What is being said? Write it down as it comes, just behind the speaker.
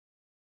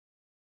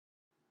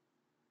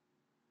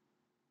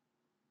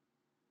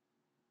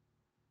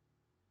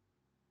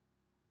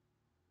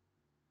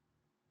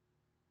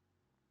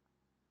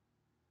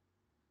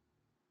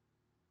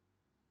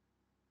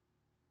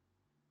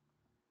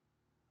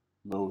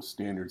Low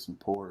standards and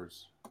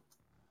pours.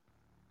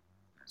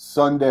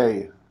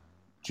 Sunday,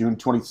 June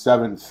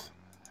 27th,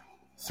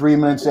 3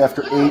 minutes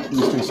after 8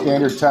 Eastern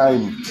Standard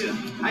Time.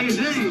 How you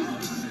doing?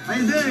 How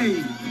you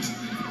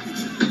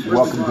doing?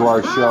 Welcome to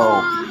our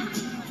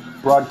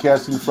show.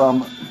 Broadcasting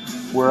from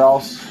where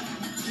else?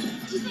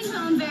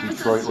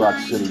 Detroit Rock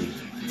City.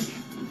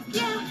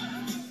 Yeah.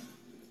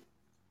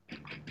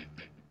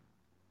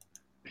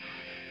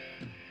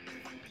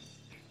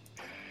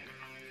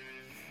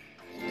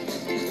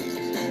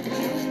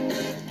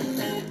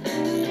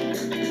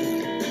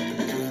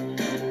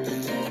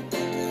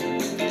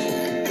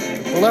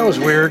 Well, that was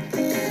weird.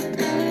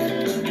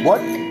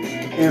 What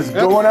is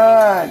going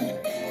on?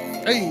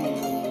 Hey,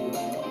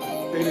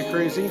 Baby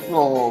Crazy.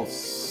 Little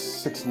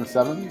 6 and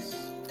 7s.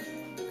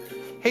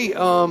 Hey,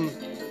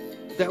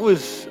 that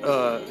was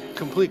a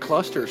complete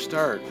cluster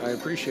start. I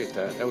appreciate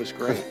that. That was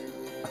great.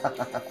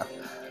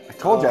 I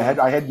told you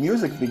I had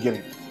music at the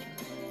beginning.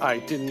 I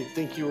didn't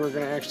think you were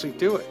going to actually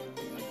do it.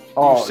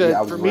 Oh, You said yeah,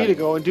 I was for me ready. to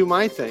go and do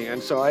my thing,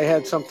 and so I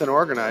had something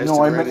organized.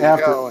 No, I and meant ready to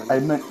after. go, and- I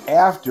meant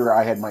after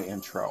I had my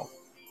intro.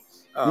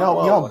 Oh, You know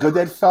well, how good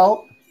that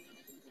felt?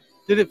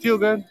 Did it feel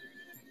good?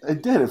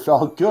 It did. It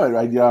felt good.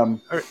 Are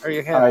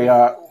you happy?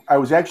 I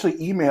was actually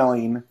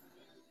emailing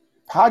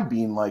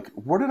Podbean, like,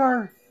 where did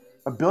our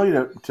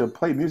ability to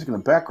play music in the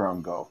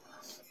background go?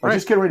 I was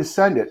just getting ready to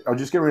send it. I was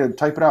just getting ready to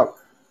type it out.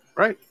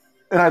 Right.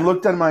 And I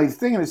looked on my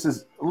thing, and it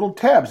says, a little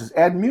tab says,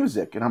 add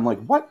music. And I'm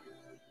like, what?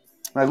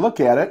 And I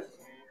look at it,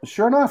 and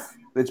sure enough,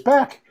 it's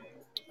back.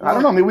 I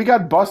don't know. Maybe we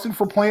got busted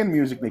for playing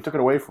music, and they took it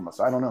away from us.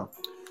 I don't know.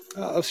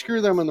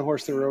 Screw them on the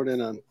horse they rode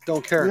in on.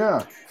 Don't care.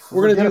 Yeah.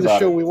 We're going to forget do the about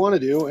show it. we want to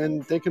do,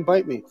 and they can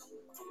bite me.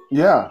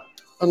 Yeah.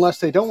 Unless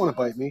they don't want to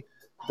bite me,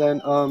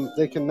 then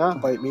they can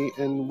not bite me,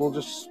 and we'll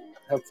just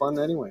have fun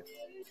anyway.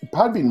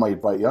 Podbean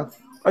might bite you.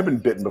 I've been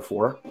bitten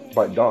before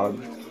by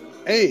dogs.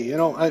 Hey,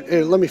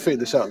 let me fade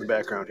this out in the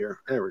background here.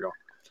 There we go.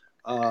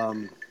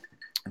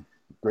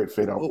 Great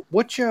fade out.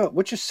 What you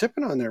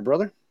sipping on there,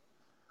 brother?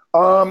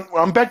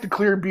 I'm back to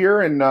clear beer,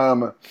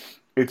 and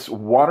it's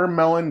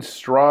watermelon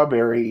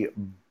strawberry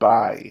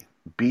by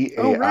BAI.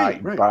 Oh,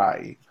 right.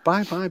 By.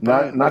 Bye.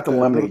 Not the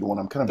lemonade one.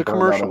 I'm kind the of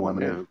burned out commercial on one.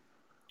 lemonade.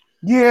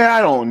 Yeah,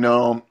 I don't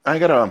know.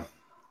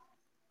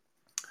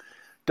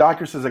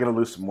 Doctor says I gotta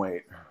lose some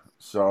weight,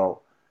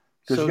 so.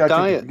 So you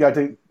diet. You got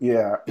to,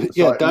 yeah.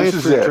 Yeah, So diet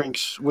this fruit is it.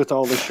 drinks with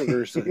all the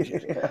sugars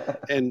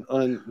and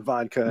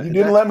vodka. You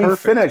didn't let me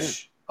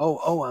finish.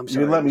 Oh, I'm sorry. You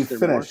didn't let me Is there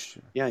more? finish.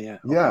 Yeah. Okay,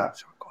 Yeah.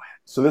 so go ahead.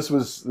 So this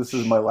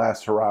is my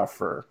last hurrah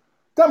for.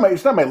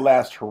 It's not my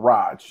last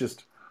hurrah. It's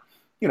just,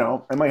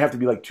 I might have to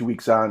be like 2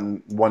 weeks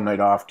on, 1 night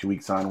off, 2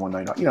 weeks on, 1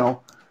 night off.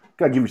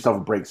 Gotta give yourself a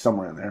break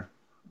somewhere in there.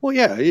 Well,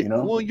 yeah.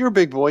 Well, you're a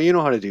big boy. You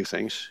know how to do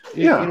things.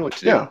 You know what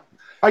to do. Yeah.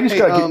 I just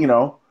gotta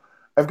get.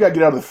 I've got to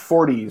get out of the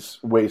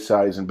 40s waist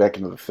size and back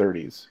into the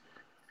 30s.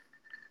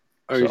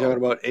 Are you talking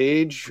about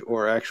age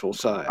or actual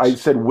size? I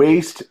said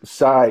waist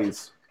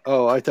size.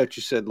 Oh, I thought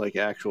you said like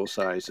actual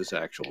size is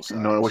actual size.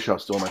 No, I wish I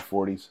was still in my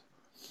 40s.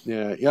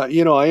 Yeah.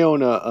 I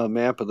own a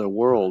map of the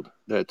world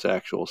that's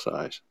actual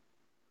size.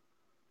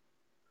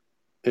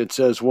 It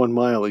says 1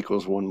 mile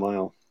equals 1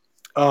 mile.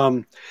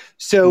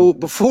 So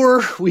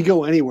before we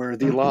go anywhere,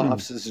 the law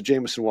offices of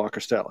Jameson,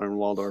 Walker, Statler, and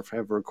Waldorf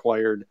have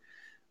required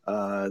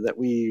that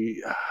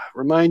we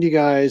remind you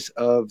guys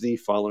of the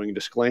following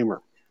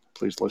disclaimer.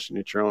 Please listen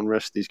at your own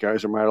risk. These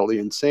guys are mildly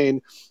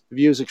insane. The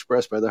views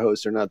expressed by the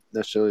hosts are not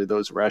necessarily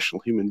those of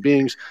rational human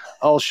beings.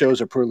 All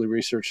shows are poorly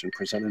researched and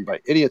presented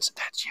by idiots.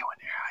 That's you in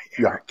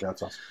there, Eric. Yeah,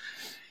 that's awesome.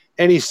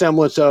 Any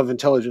semblance of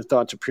intelligent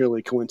thoughts are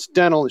purely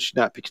coincidental and should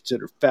not be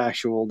considered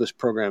factual. This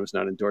program is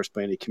not endorsed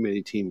by any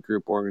committee, team,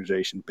 group,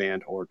 organization,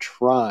 band, or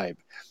tribe.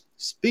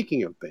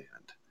 Speaking of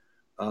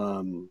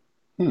band,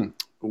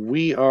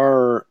 we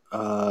are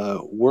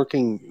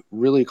working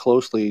really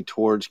closely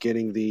towards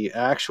getting the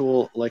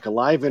actual, like a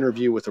live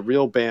interview with a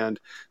real band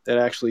that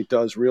actually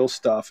does real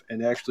stuff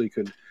and actually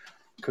could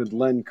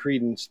lend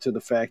credence to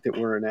the fact that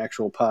we're an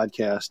actual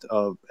podcast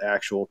of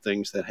actual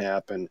things that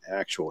happen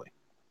actually.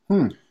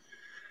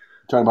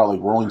 Talking about like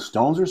Rolling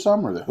Stones or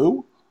something, or the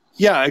Who?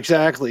 Yeah,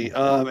 exactly.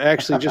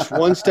 Actually, just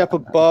one step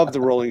above the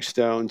Rolling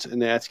Stones,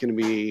 and that's going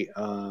to be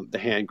the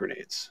Hand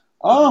Grenades.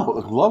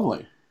 Oh,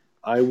 lovely.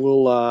 I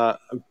will.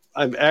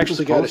 I've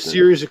actually got a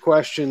series of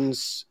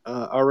questions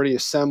already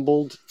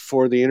assembled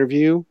for the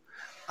interview.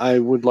 I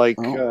would like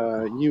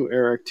you,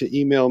 Eric, to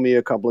email me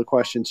a couple of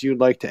questions you'd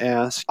like to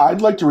ask.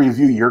 I'd like to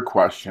review your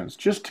questions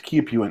just to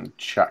keep you in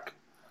check.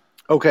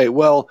 Okay,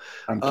 well,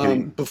 I'm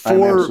kidding. I'm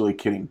absolutely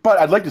kidding. But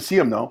I'd like to see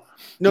them, though.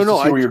 No,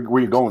 see where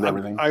you're going with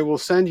everything. I will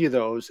send you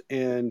those,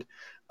 and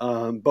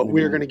but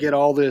we're going to get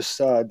all this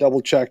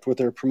double checked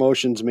with our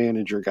promotions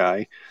manager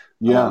guy,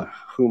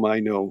 whom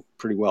I know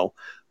pretty well.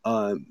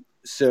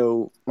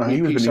 So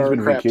he's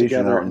been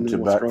vacationing out in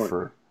Tibet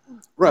for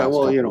right.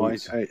 Well,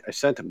 I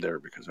sent him there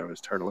because I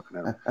was tired of looking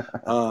at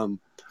him.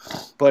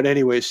 But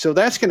anyway, so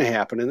that's going to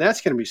happen, and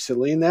that's going to be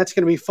silly, and that's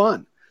going to be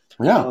fun.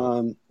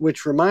 Yeah.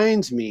 Which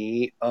reminds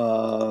me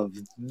of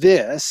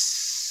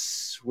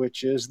this,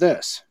 which is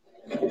this.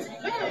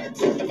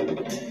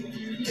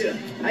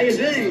 How you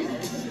doing?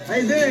 How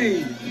you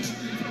doing?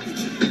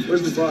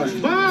 Where's the bar?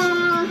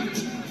 Bar!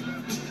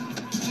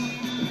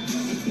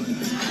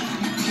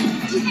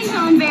 Do you think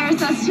he'll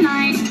embarrass us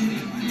tonight?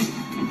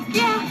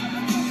 Yeah.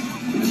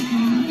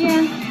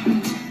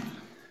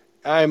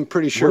 I'm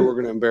pretty sure What- we're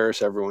going to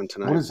embarrass everyone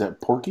tonight. What is that?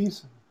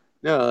 Porky's?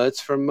 No,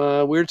 that's from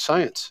Weird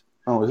Science.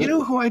 Oh, is You it?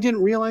 know who I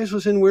didn't realize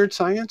was in Weird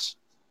Science?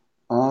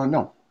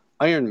 No.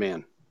 Iron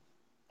Man.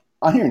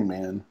 Iron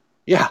Man.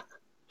 Yeah.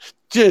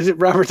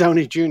 Robert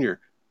Downey Jr.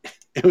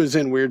 It was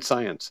in Weird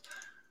Science.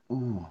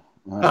 Oh,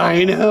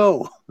 I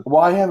know.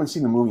 Well, I haven't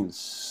seen the movie in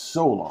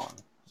so long.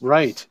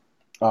 Right.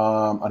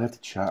 I'd have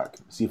to check,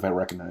 see if I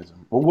recognize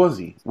him. What was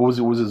he? What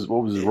was his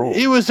role?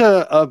 He was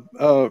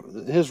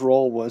his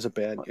role was a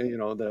bad,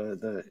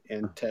 the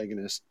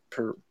antagonist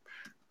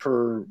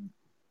per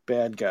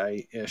bad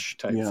guy ish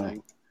type Yeah.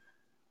 thing.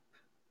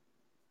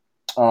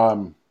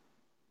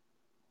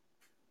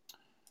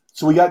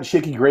 So we got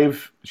Shaky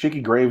Graves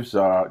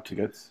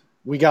tickets.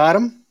 We got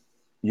him.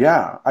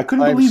 Yeah, I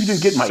couldn't I'm believe you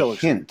didn't get my so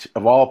excited. hint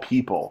of all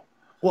people.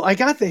 Well, I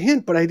got the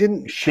hint, but I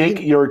didn't Shake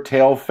your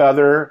tail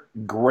feather,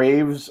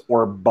 Graves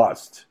or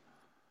bust.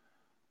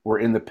 We're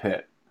in the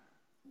pit.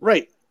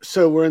 Right.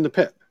 So we're in the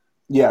pit.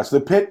 Yeah, so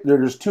the pit,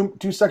 there's two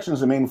sections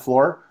of the main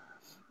floor.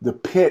 The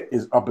pit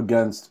is up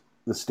against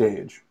the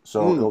stage.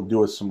 So it'll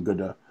do us some good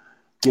to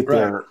get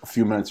there a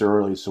few minutes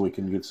early so we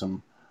can get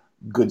some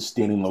good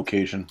standing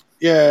location.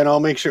 Yeah, and I'll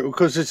make sure,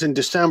 because it's in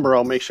December,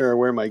 I'll make sure I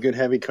wear my good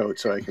heavy coat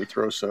so I can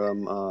throw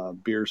some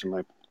beers in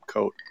my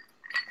coat.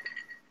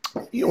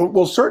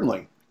 Well,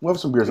 certainly. We'll have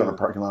some beers on the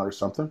parking lot or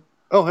something.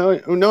 Oh, hell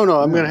yeah. No,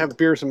 I'm going to have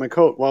beers in my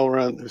coat while we're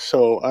on,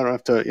 so I don't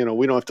have to,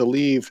 we don't have to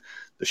leave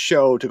the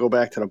show to go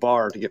back to the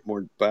bar to get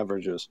more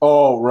beverages.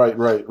 Oh, right.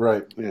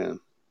 Yeah.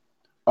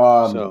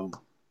 So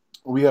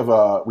we have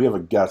a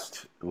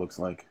guest, it looks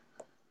like.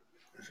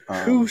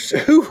 Who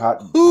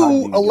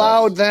Podbean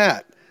allowed guest.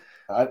 that?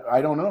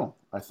 I don't know.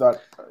 I thought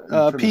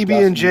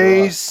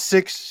PB&J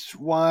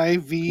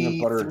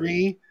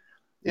 6YV3.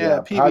 Yeah,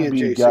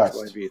 PB&J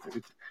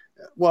 6YV3.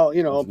 Well,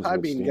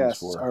 Podbean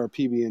guests are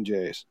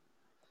PB&Js.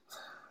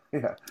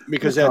 Yeah,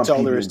 because Just that's call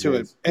all there is to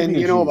it. PB&Js. And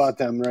you know PB&Js. about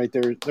them, right?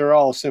 They're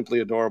all simply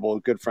adorable,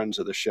 good friends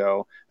of the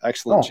show,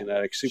 excellent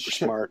genetics, super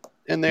smart,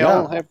 and they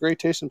all have great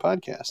taste in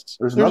podcasts.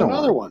 There's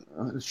another one.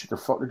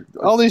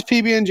 All these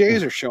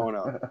PB&Js are showing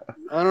up.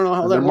 I don't know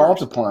how they're that works.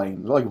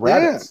 multiplying. They're like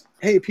rabbits.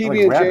 Yeah. Hey, They're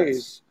like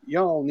PB&Js,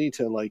 y'all need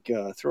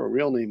to throw a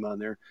real name on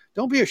there.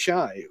 Don't be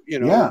shy.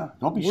 Yeah,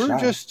 don't be We're shy.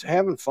 just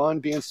having fun,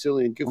 being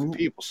silly, and goofy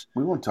peoples.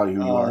 We won't tell you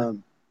who you are.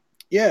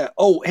 Yeah.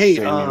 Oh, hey.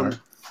 Shame you are.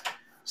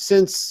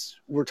 Since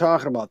we're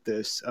talking about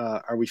this,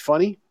 are we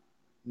funny?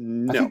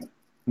 No,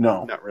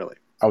 No, not really.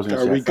 I was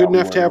gonna Are say, we I good thought we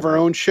enough to were. have our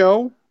own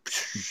show? I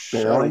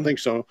Barely? don't think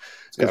so.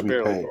 It's 'cause Yeah, we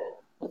barely. pay.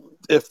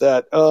 If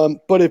that.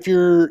 But if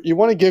you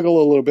want to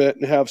giggle a little bit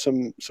and have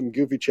some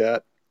goofy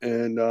chat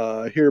and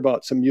hear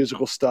about some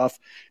musical stuff,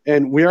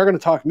 and we are going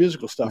to talk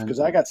musical stuff because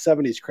I got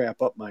 70s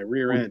crap up my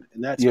rear end,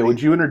 and that's Yeah,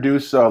 would you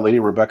introduce Lady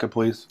Rebecca,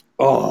 please?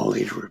 Oh,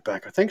 Lady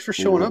Rebecca, thanks for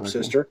showing up,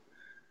 Rebecca. sister.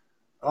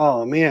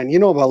 Oh man, you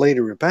know about Lady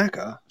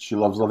Rebecca? She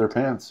loves leather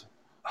pants.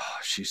 Oh,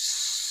 she's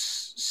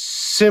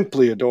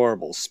simply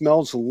adorable.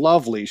 Smells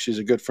lovely. She's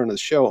a good friend of the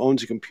show.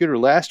 Owns a computer.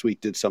 Last week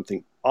did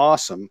something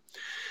awesome.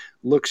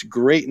 Looks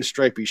great in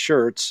stripy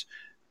shirts.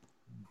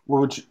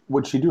 What'd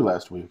she do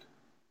last week?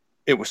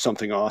 It was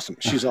something awesome.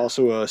 She's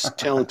also a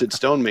talented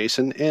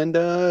stonemason and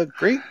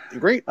great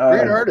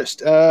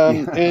artist.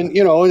 And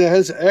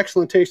has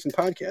excellent taste in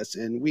podcasts.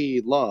 And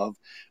we love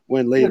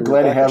when Lady We're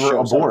glad to Rebecca have her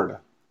shows aboard.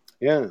 up.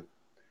 Yeah.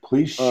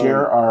 Please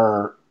share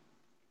our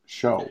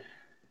show.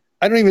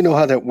 I don't even know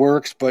how that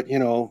works, but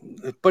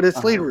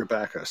it's Lady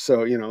Rebecca.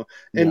 So,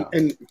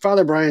 and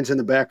Father Brian's in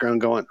the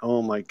background going,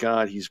 oh my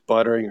God, he's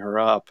buttering her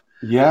up.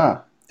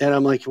 Yeah. And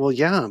I'm like, well,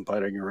 yeah, I'm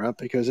buttering her up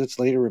because it's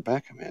Lady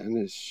Rebecca, man.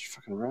 It's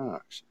fucking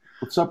rocks.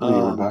 What's up, Lady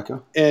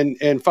Rebecca?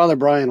 And Father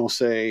Brian will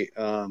say,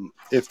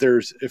 if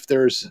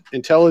there's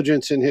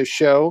intelligence in his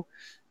show,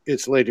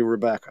 it's Lady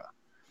Rebecca.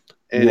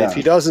 And if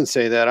he doesn't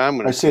say that, I'm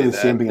going to say the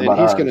same thing about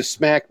he's ours. going to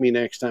smack me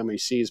next time he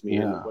sees me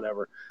and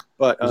whatever.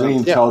 But Is any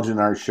intelligent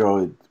in our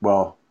show?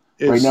 Well,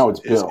 right now it's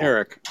Bill. It's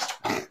Eric.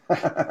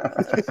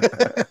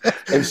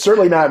 It's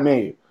certainly not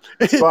me.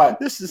 But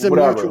this is a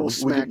whatever. mutual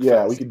smack.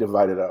 We could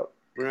divide it out.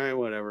 Right,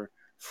 whatever.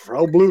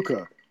 Frau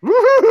Bluka.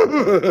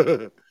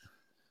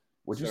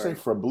 What'd you say,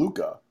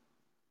 Frabluka?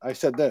 I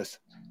said this.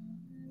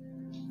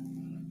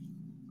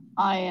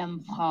 I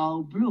am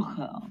Frau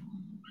Blucher.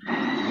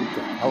 What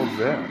the hell's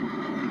that?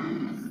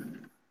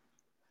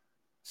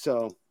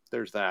 So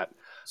there's that.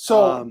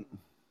 So,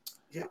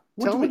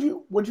 tell me.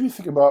 what do you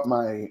think about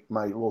my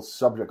little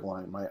subject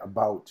line, my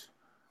about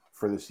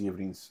for this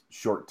evening's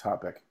short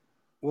topic?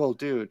 Well,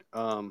 dude,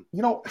 the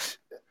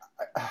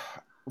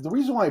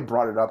reason why I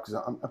brought it up because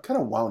I'm kind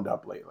of wound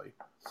up lately.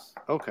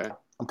 Okay.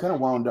 I'm kind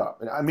of wound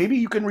up, and maybe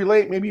you can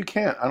relate, maybe you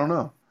can't. I don't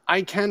know.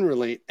 I can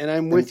relate, and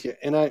I'm with you,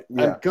 and I'm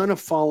gonna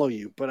follow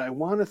you. But I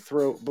want to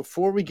throw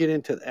before we get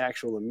into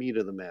the meat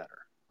of the matter.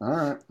 All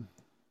right.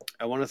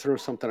 I want to throw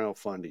something out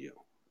fun to you.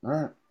 All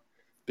right.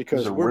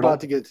 because Is it a we're riddle?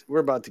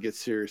 about to get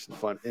serious and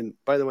fun. And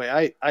by the way,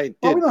 I did.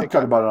 Well, we don't pick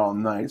talk up, about it all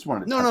night. Just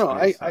wanted to no.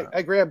 touch base on it.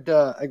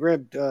 I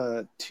grabbed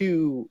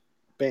two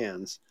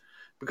bands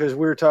because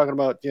we were talking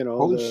about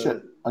Holy the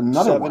shit!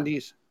 Another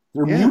 70s.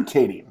 one. They're Yeah.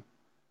 mutating.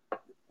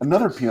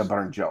 Another peanut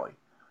butter and jelly.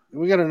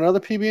 We got another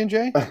PB and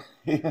J.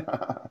 Yeah.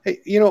 Hey,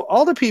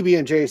 all the PB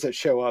and J's that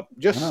show up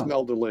just I know.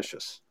 smell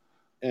delicious,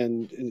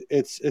 and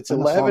it's a They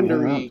must all be hanging out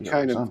lavendery together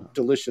kind or of something.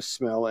 delicious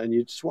smell, and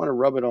you just want to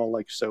rub it all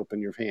like soap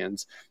in your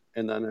hands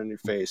and then on your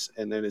face,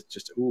 and then it's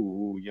just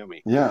ooh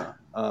yummy. Yeah.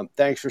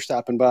 Thanks for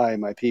stopping by,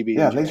 my PB.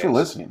 Yeah. Thanks for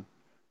listening.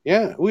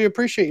 Yeah, we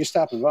appreciate you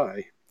stopping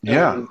by.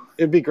 Yeah.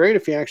 It'd be great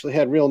if you actually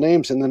had real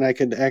names, and then I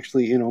could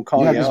actually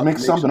call Yeah, you just out, make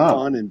and something some up.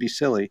 fun and be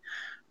silly.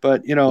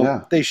 But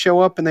Yeah. they show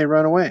up and they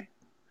run away.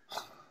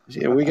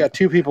 We got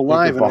two people Take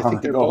live, your and I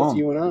think bomb they're and go both home.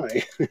 you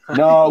and I.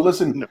 No,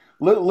 listen.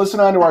 Listen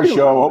on to our I don't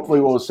show. know. Hopefully,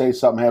 we'll say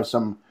something. We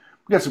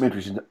got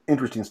some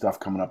interesting stuff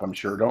coming up. I'm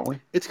sure, don't we?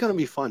 It's going to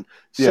be fun.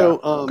 Yeah.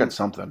 So, We've got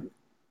something.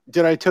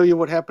 did I tell you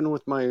what happened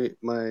with my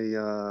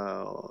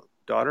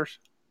daughters?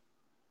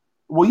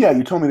 Well, yeah.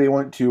 You told me they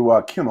went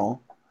to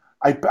Kimmel.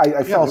 I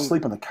fell they-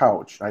 asleep on the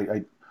couch.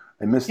 I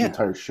missed the Yeah.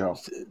 entire show.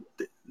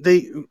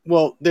 They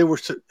were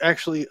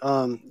actually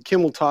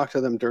Kimmel talked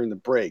to them during the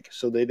break,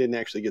 so they didn't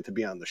actually get to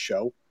be on the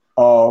show.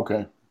 Oh,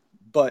 okay.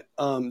 But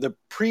the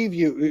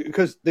preview,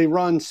 because they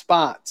run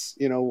spots,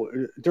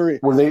 during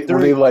Were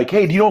they like,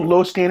 hey, do you know what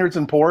low standards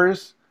and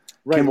pours?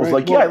 right, Kimmel's right.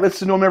 like, yeah, I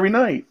listen to them every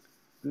night,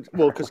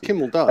 well, because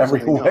Kimmel does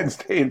every I know.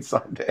 Wednesday and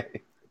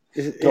Sunday.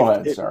 If, Go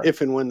ahead, sorry.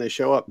 If and when they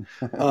show up,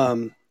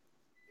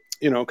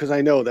 because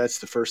I know that's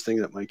the first thing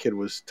that my kid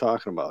was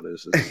talking about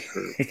is her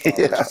father's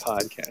Yeah.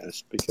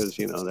 podcast, because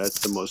that's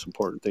the most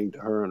important thing to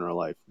her in her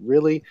life.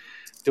 Really,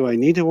 do I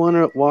need to want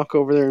to walk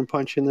over there and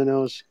punch you in the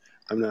nose?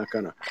 I'm not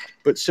gonna.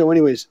 But so,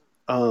 anyways,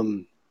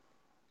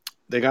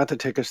 they got the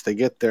tickets. They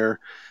get there.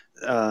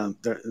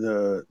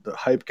 The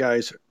hype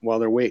guys, while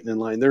they're waiting in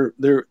line,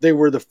 they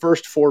were the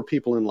first four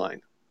people in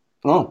line.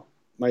 Oh,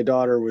 My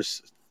daughter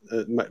was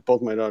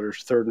both my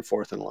daughters third and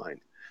fourth in line.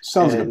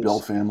 sounds like a And- Bill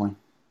family.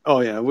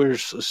 Oh yeah,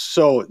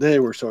 they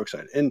were so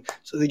excited, and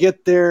so they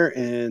get there,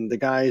 and the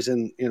guys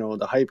and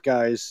the hype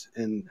guys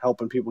and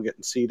helping people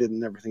getting seated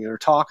and everything. They're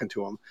talking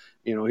to them.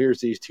 Here's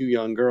these two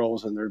young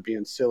girls, and they're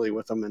being silly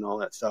with them and all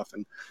that stuff.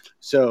 And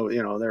so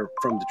they're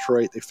from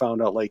Detroit. They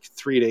found out like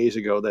 3 days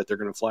ago that they're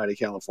going to fly to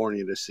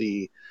California to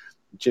see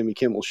Jimmy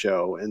Kimmel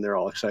show, and they're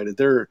all excited.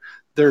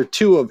 They're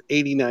two of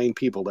 89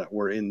 people that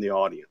were in the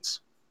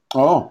audience,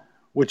 Oh,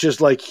 which is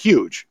like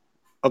huge.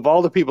 Of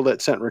all the people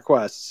that sent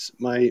requests,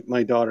 my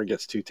daughter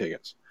gets 2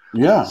 tickets.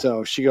 yeah.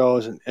 So she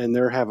goes, and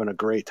they're having a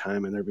great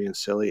time, and they're being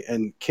silly.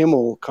 And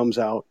Kimmel comes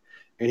out,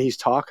 and he's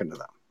talking to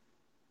them,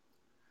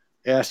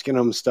 asking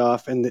them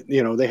stuff. And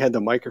they had the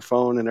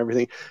microphone and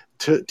everything.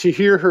 To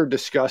hear her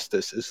discuss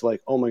this is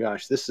like, oh my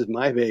gosh, this is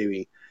my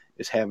baby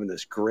is having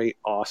this great,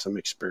 awesome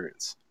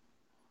experience.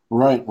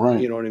 Right.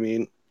 You know what I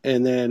mean?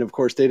 And then, of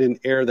course, they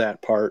didn't air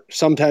that part.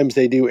 Sometimes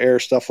they do air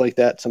stuff like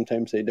that.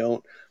 Sometimes they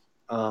don't.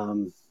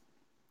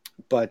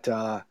 But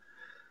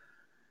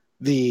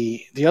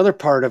the other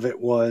part of it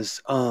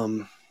was,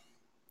 what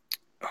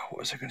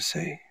was I going to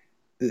say?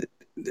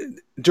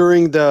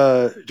 During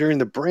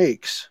the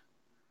breaks,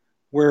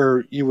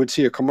 where you would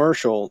see a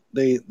commercial,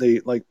 they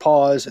like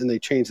pause and they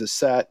change the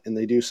set and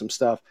they do some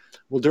stuff.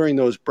 Well, during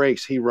those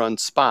breaks, he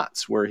runs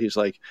spots where he's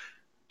like,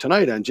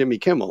 tonight on Jimmy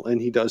Kimmel,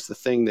 and he does the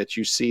thing that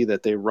you see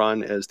that they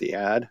run as the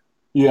ad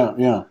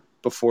Yeah.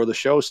 before the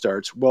show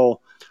starts.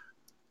 Well,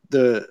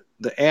 the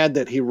ad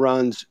that he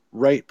runs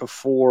right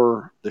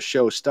before the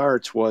show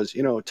starts was,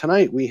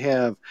 tonight we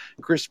have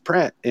Chris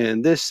Pratt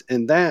and this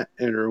and that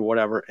or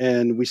whatever,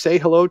 and we say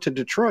hello to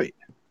Detroit,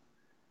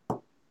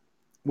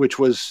 which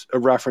was a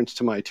reference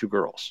to my 2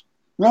 girls,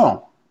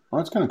 No, well,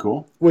 that's kind of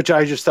cool. which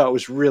I just thought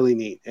was really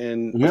neat.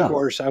 And Yeah. of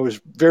course, I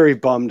was very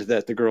bummed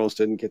that the girls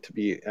didn't get to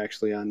be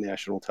actually on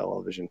national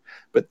television,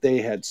 but they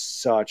had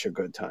such a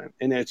good time.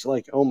 And it's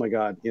like, oh my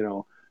God,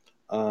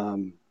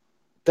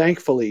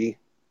 thankfully,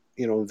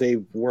 they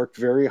worked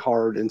very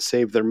hard and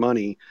saved their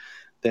money,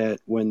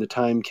 that when the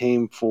time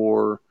came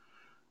for,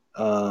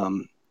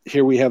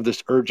 here we have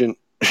this urgent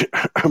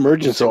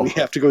emergency, So- we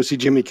have to go see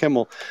Jimmy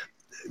Kimmel.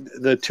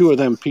 The 2 of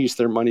them pieced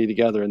their money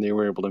together and they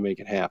were able to make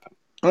it happen.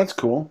 That's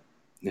cool.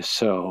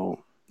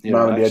 So,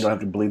 Mom and Dad don't have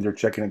to bleed their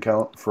checking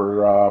account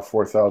for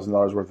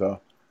 $4,000 worth of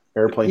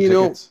airplane You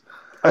know, tickets.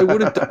 I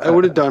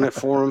would have done it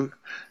for them,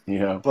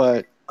 Yeah.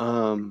 but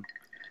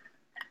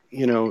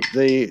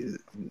they,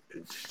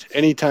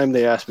 anytime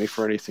they ask me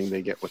for anything,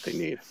 they get what they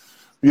need.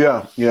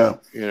 Yeah.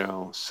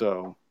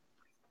 So,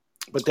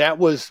 but that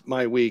was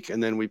my week.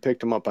 And then we picked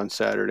them up on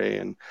Saturday,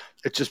 and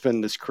it's just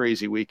been this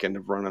crazy weekend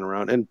of running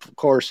around. And of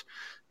course,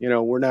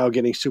 we're now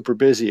getting super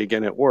busy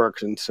again at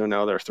work. And so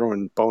now they're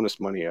throwing bonus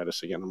money at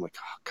us again. I'm like,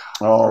 oh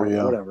God, Oh,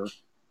 yeah. whatever.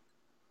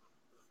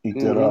 Eat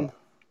that Mhm.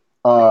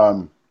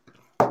 up.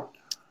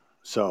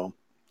 So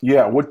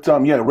Yeah.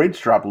 The rates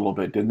dropped a little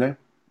bit, didn't they?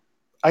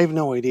 I have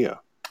no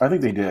idea. I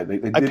think they did. They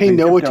I did- pay they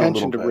no dipped down a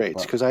attention to little bit, rates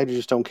but- because I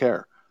just don't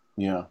care.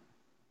 Yeah.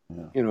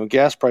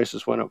 Gas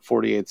prices went up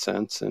 48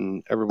 cents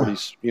and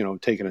everybody's,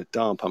 taking a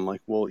dump. I'm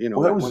like, well,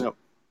 Well, that it was- went up.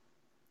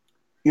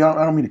 I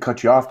don't mean to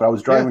cut you off, but I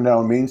was driving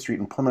down Main Street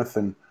in Plymouth,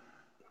 and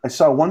I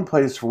saw one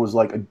place was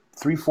like a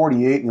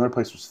 $3.48, and the other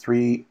place was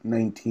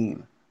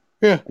 $3.19.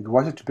 Yeah. Like,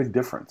 why such a big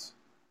difference?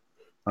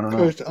 I don't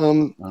know.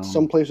 Because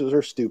some places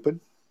are stupid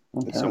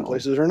and some Apparently.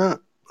 places are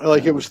not.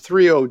 Like it was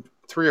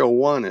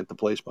 301 at the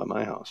place by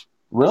my house.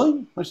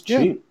 Really? That's Yeah.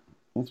 cheap.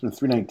 It's been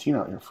 $3.19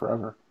 out here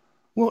forever.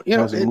 Well,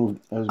 Hasn't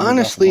moved off the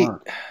honestly,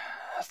 mark.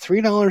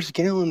 $3 a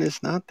gallon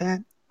is not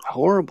that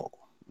horrible.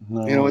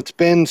 No. It's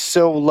been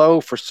so low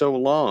for so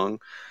long.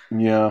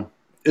 Yeah.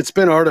 It's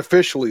been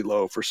artificially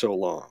low for so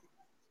long.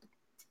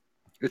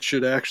 It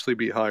should actually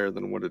be higher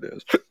than what it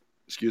is.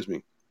 Excuse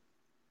me.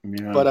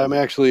 Yeah. But I'm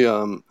actually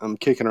I'm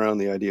kicking around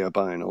the idea of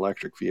buying an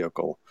electric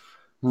vehicle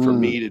for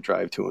me to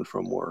drive to and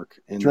from work.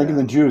 And Drinking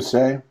the juice,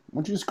 eh? Why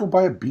don't you just go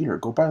buy a beater?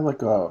 Go buy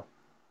like a,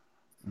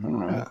 I don't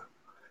know. Yeah.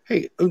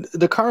 Hey,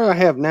 the car I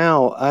have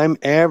now, I'm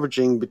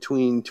averaging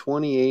between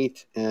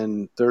 28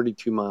 and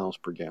 32 miles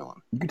per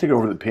gallon. You can take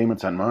over the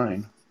payments on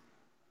mine.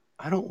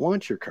 I don't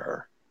want your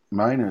car.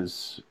 Mine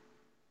is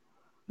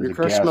Your a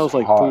gas smells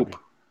like hog.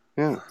 poop.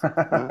 Yeah,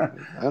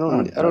 I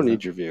don't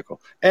need your vehicle.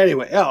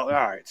 Anyway, all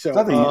right. So It's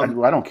not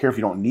that I don't care if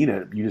you don't need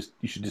it. You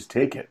should just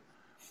take it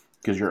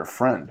because you're a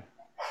friend.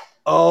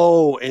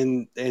 oh,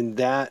 and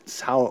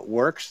that's how it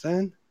works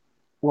then.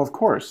 Well, of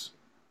course.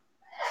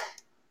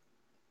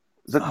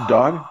 Is that the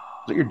dog? Is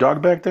that your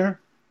dog back there?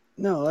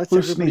 No, that's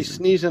Who's everybody sneezing?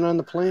 sneezing on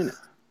the planet.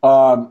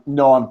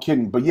 No, I'm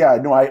kidding. But yeah,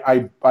 no,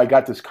 I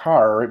got this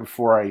car right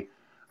before I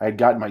had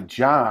gotten my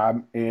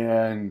job,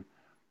 and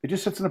it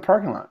just sits in the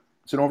parking lot.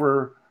 It's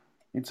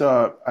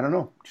I don't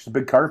know, just a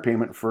big car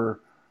payment for.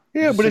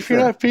 Yeah, just but sits if you're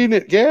there. not feeding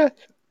it gas,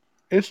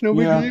 it's no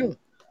big Yeah. deal.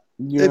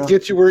 Yeah, It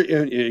gets you where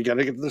you got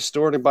to get to the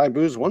store to buy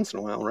booze once in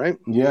a while, right?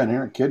 yeah, and you're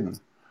not kidding.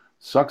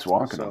 Sucks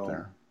walking So- up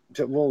there.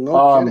 Well,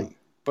 no kidding.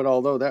 But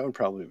although that would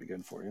probably be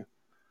good for you.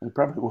 It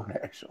probably would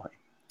actually.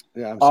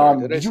 Yeah, I'm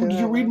sorry. Did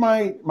you read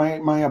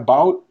my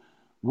about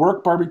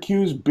work,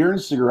 barbecues, beer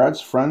and cigarettes,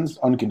 friends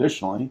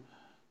unconditionally,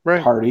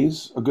 right?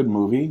 parties, a good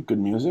movie, good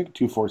music,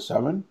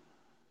 247,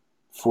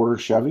 Ford or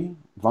Chevy,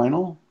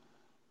 vinyl,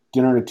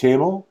 dinner at a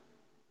table,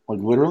 like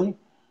literally,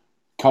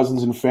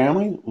 cousins and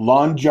family,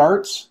 lawn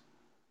jarts,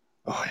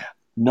 Oh yeah.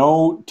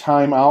 no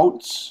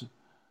timeouts,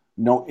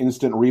 no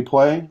instant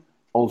replay,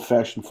 old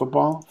fashioned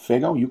football,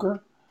 Fago, euchre.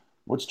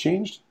 What's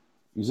changed?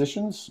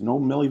 Musicians, no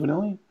Milli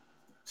Vanilli.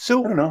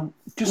 So I don't know.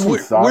 Just some where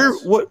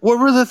thoughts. what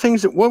were the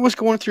things what was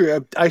going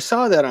through? I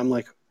saw that. I'm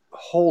like,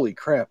 holy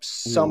crap!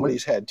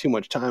 Somebody's had too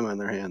much time on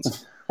their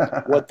hands.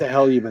 What the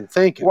hell you been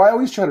thinking? Well, I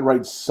always try to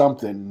write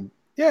something.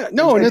 Yeah,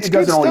 no, and it's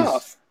good doesn't always.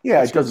 stuff.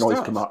 Yeah, It's it doesn't good always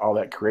stuff. come out all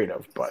that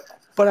creative, but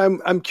But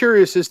I'm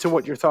curious as to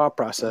what your thought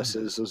process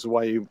is. Is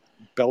why you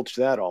belched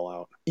that all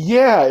out.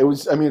 yeah, it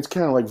was. I mean, it's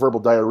kind of like verbal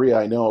diarrhea,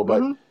 I know,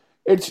 but Mhm.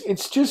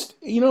 it's just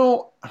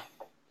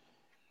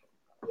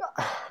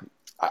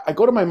I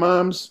go to my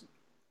mom's,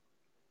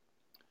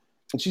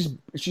 and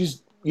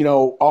she's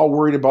all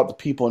worried about the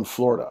people in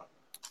Florida.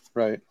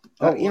 Right.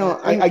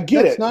 I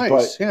get that's it.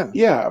 nice. But,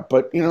 Yeah.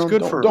 but It's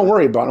good for don't her.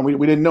 worry about them. We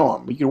didn't know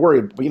them. We could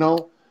worry, but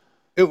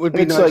It would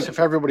be it's nice like- if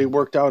everybody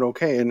worked out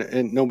okay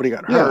and nobody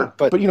got Yeah, hurt.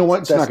 But you know what?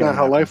 It's that's not gonna not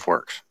how happen. life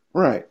works.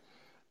 Right.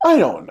 I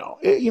don't know.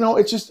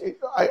 It's just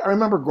I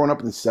remember growing up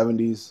in the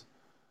 70s.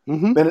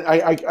 Mm-hmm. And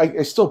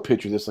I still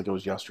picture this like it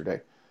was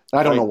yesterday. And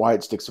I don't Right. know why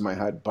it sticks in my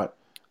head, but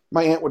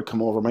my aunt would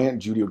come over. My aunt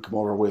Judy would come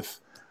over with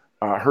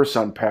her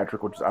son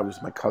Patrick, which is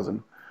obviously my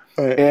cousin,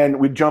 and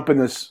we'd jump in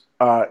this.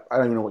 I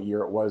don't even know what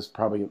year it was.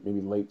 Probably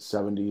maybe late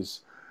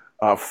 70s.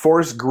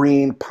 Forest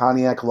Green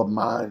Pontiac Le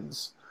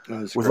Mans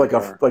with like a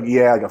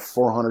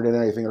 400 in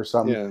it, I think, or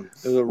something.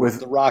 Yeah, with-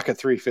 the Rocket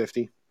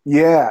 350.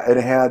 Yeah, and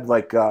it had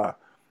like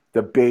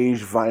the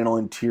beige vinyl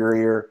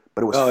interior,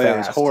 but it was fast. Yeah, it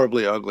was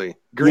horribly ugly.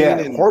 Green Yeah,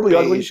 and horribly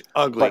beige,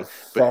 ugly. but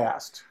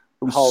fast.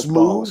 It was Balls, smooth,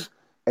 balls.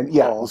 and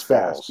yeah, it Balls, was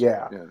fast. balls.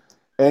 Yeah. Yeah.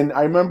 And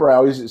I remember I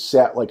always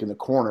sat like in the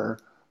corner,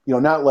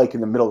 not like in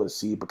the middle of the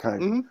seat, but kind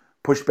of Mhm.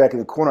 pushed back in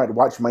the corner. I'd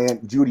watch my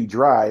Aunt Judy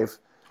drive.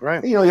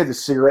 Right. And, you had the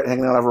cigarette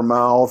hanging out of her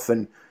mouth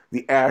and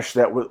the ash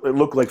that it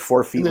looked like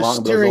 4 feet And the long. but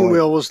it was steering only-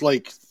 wheel was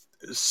like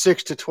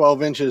 6 to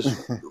 12 inches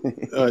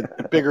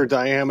bigger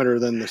diameter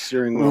than the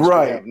steering wheels we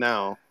Right. have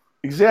now.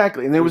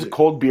 Exactly. And there was a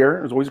cold beer.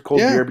 There was always a cold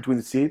Yeah. beer between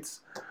the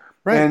seats.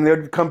 Right. And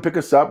they'd come pick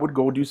us up. We'd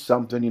go do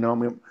something,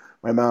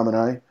 my mom and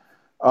I.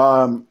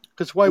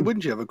 Because why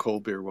wouldn't you have a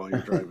cold beer while you're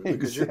driving?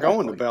 Because you're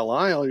going to Exactly. Belle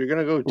Isle, you're going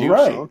to go do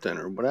Right. something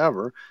or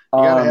whatever. You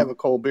got to Um, have a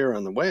cold beer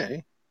on the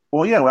way.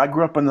 Well, yeah, I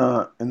grew up in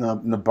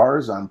the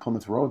bars on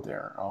Plymouth Road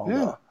there. All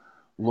Yeah.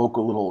 the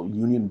local little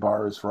union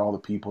bars for all the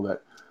people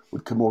that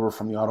would come over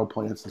from the auto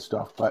plants and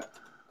stuff. But,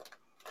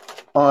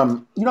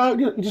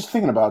 you're just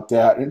thinking about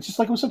that, and it's just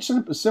like it was such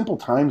simple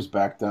times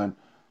back then,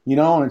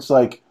 and it's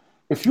like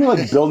if you were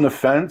like building a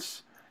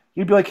fence,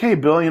 you'd be like, hey,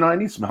 Bill, I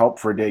need some help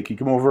for a day. Can you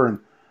come over? And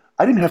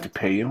I didn't have to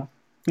pay you.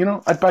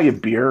 I'd buy you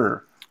beer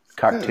or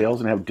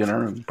cocktails and have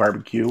dinner and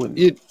barbecue. And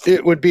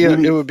It would be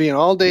an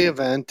all day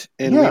event,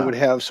 and we Yeah. would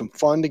have some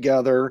fun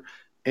together.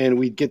 and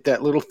we'd get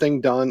that little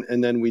thing done,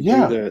 and then we'd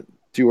Yeah.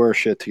 do our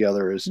shit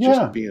together as Yeah.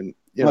 just being,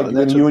 you know, Like and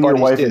then that's you what and your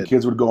buddies wife did. and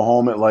kids would go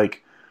home at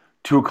like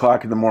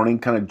 2:00 in the morning,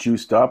 kind of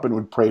juiced up, and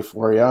would pray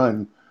for you.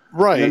 And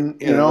Right. then,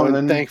 and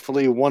then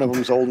thankfully one of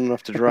them's old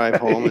enough to drive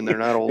home, and they're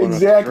not old enough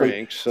to exactly.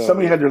 drink. So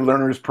Somebody had their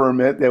learner's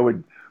permit. They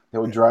would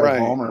drive Right.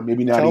 home, or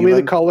maybe not tell even. me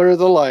the color of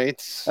the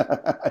lights.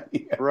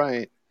 Yeah.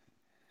 Right.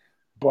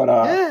 But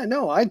Yeah,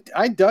 no, I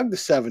dug the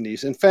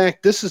 70s. In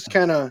fact, this is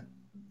kind of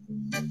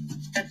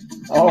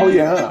oh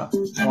yeah,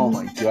 oh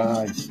my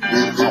god.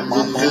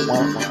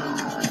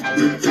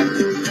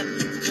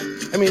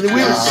 I mean, we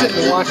would sit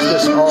and watch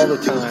this all the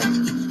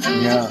time.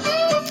 Yeah,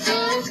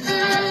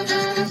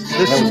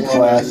 This that was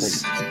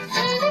classic.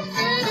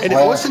 And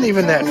it wasn't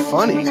even that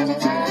funny.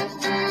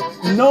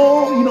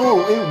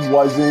 No, it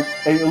wasn't.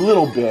 A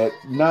little bit.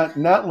 Not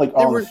like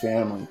All in were- the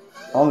Family.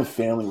 All in the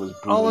Family was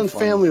brutally All in the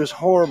funny. Family was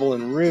horrible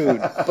and rude,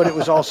 but it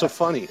was also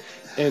funny.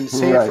 And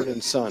Sanford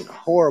and Son,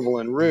 horrible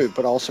and rude,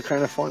 but also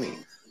kind of funny.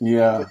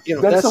 Yeah, But, you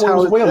know, that's that's the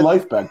how way of that-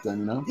 life back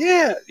then.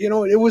 Yeah,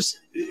 it was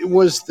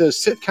the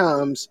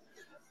sitcoms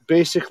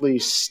basically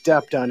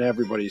stepped on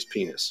everybody's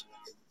penis.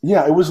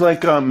 Yeah, it was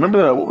like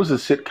remember what was the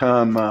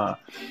sitcom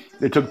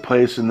that took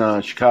place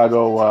in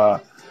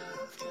Chicago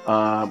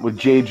with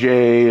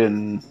JJ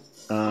and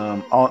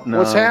Alton.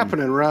 What's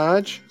happening,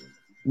 Raj?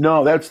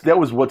 No, that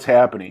was What's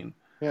Happening.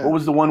 Yeah. What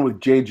was the one with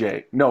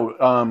JJ? No,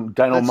 That's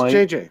Dynamite.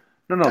 JJ.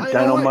 No,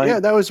 Dynamite. Yeah,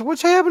 that was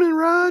What's Happening,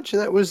 Raj.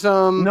 That was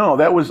No,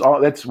 that was all.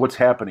 That's What's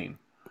Happening.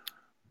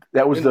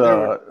 That was And the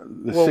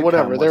well, sitcom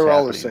whatever. They What's were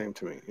all the Happening. same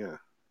to me. Yeah.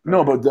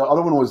 No, but the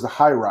other one was the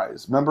High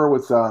Rise. Remember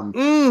with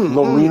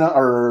Lorena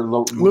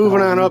or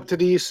Moving on up to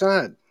the east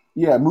side.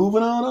 Yeah,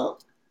 moving on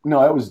up.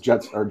 No, that was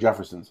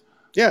Jefferson's.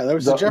 Yeah, that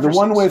was the The Jeffersons.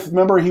 one with,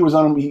 remember, he was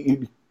on.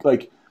 He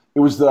like it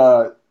was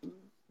the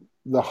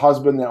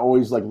husband that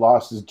always like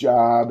lost his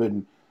job,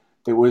 and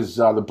it was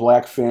the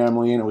black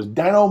family, and it was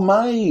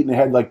Dynamite, and it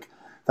had like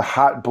the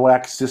hot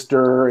black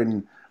sister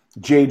and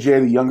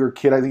JJ, the younger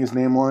kid, I think his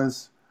name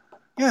was.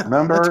 Yeah,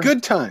 remember? That's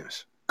Good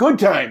Times. Good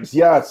Times,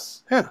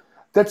 yes. Yeah.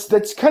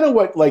 That's kind of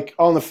what like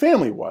All in the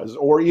Family was,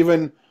 or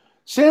even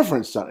Sanford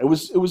and Son. It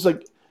was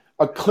like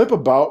a clip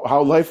about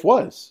how life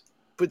was.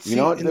 But see,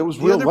 it was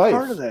the real other life.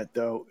 part of that,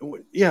 though,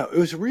 it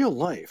was real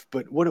life.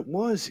 But what it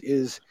was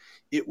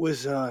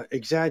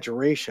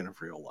exaggeration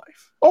of real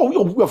life.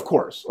 Oh, of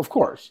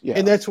course, yeah.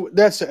 And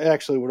that's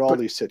actually what all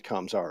these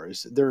sitcoms are.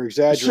 Is they're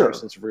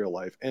exaggerations of real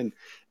life. And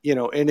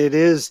and it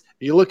is.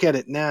 You look at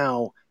it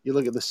now. You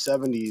look at the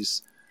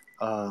 70s,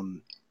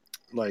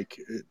 like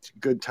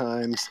Good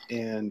Times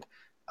and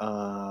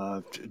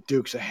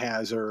Dukes of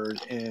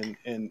Hazzard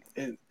and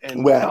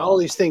all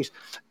these things.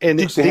 And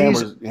Dukes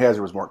of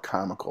Hazzard was more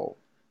comical.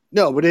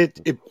 No, but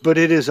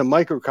it is a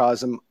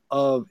microcosm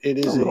of it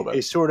is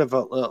a sort of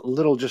a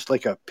little, just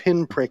like a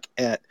pinprick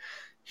at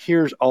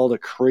here's all the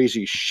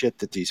crazy shit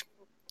that these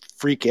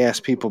freak ass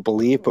people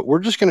believe, but we're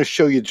just going to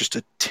show you just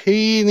a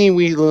teeny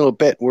wee little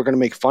bit. We're going to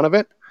make fun of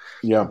it,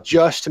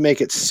 just to make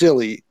it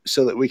silly,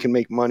 so that we can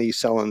make money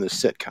selling this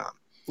sitcom.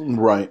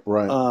 Right.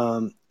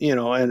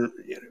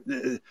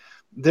 And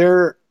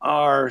there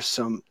are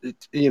some,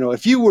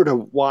 if you were to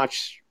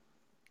watch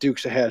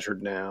Dukes of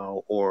Hazzard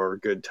now, or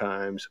Good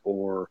Times,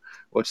 or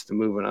what's the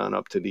Moving on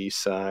Up to the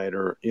East Side,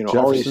 or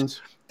all these,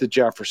 the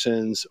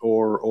Jeffersons,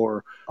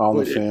 or All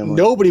in the Family.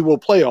 Nobody will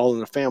play All in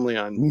the Family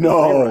on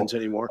reruns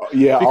anymore.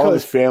 Yeah, All in the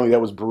Family,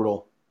 that was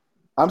brutal.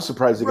 I'm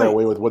surprised they got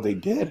away with what they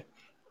did.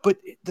 But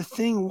the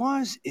thing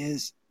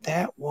is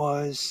that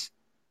was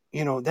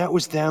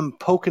them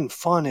poking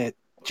fun at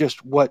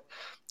just what,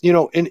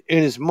 in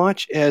as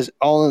much as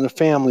All in the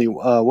Family,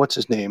 what's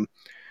his name?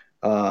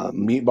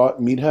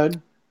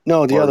 Meathead?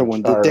 No, the other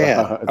one, the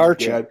dad,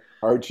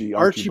 Archie.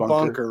 Archie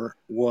Bunker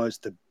was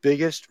the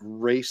biggest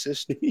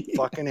racist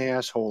fucking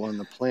asshole on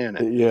the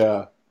planet.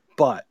 Yeah.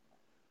 But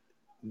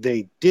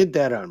they did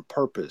that on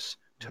purpose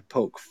to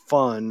poke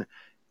fun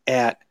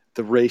at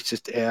the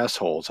racist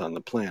assholes on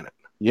the planet.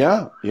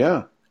 Yeah.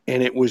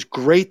 And it was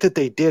great that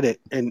they did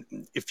it. And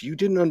if you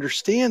didn't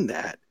understand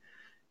that,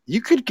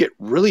 you could get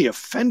really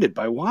offended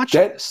by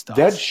watching this stuff.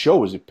 That show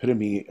was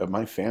epitome of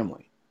my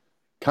family.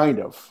 Kind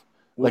of.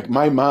 Like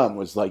my mom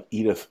was like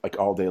Edith, like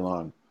all day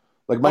long.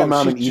 Like my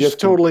mom and Edith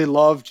totally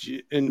loved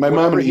you. And my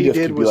mom and Edith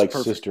could be like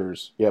perfect.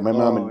 Sisters. Yeah, my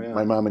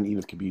mom and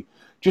Edith could be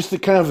just the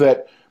kind of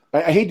that.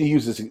 I hate to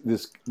use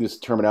this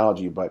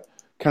terminology, but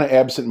kind of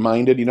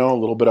absent-minded. A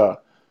little bit of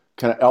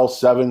kind of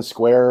L7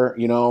 square.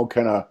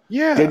 Kind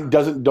of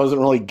doesn't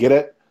really get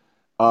it.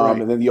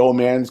 And then the old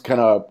man's kind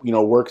of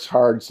works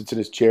hard, sits in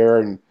his chair,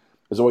 and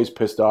is always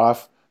pissed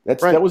off.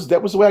 That was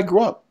the way I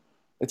grew up.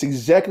 That's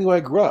exactly the way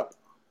I grew up.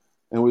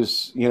 It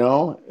was,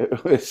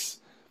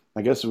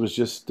 I guess it was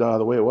just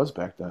the way it was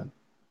back then,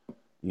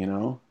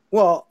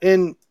 Well,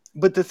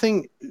 but the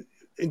thing,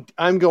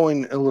 I'm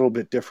going a little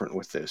bit different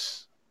with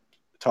this,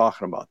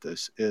 talking about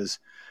this, is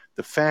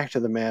the fact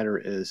of the matter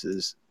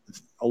is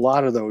a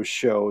lot of those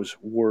shows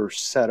were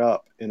set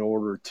up in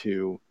order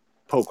to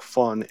poke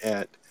fun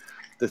at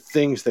the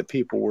things that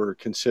people were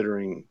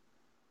considering,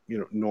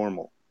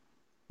 normal.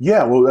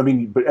 Yeah, well, I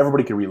mean, but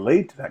everybody can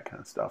relate to that kind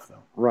of stuff,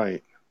 though.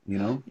 Right. You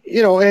know?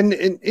 And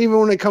even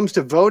when it comes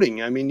to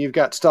voting, I mean, you've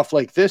got stuff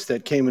like this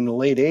that came in the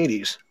late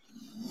 80s.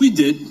 We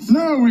did.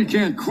 No, we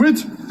can't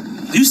quit.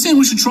 Are you saying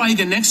we should try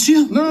again next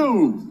year?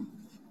 No.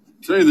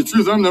 Tell you the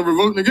truth, I'm never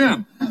voting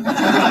again.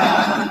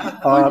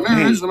 Like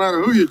marriage, no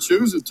matter who you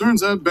choose, it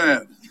turns out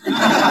bad.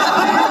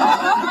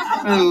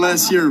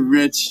 Unless you're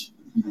rich.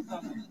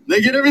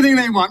 They get everything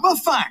they want. Well,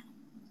 fine.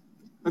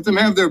 Let them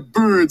have their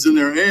birds and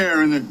their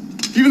air and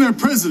even their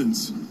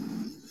presidents.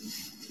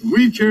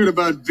 We cared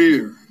about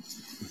beer,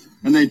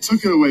 and they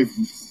took it away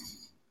from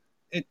us.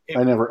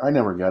 I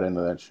never got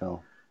into that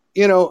show.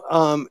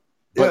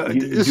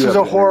 This is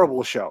a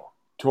horrible show.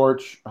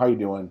 Torch, how you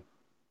doing?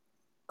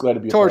 Glad to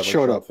be. Torch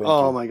showed up.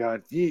 Oh my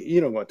God,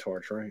 you know about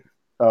Torch, right?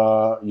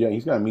 Yeah,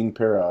 he's got a mean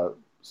pair of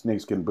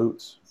snakeskin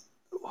boots.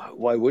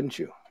 Why wouldn't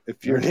you?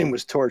 If your name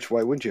was Torch,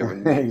 why wouldn't you have a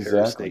mean pair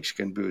of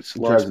snakeskin boots?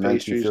 Loves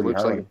pastries,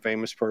 looks like a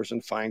famous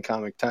person, fine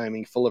comic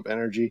timing, full of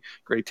energy,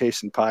 great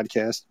taste in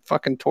podcast.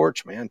 Fucking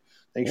Torch, man.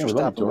 Thanks for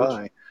stopping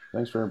by.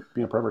 Thanks for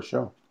being a part of our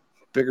show.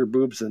 Bigger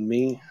boobs than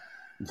me.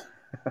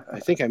 I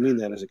think I mean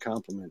that as a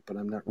compliment, but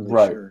I'm not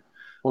really sure.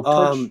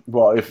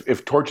 Well,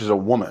 if Torch is a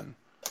woman.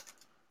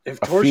 If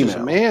Torch is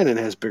a man and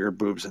has bigger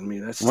boobs than me,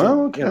 that's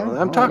still, okay.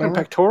 I'm talking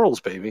pectorals,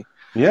 baby.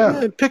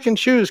 Yeah. Pick and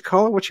choose.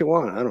 Call it what you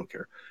want. I don't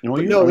care.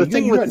 Well, the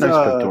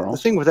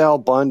thing with Al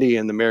Bundy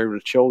and the Married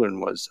with Children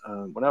was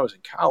when I was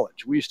in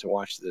college, we used to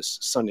watch this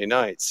Sunday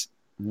nights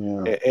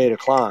at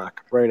 8:00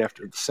 right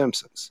after The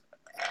Simpsons.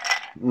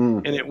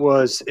 And it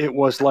was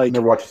like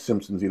never watched The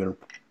Simpsons either.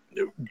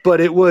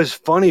 But it was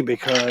funny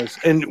because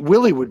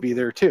Willie would be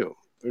there too,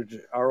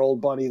 our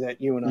old buddy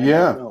that you and I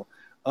know.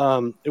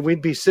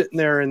 We'd be sitting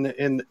there in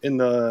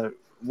the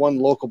one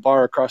local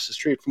bar across the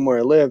street from where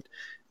I lived,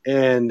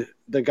 and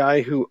the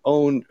guy who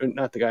owned,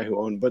 not the guy who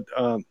owned, but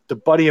the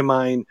buddy of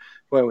mine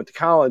who I went to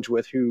college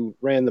with, who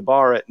ran the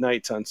bar at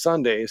nights on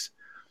Sundays,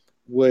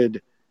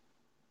 would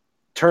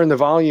turn the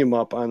volume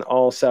up on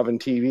all 7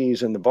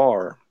 TVs in the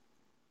bar,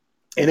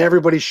 and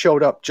everybody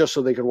showed up just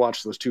so they could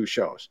watch those 2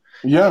 shows.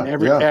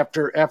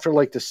 After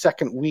like the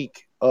second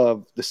week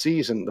of the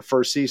season, the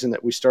first season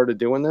that we started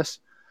doing this,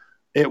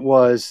 it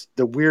was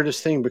the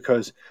weirdest thing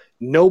because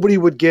nobody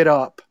would get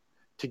up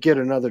to get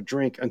another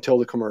drink until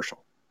the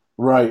commercial.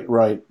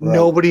 Right.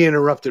 Nobody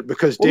interrupted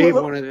because Dave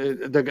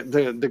wanted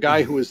the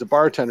guy who was the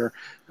bartender.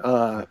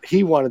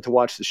 He wanted to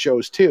watch the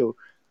shows too,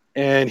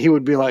 and he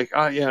would be like,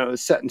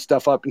 setting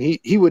stuff up, and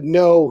he would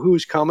know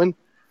who's coming.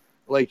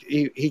 Like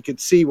he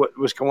could see what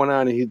was going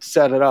on, and he'd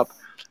set it up,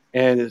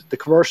 and the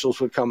commercials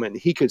would come in.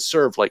 He could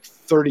serve like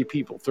 30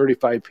 people,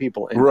 35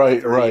 people in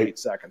 38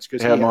 seconds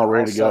because he had them all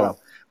ready to go.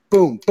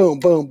 Boom, boom,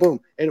 boom,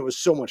 boom, and it was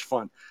so much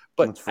fun.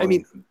 But I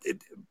mean,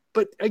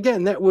 but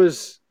again, that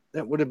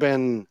would have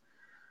been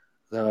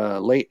the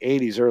late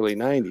 80s, early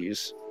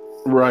 90s.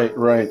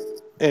 Right.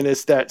 And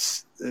it's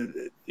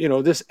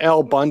this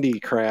Al Bundy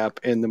crap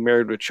and the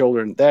Married with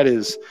Children, that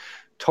is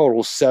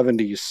total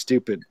 70s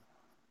stupid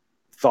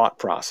thought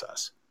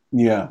process.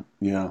 Yeah.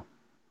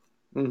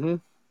 Mm-hmm.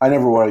 I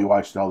never really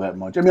watched all that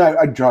much. I mean,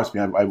 I trust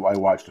me, I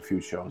watched a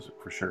few shows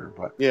for sure,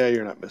 but yeah,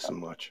 you're not missing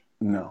much.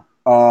 No.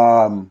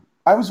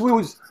 I was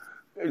always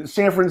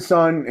Sanford and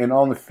Son and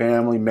All in the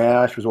Family.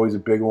 MASH was always a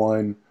big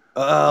one.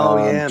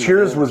 Yeah.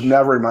 Cheers was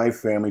never in my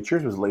family.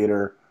 Cheers was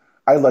later.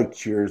 I liked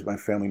Cheers. My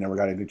family never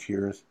got into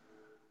Cheers.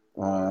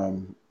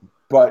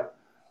 But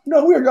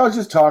I was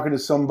just talking to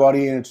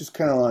somebody, and it's just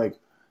kind of like,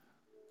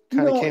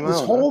 came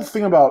this out, whole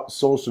thing about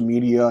social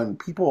media and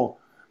people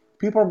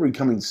are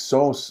becoming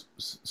so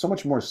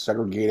much more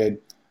segregated.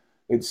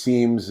 It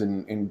seems,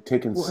 and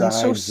taking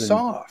sides. And so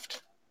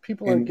soft.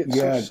 People are getting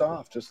so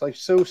soft. It's like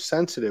so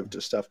sensitive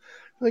to stuff.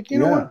 Like, you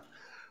know what?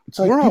 It's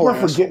like people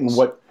are forgetting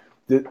what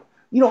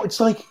it's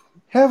like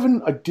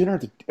having a dinner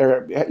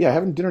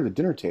having dinner at the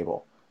dinner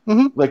table.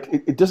 Mm-hmm. Like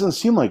it doesn't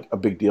seem like a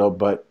big deal,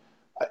 but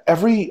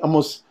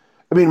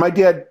my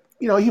dad,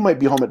 he might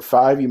be home at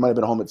 5, he might have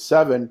been home at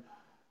 7,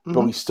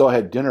 but we still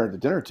had dinner at the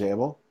dinner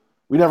table.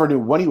 We never knew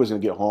when he was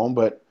going to get home,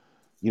 but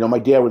my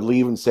dad would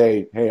leave and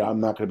say, "Hey, I'm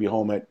not going to be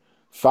home at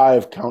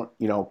 5. Count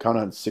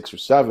on 6 or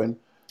 7."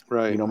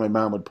 Right. My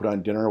mom would put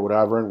on dinner or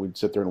whatever, and we'd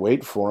sit there and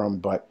wait for him.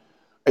 But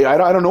I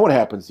don't know what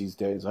happens these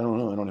days. I don't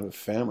know. I don't have a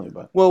family,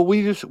 but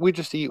we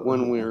just eat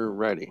when we're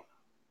ready.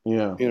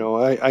 Yeah.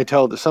 I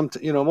tell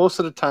most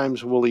of the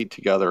times we'll eat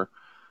together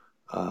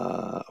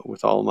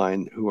with all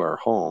mine who are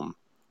home.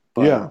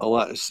 But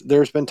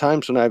there's been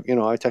times when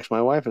I text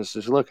my wife and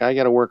says, "Look, I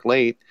got to work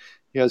late.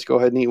 You guys go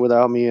ahead and eat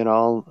without me, and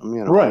I'll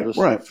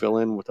just fill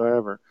in with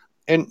whatever."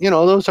 And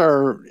those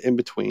are in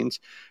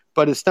betweens.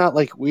 But it's not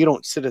like we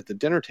don't sit at the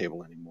dinner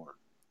table anymore.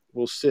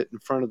 We'll sit in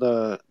front of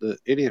the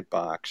idiot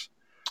box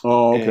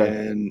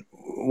and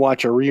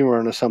watch a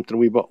rerun of something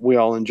we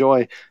all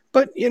enjoy.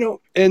 But,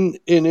 and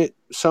it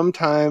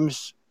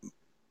sometimes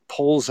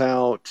pulls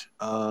out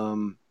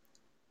a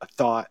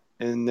thought,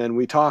 and then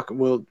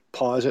we'll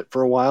pause it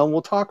for a while, and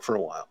we'll talk for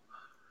a while.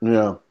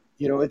 Yeah.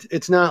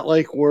 It's not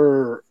like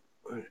we're,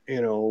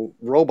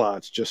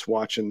 robots just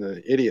watching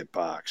the idiot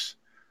box.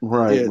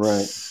 Right,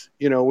 It's,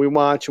 we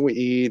watch and we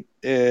eat,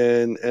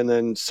 and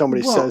then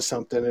somebody Well, says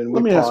something, and we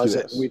let me ask pause you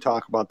it, this. and we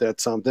talk about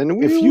that something.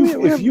 And If you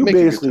make a good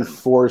basically time.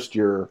 forced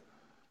your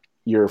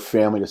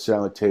family to sit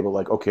on the table,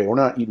 like, okay, we're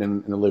not eating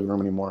in the living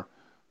room anymore.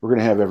 We're going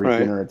to have every Right.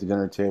 dinner at the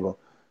dinner table.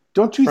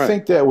 Don't you Right.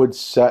 think that would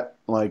set,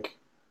 like,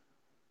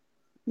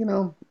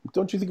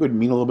 don't you think it would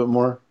mean a little bit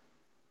more?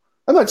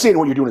 I'm not saying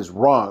what you're doing is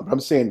wrong, but I'm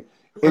saying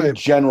in Right.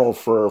 general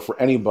for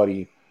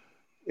anybody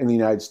in the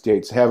United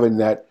States, having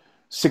that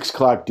 6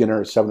 o'clock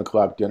dinner, 7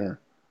 o'clock dinner,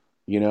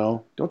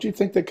 don't you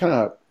think that kind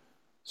of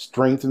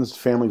strengthens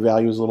family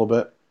values a little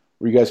bit?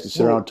 Where you guys can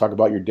sit Well, around and talk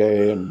about your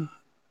day and,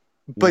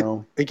 But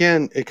know.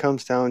 again, it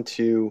comes down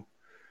to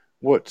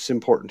what's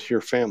important to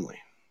your family.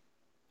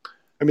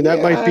 I mean, that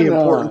Yeah, might be I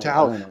know, important to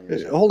how. I know what you're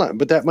saying. Hold on,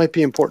 but that might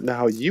be important to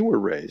how you were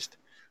raised,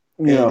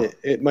 and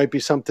it might be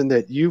something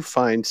that you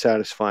find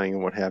satisfying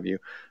and what have you.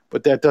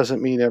 But that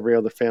doesn't mean every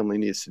other family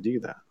needs to do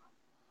that.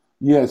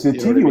 Yeah, see, the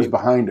You know what TV I was mean?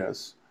 behind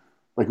us.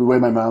 Like the way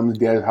my mom and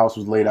dad's house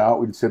was laid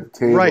out, we'd sit at the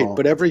table. Right,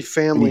 but every and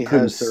family you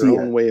couldn't has their see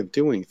own it. way of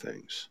doing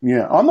things.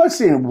 Yeah, I'm not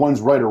saying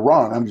one's right or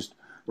wrong. I'm just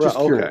Right,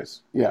 okay.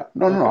 curious. Yeah,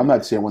 no, Okay. I'm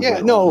not saying one's Yeah,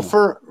 right or no,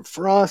 wrong.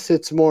 for us,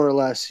 it's more or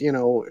less,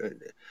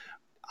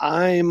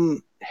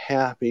 I'm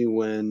happy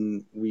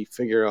when we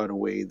figure out a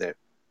way that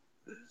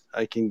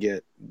I can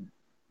get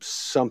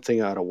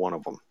something out of one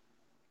of them.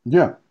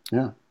 Yeah.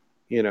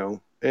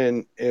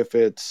 And if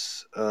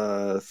it's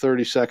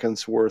 30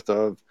 seconds worth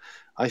of,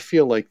 I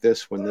feel like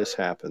this when this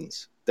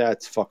happens,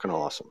 that's fucking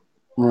awesome.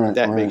 Right.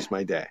 That right. makes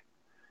my day.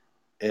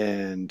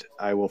 And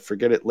I will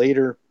forget it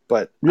later,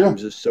 but Yeah. I'm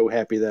just so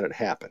happy that it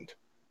happened.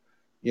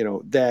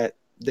 That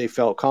they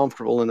felt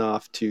comfortable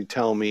enough to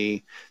tell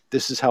me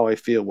this is how I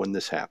feel when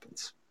this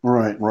happens.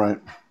 Right.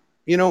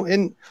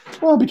 And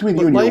Well, between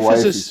you and your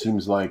wife, it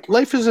seems like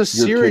life is a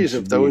series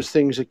of should those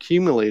things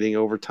accumulating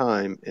over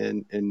time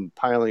and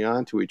piling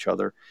onto each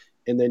other.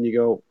 And then you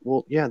go,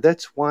 well, yeah,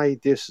 that's why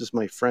this is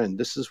my friend.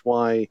 This is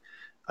why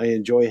I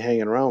enjoy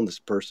hanging around this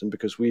person,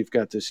 because we've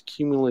got this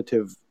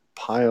cumulative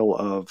pile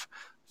of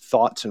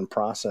thoughts and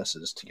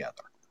processes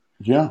together.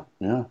 Yeah.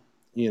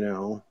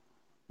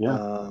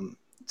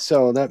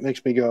 So that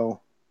makes me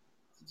go,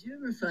 did you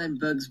ever find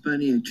Bugs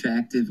Bunny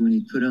attractive when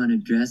he'd put on a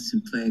dress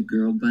and play a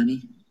girl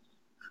bunny?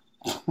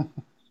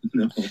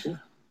 No.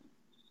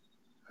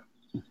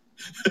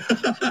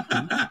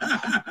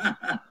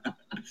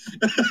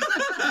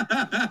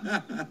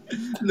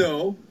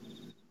 No.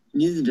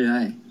 Neither did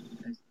I.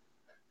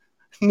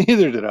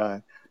 Neither did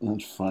I.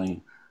 That's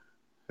funny.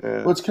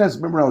 Yeah. Well, it's because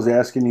remember I was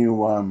asking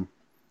you.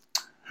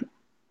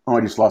 I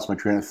just lost my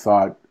train of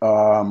thought.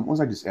 What was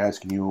I just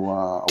asking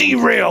you?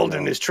 Derailed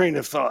in his train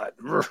of thought.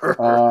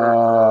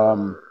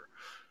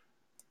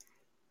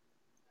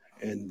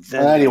 And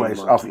then, anyways,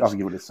 I'll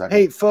give it a second.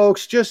 Hey,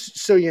 folks, just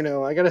so you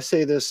know, I got to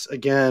say this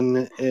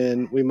again,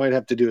 and we might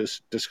have to do a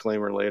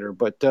disclaimer later,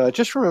 but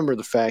just remember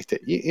the fact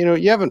that,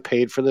 you haven't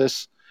paid for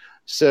this.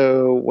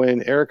 So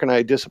when Eric and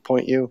I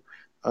disappoint you,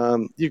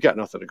 you've got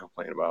nothing to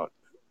complain about.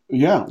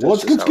 Yeah. Well,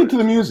 let's get to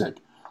the music.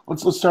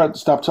 Let's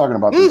stop talking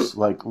about this,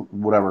 like,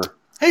 whatever.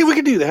 Hey, we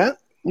can do that.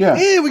 Yeah.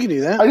 Hey, we can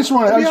do that. I just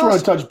want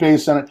to touch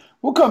base on it.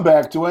 We'll come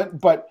back to it,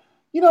 but,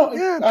 I pick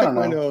don't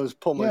know. my nose,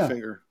 pull my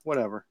finger,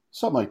 whatever.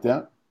 Something like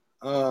that.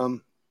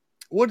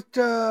 What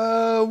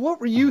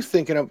were you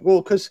thinking of?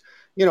 Well, because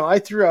I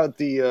threw out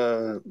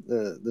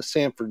the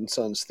Sanford and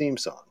Sons theme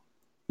song.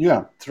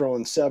 Yeah,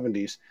 throwing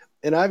 70s,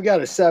 and I've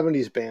got a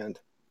 70s band,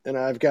 and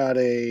I've got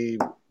a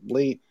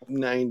late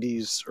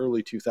 90s,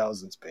 early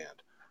 2000s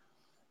band.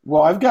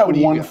 Well, I've got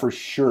one for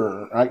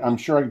sure. I'm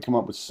sure I can come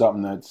up with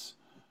something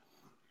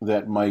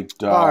that might.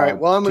 All right.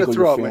 Well, I'm going to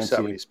throw out fancy.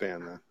 my 70s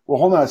band then. Well,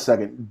 hold on a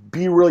second.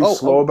 Be really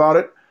slow about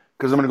it,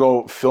 because I'm going to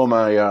go fill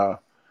my.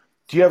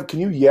 Can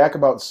you yak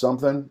about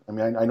something? I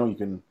mean, I know you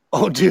can.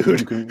 Oh,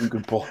 dude, you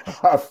can pull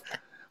off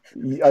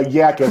a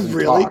yak as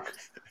you talk.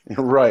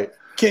 Right.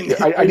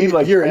 I need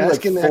like you're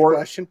asking like that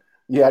question.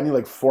 Yeah, I need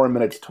like 4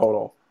 minutes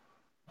total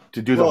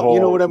to do the whole. You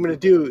know what I'm going to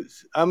do?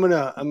 I'm going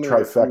to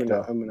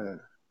trifecta. I'm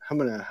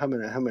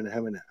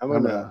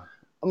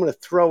going to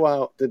throw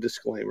out the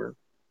disclaimer,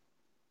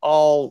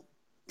 all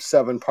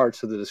 7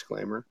 parts of the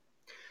disclaimer.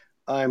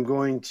 I'm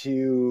going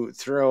to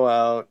throw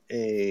out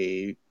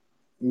a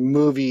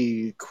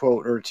movie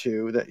quote or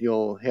two that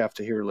you'll have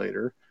to hear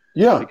later.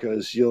 Yeah.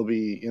 Because you'll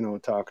be,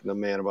 talking to a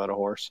man about a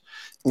horse.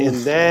 And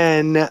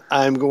then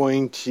I'm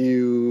going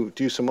to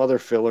do some other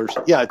fillers.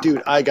 Yeah,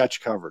 dude, I got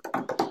you covered.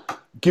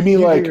 Give me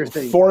like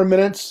 4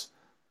 minutes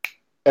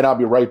and I'll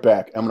be right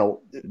back. I'm going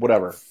to,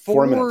 whatever.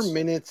 4 minutes. 4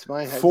 minutes,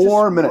 my head.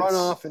 4 Just minutes. Run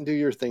off and do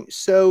your thing.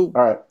 So,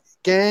 all right,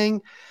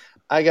 gang,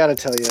 I got to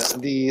tell you,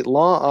 the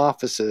law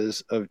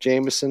offices of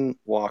Jameson,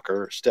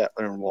 Walker, Stettler,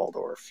 and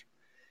Waldorf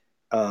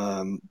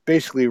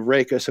basically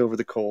rake us over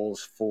the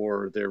coals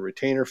for their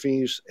retainer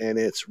fees, and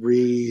it's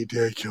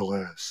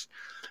ridiculous.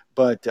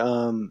 But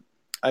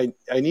I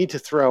need to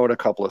throw out a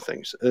couple of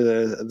things.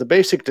 The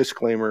basic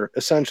disclaimer,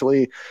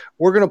 essentially,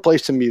 we're going to play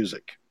some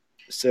music.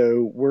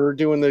 So we're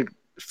doing the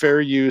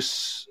fair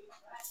use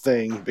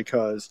thing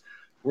because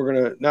we're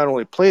going to not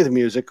only play the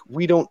music,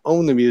 we don't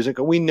own the music,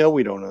 and we know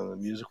we don't own the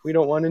music. We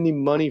don't want any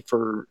money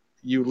for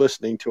you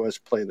listening to us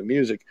play the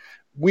music.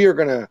 We are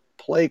going to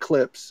play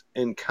clips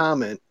and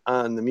comment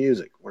on the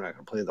music. We're not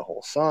going to play the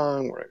whole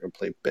song. We're not going to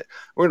play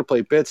we're going to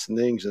play bits and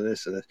things and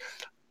this and this.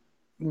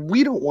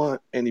 We don't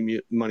want any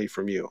money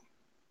from you.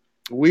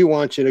 We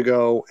want you to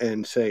go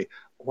and say,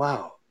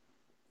 wow,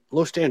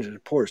 Los Angeles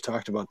Pours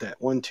talked about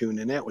that one tune,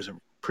 and that was a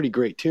pretty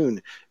great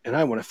tune, and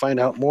I want to find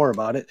out more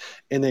about it.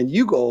 And then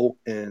you go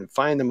and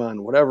find them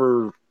on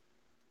whatever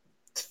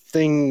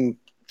thing,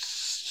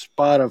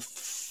 spot of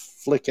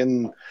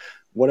flicking,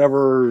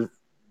 whatever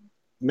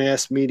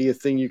mass media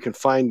thing you can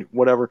find,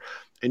 whatever,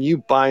 and you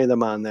buy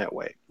them on that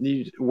way.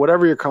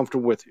 Whatever you're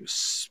comfortable with, you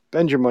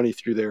spend your money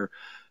through there.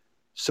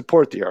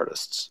 Support the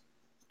artists.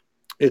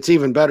 It's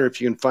even better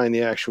if you can find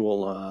the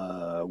actual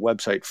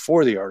website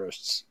for the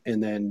artists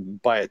and then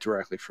buy it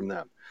directly from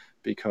them,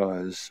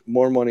 because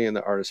more money in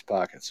the artist's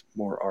pockets,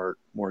 more art,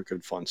 more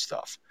good fun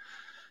stuff.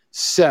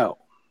 So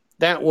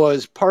that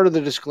was part of the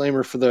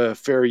disclaimer for the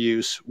fair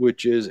use,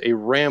 which is a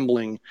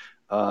rambling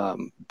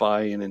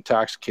by an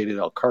intoxicated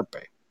El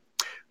Carpe.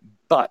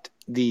 But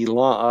the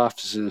law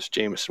offices,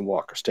 Jameson,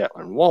 Walker,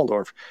 Statler, and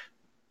Waldorf,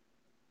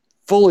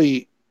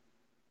 fully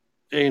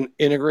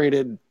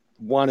integrated,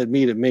 wanted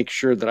me to make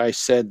sure that I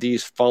said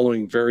these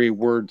following very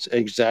words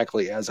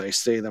exactly as I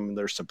say them.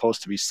 They're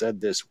supposed to be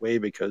said this way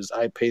because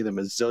I pay them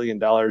 $1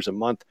 zillion a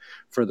month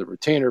for the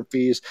retainer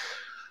fees.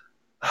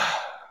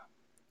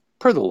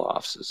 Per the law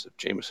offices of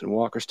Jameson,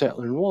 Walker,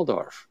 Statler, and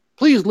Waldorf,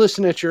 please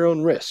listen at your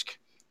own risk.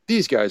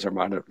 These guys are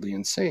moderately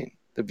insane.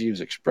 The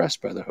views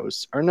expressed by the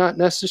hosts are not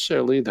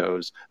necessarily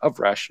those of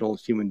rational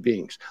human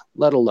beings,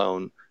 let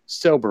alone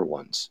sober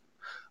ones.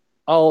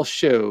 All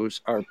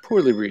shows are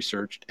poorly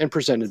researched and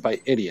presented by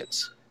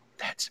idiots.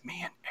 That's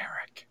me and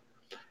Eric.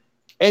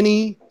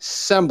 Any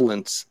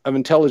semblance of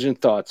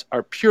intelligent thoughts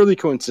are purely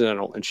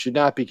coincidental and should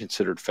not be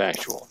considered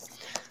factual.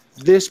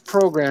 This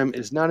program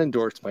is not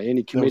endorsed by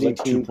any committee,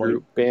 team,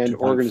 group, band,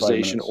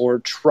 organization, or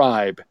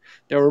tribe.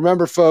 Now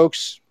remember,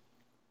 folks,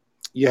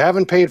 you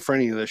haven't paid for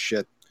any of this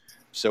shit.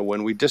 So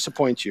when we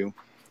disappoint you,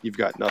 you've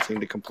got nothing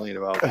to complain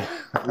about.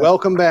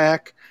 Welcome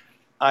back.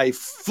 I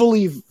fulfilled.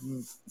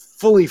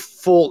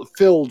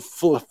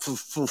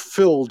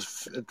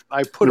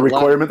 I put the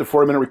requirement, the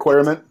 4-minute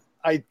requirement.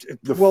 The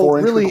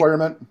 4-inch really,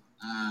 requirement.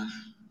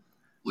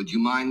 Would you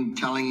mind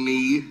telling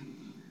me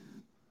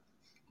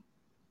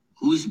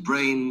whose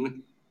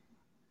brain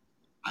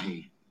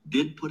I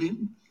did put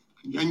in?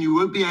 And you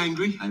won't be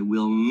angry? I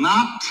will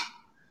not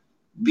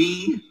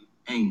be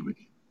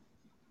angry.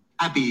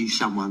 Abby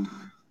someone.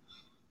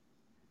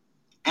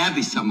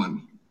 Abby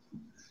someone.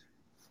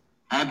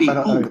 Abby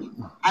who?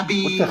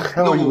 Abby what the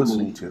hell Normal. Are you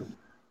listening to?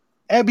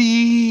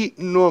 Abby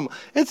Normal.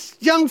 It's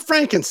Young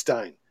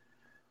Frankenstein.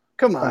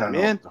 Come on, I don't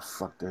know man. what the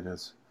fuck that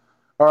is.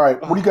 All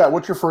right, what do you got?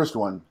 What's your first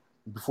one?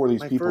 Before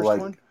these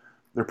people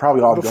they're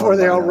probably all before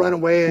they all run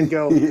away and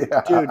go,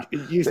 yeah. Dude,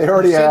 you they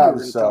already have.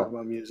 So talk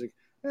about music.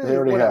 They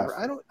already whatever.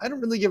 have. I don't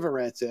really give a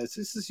rat's ass.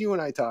 This is you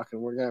and I talking.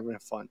 We're having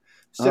fun.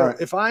 So right.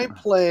 if I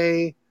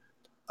play,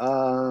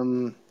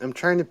 I'm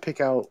trying to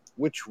pick out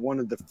which one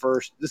of the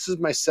first. This is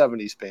my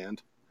 '70s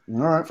band. All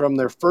right. From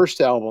their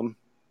first album,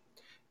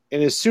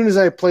 and as soon as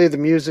I play the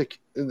music,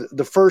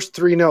 the first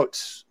 3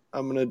 notes,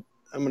 I'm gonna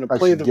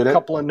play the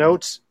couple of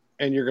notes,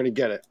 and you're gonna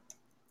get it.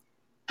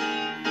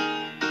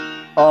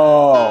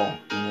 Oh,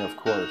 yeah, of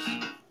course.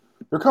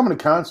 They're coming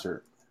to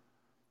concert.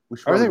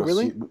 Are they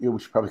really? We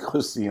should probably go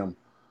see them.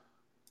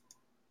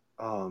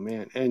 Oh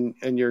man,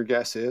 and your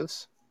guess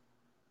is?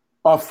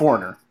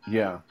 Foreigner.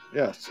 Yeah.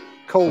 Yes.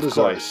 Cold as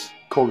Ice.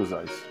 Cold as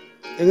Ice.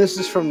 And this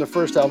is from the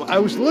first album. I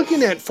was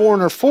looking at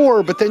Foreigner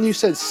 4, but then you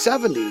said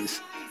 70s.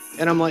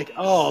 And I'm like,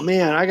 oh,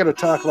 man, I got to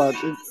talk about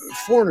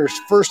Foreigner's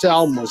first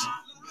album was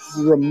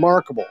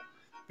remarkable.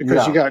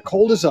 Because you got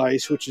Cold as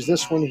Ice, which is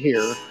this one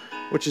here,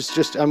 which is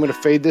just, I'm going to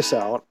fade this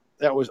out.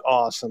 That was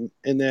awesome.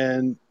 And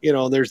then,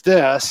 there's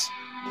this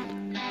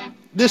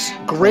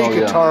great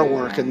guitar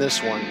work in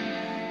this one.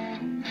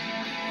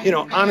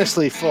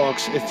 Honestly,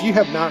 folks, if you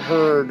have not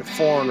heard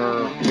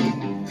Foreigner,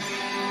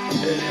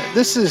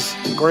 this is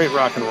great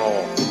rock and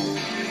roll.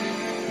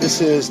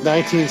 This is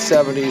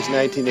 1970s,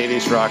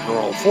 1980s rock and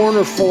roll.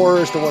 Foreigner 4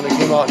 is the one that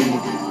came out in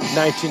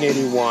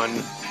 1981,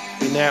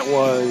 and that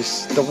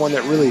was the one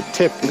that really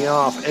tipped me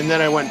off. And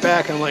then I went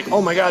back and I'm like,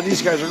 oh my God,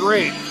 these guys are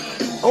great.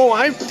 Oh,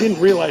 I didn't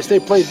realize they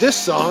played this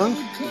song.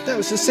 That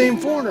was the same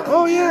Foreigner.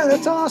 Oh yeah,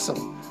 that's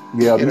awesome.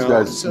 Yeah, these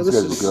guys are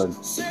good.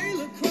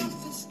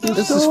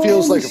 This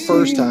feels like a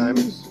first time.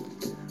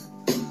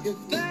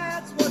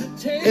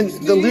 And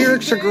the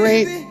lyrics are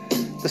great.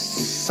 The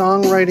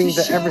songwriting,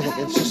 everything.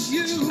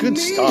 It's good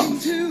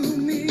stuff.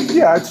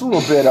 Yeah, it's a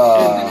little bit...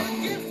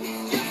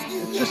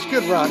 it's just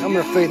good rock. I'm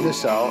going to fade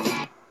this out.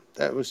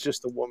 That was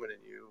just the woman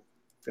in you.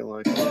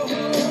 Feeling like...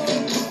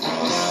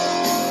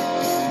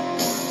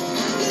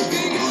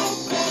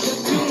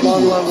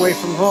 Long, Long Way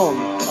From Home.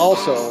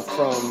 Also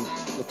from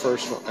the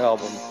first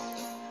album.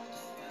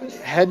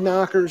 Head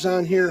Knockers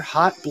on here.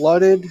 Hot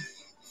Blooded.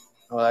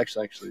 Oh,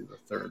 actually the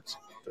third.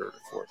 third or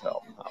fourth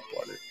album, Hot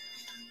Blooded.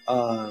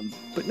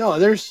 But no,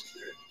 there's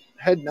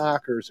Head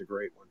Knocker is a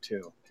great one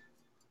too.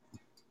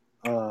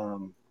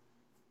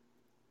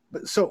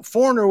 But so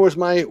Foreigner was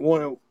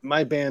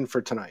my band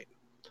for tonight.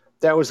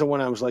 That was the one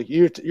I was like,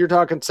 you're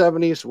talking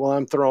 70s? Well,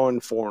 I'm throwing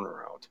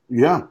Foreigner out.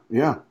 Yeah.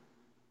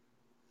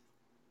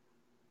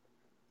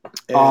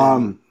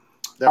 And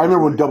I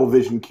remember when Double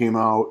Vision came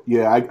out.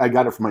 Yeah, I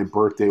got it for my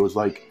birthday. It was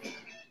like,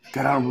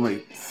 got out on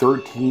my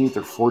 13th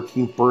or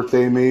 14th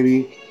birthday,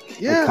 maybe.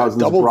 Yeah, my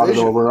cousins Double brought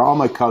Vision. it over. All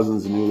my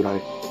cousins knew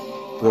that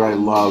I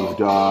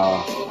loved.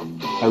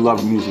 I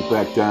loved music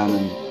back then,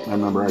 and I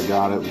remember I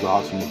got it. It was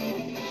awesome.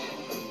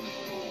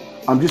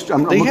 I'm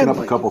looking up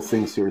a couple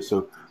things here.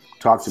 So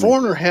talk to me.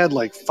 Foreigner had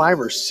like 5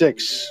 or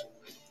 6.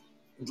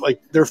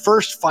 Like their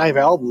first 5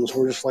 albums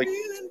were just like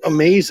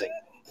amazing.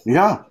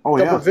 Yeah. Oh,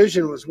 Double yeah.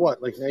 Vision was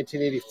what, like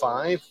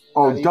 1985?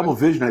 Oh, Double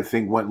Vision, I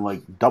think, went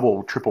like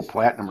double, triple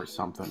platinum or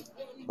something.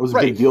 It was a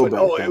big deal back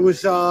then. It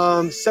was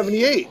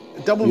 78.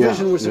 Double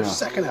Vision was their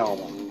second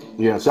album.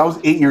 Yeah, so I was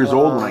 8 years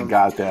old when I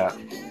got that.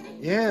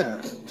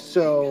 Yeah.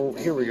 So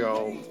here we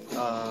go.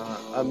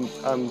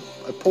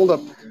 I pulled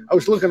up. I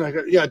was looking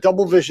at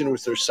Double Vision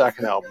was their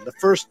second album. The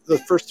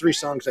first 3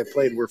 songs I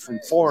played were from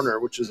Foreigner,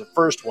 which is the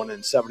first one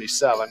in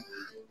 77.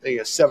 Then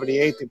in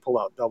 78 they pull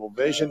out Double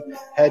Vision.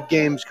 Head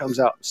Games comes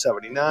out in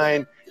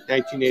 79.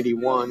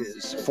 1981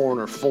 is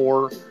Foreigner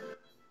 4.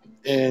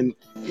 And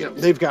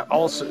they've got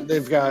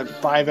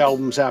 5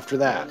 albums after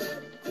that.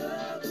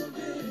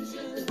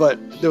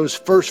 But those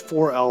first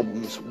 4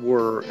 albums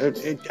were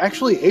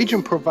actually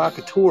Agent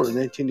Provocateur in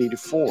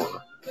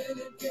 1984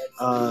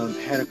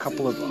 had a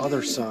couple of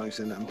other songs,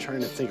 and I'm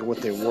trying to think of what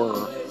they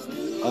were.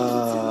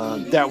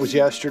 That Was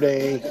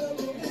Yesterday.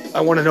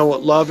 I Want to Know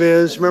What Love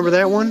Is. Remember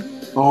that one?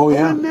 Oh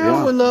yeah, I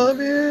know what love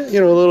is.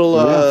 A little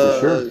for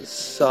sure.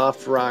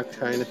 soft rock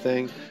kind of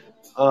thing.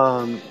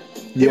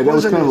 Yeah, that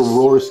was kind of a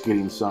roller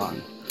skating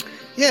song.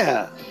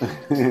 Yeah.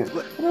 I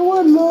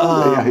want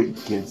love. I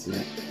can't see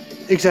it.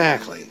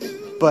 Exactly.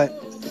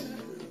 But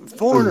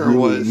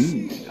Foreigner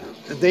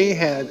they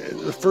had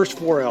the first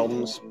 4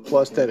 albums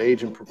plus that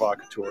Agent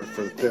Provocateur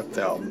for the 5th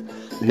album.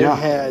 They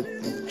had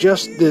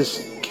just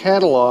this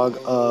catalog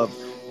of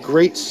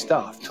great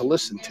stuff to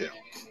listen to.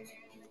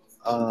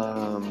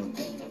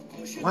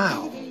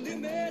 Wow.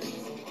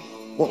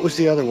 What was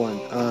the other one?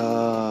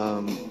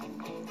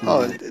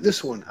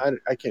 This one.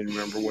 I can't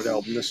remember what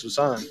album this was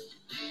on.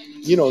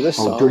 This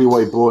song. Dirty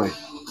White Boy.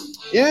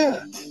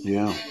 Yeah.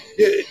 Yeah.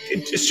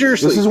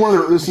 Seriously.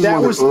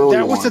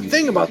 That was the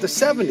thing about the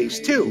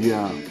 70s too.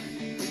 Yeah.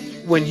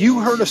 When you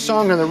heard a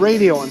song on the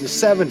radio in the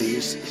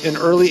 70s and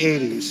early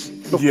 80s,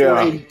 before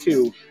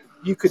 82,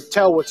 you could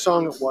tell what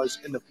song it was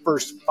in the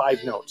first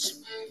 5 notes.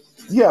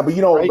 Yeah, but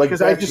right?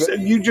 Because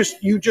you just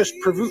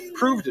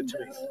proved it to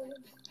me.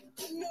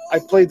 I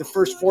played the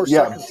first 4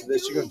 seconds of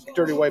this. You go,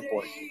 Dirty White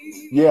Boy.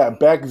 Yeah,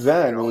 back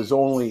then it was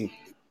only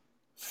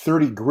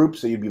 30 groups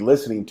that you'd be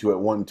listening to at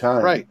one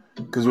time. Right.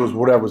 Because it was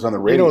whatever was on the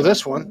radio.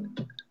 This one.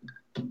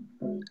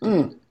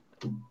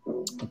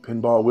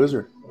 Pinball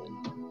Wizard.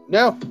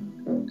 No.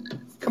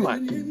 Come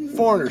on.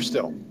 Foreigner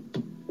still.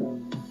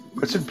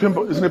 Isn't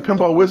it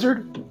Pinball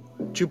Wizard?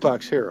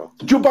 Jukebox Hero.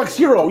 Jukebox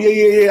Hero.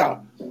 Yeah.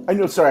 I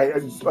know. Sorry,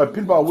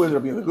 Pinball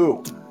Wizard. I mean the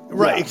Who.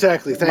 Right. Yeah.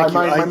 Exactly. Thank you.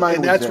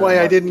 And that's why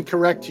I didn't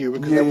correct you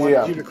because I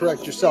wanted you to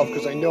correct yourself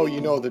because I know you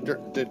know the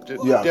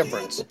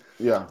difference.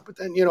 Yeah. But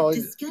then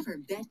Discover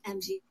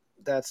BetMGM.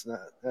 That's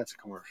a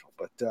commercial.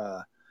 But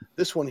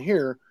this one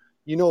here,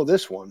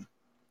 this one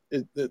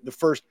is the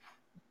first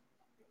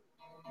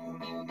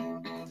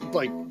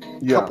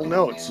couple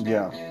notes.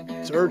 Yeah.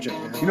 It's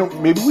urgent,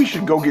 man. Maybe we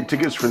should go get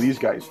tickets for these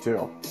guys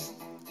too.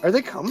 Are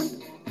they coming?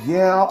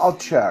 Yeah, I'll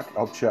check.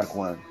 I'll check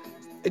when.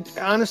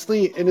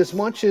 Honestly, and as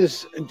much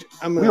as we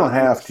don't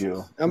have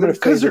to. I'm going to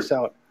phase this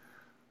out.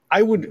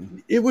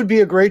 It would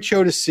be a great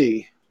show to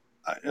see.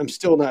 I'm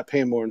still not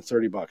paying more than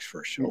 $30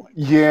 for a show.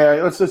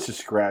 Yeah, let's just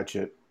scratch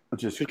it.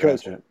 Let's just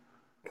scratch it.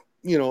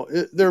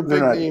 They're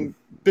a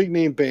big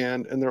name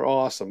band, and they're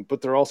awesome,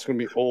 but they're also going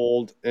to be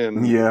old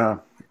and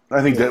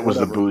I think that was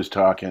the booze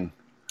talking.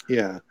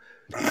 Yeah.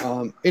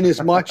 In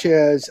as much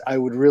as I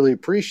would really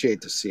appreciate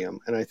to see them,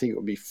 and I think it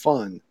would be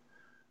fun,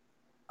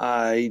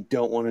 I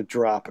don't want to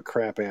drop a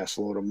crap ass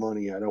load of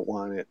money. I don't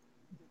want it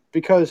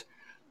because.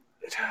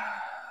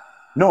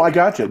 No, I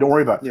got you. Don't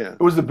worry about it. Yeah. It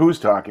was the booze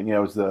talking. Yeah,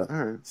 it was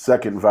the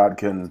second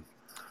vodka and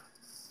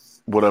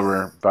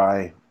whatever.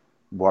 Bye,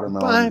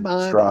 watermelon,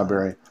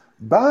 strawberry.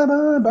 Bye, my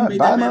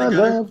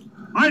love.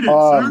 I did,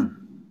 sir.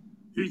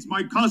 He's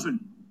my cousin.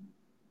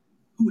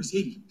 Who is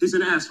he? He's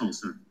an asshole,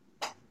 sir.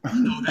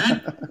 You know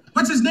that.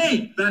 What's his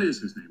name? That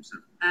is his name, sir.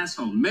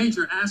 Asshole.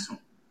 Major asshole.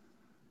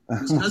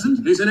 His cousin?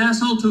 He's an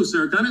asshole, too,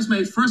 sir. Gun is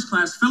made first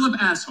class, Philip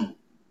Asshole.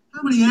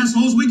 How many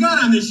assholes we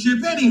got on this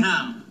ship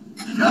anyhow?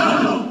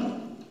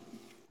 No!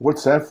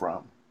 What's that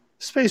from?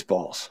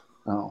 Spaceballs.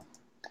 Oh.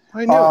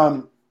 I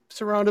know.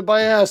 Surrounded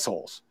by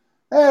assholes.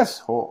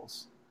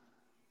 Assholes.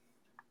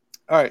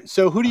 All right,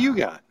 so who do you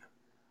got?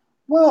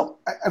 Well,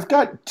 I've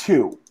got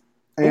 2.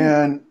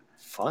 And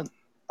fun.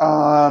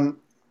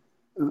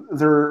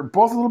 they're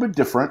both a little bit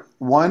different.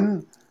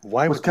 One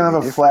Why was would kind they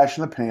of be a flash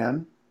in the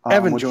pan.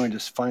 Evan which- joined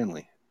us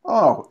finally.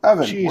 Oh,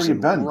 Evan, Jeez where you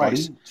and been,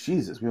 Christ. buddy?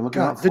 Jesus, we're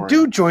looking God, out for the you.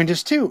 dude joined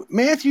us too.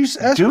 Matthew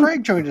S. Dude?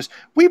 Craig joined us.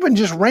 We've been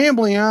just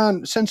rambling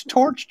on since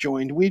Torch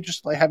joined. We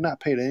just have not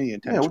paid any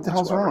attention. Yeah, what the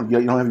hell's whatsoever. wrong?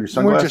 You don't have your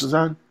sunglasses just-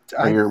 on? Or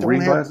I your don't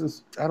reading have-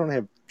 glasses? I don't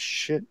have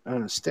shit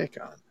on a stick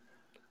on.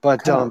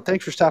 But Kinda-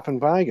 thanks for stopping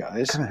by,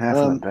 guys. kinda half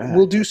in the bag.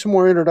 We'll do some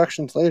more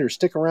introductions later.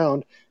 Stick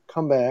around.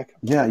 Come back.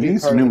 Yeah, Be you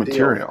need part some of new the deal.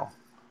 material.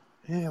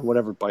 Yeah,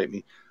 whatever. Bite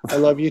me. I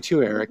love you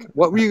too, Eric.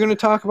 What were you going to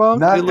talk about?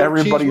 Not You little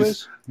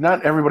cheese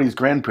everybody's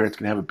grandparents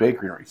can have a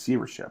bakery in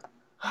receivership.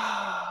 whiz?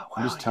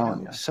 I'm just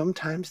telling you.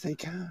 Sometimes they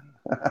can.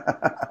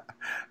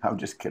 I'm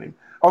just kidding.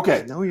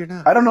 Okay, No, you're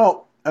not. I don't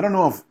know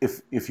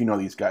if you know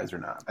these guys or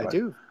not. I but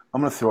do.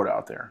 I'm gonna throw it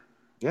out there.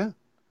 Yeah.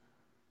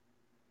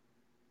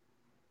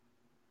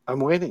 I'm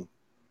waiting.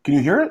 Can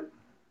you hear it?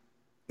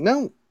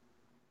 No,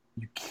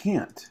 You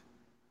can't.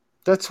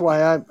 that's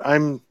why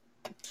I'm.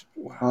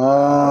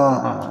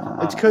 Oh.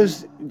 It's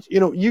because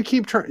you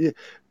keep trying.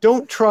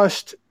 Don't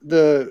trust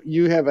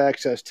you have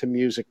access to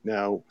music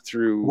now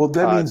through. Well,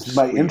 that means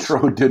my Podsqueeze.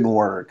 intro didn't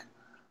work.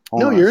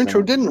 Hold No, on your a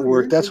intro second. didn't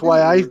work. That's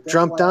why I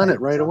jumped on it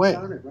right away.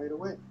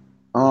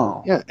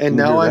 Oh. Yeah, and Can you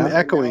now do I'm that?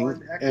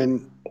 echoing,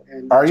 and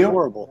Are it's you?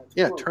 horrible.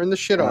 Yeah, turn the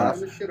shit off.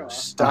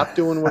 Stop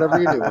doing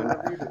whatever you're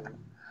doing.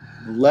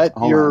 Let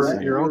Hold on a your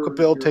second. Uncle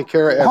Bill take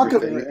care of How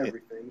come-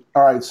 everything.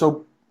 All right,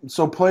 so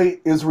play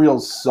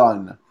Israel's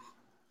Son.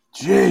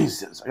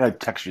 Jesus, I gotta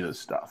text you this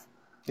stuff.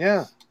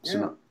 Yeah. So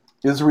no,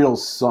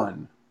 Israel's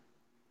Son.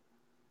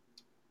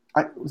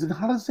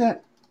 How does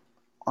that?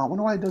 I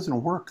wonder why it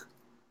doesn't work.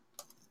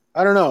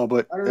 I don't know,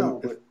 but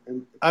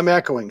I'm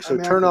echoing. So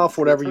turn off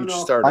whatever you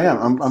started. I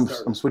am.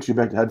 I'm switching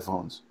back to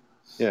headphones.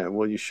 Yeah,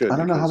 well, you should. I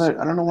don't know how because- that.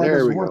 I don't know why it There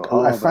doesn't we work.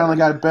 go. I finally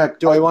got it back.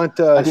 Do I want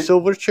I the did-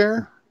 silver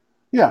chair?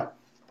 Yeah.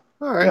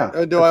 All right.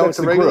 Yeah, Do I want that's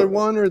the the regular group.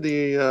 one or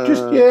the?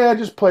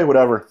 Just play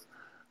whatever.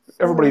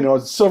 Everybody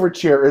knows Silver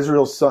Chair,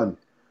 Israel's Son.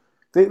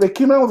 They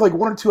came out with like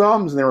one or two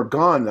albums and they were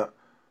gone. The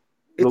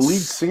It's- lead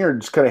singer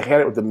just kind of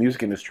had it with the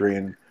music industry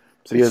and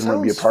said he doesn't want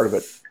to be a sounds part of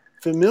it.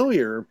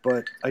 Familiar,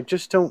 but I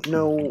just don't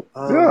know.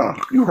 Yeah,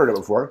 you heard it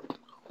before.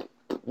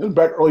 It was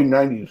back early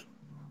 90s.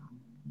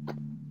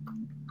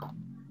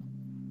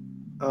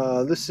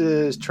 This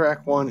is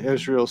track 1,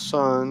 Israel's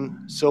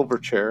Son, Silver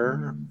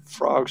Chair,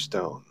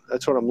 Frogstone.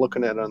 That's what I'm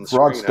looking at on the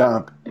Frog screen.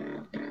 Stomp.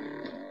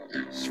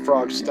 It's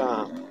Frog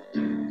Stomp.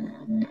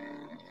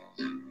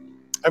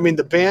 I mean,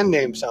 the band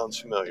name sounds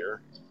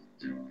familiar.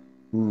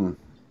 Hmm.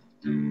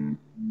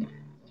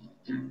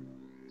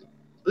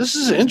 This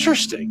is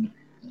interesting.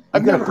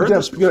 I've You gotta never put heard that-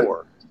 this you gotta-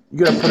 before.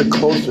 You got to put it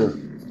closer.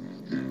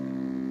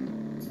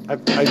 I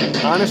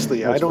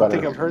honestly, I That's don't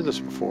think better. I've heard this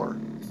before.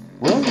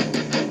 Really?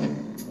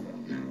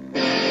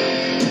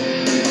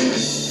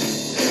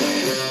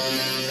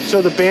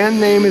 So the band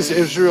name is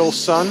Israel's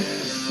Son?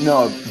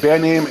 No,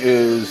 band name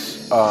is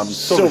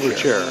Silver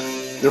Chair.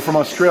 They're from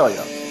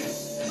Australia.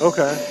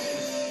 Okay.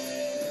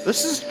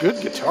 This is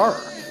good guitar.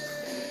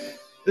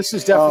 This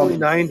is definitely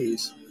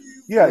 90s.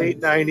 Yeah, Late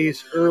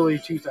 90s, early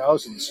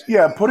 2000s.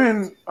 yeah. Put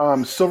in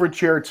Silver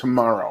Chair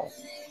Tomorrow.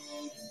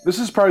 This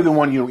is probably the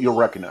one you'll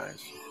recognize.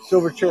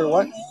 Silver Chair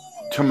what?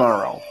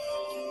 Tomorrow.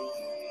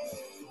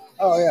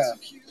 Oh, yeah.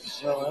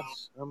 Well,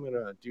 I'm going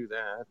to do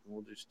that.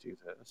 We'll just do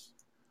this.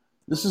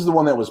 This is the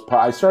one that was.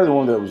 I started the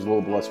one that was a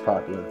little less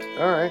popular.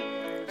 All right.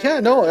 Yeah,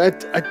 no,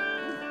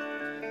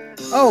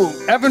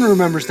 Oh, Evan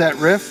remembers that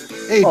riff.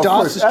 Hey, Oh, of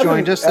Doss course. has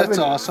joined us. That's Evan-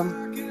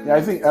 awesome. Yeah,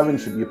 I think Evan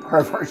should be a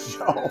part of our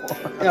show.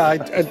 Yeah,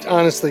 I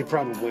honestly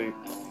probably.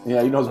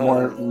 Yeah, he knows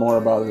more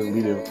about it than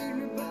we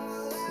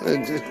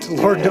do.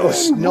 Lord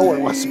knows no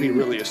one wants to be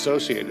really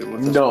associated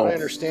with this. No. But I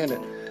understand it.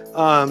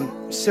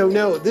 So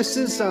no, this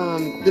is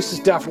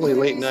definitely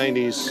late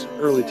 '90s,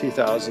 early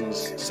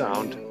 2000s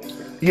sound.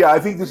 Yeah, I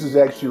think this is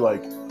actually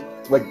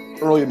like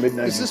early mid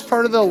 90s. Is this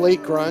part of the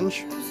late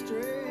grunge?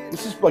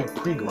 This is like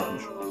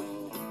pre-grunge.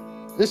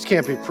 This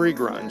can't be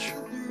pre-grunge.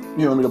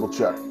 You know, let me double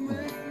check.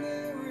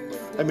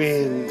 I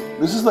mean,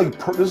 This is like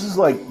Pearl. This is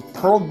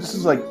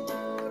like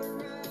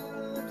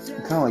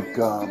kind of like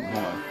hold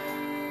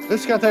on.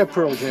 it's got that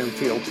Pearl Jam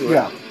feel to it.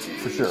 Yeah,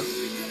 for sure.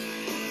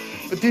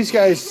 But these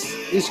guys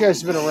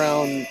have been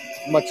around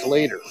much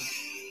later.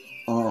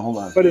 Hold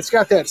on. But it's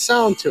got that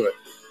sound to it,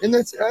 and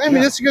that's Yeah.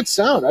 it's a good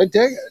sound. I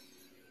dig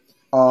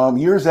it.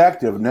 Years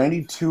active,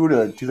 92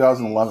 to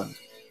 2011.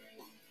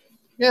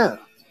 Yeah.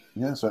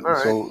 Yeah, so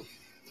right. so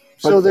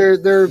So but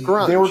they're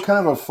grunge. they were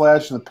kind of a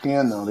flash in the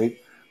pan though.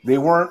 They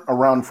weren't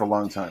around for a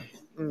long time.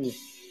 Mm.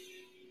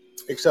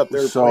 Except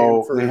they're So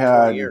playing for they 20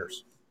 had-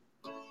 years.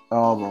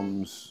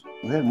 Albums.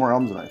 They had more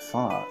albums than I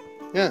thought.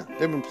 Yeah,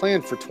 they've been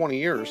playing for 20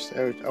 years.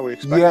 I would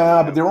expect.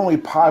 Yeah, but they were only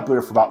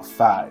popular for about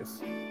 5.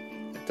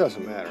 It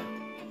doesn't matter.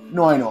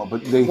 No, I know,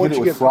 but they Once hit it you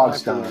with get Frog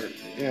popular, Stomp.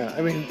 yeah,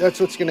 I mean that's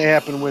what's going to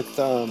happen with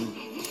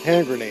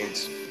hand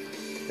grenades.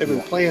 They've been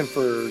Yeah. playing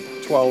for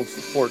 12,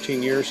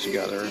 14 years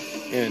together,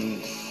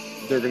 and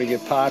they're going to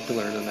get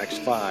popular in the next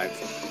 5.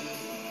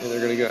 and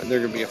they're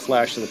gonna be a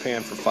flash in the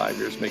pan for 5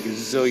 years, make $1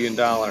 zillion,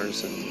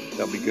 and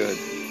they'll be good.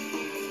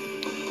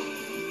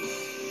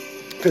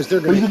 Because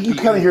they're But going you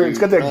kind of hear it's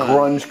got that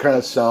grunge kind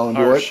of sound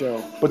to our it.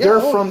 show. But Yeah,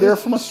 they're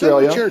from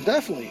Australia. Silverchair,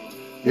 definitely.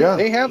 Yeah.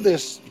 They have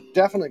this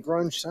definite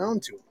grunge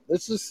sound to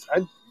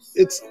them.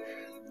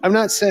 I'm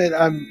not saying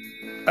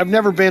I've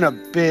never been a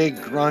big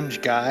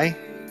grunge guy.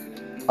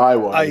 I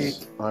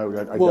was. I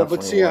well,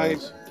 but see,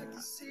 was.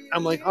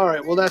 I'm like, all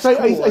right, well, that's I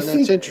cool, and think,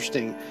 that's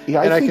interesting.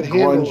 Yeah, and I think can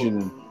handle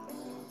grunge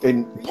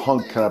and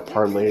punk kind of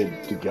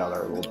parlayed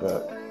together a little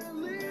bit.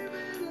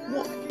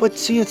 Well, but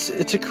see, it's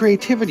a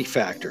creativity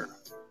factor.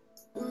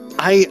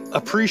 I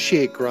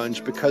appreciate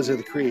grunge because of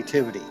the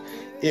creativity.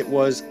 It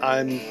was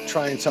I'm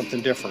trying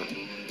something different.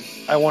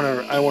 I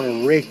want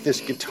to rake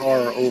this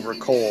guitar over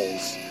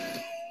coals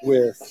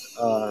with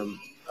a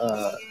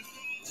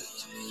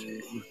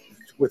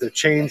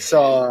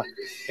chainsaw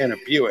and a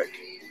Buick,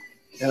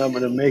 and I'm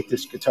going to make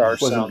this guitar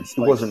sound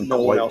like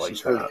no one else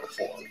has heard it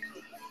before.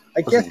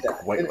 I get that.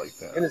 Quite like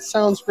that. And it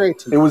sounds great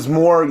to me. It was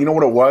more, you know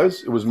what it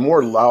was? It was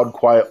more loud,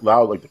 quiet,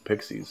 loud, like the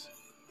Pixies.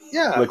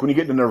 Yeah. Like when you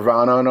get into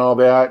Nirvana and all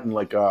that, and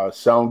like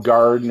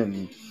Soundgarden,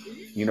 and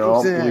you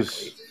know, exactly. It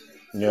was,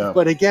 yeah.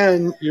 But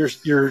again,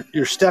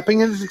 you're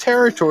stepping into the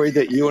territory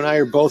that you and I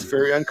are both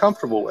very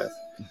uncomfortable with,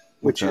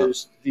 which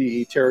is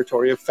the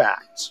territory of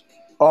facts.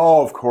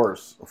 Oh, of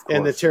course.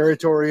 And the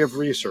territory of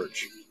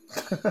research.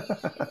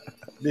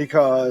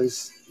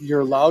 Because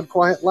you're loud,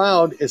 quiet,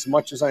 loud, as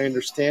much as I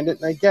understand it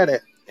and I get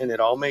it, and it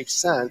all makes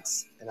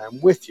sense, and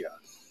I'm with you.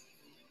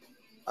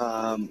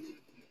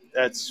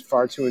 That's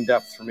far too in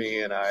depth for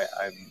me, and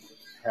I'm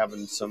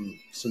having some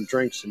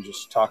drinks and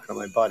just talking to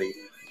my buddy.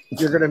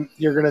 You're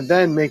gonna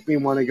then make me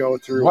want to go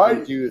through. Why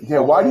do you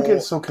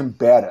get so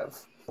combative?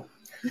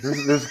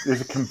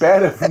 There's a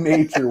combative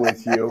nature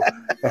with you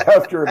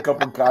after a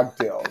couple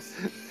cocktails.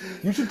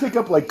 You should take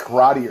up like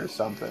karate or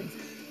something.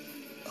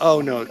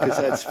 Oh no, because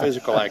that's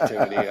physical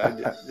activity.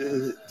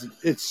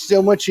 It's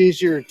so much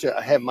easier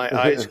to have my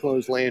eyes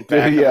closed, laying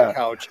back on the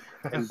couch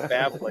and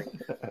babbling,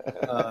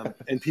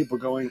 and people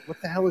going,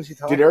 "What the hell is he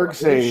talking?" Did Eric about?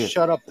 say,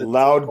 "Shut up"?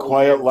 Loud,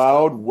 quiet,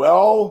 loud.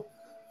 Well,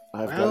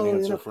 I've got an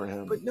answer for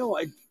him. But no,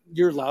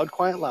 you're loud,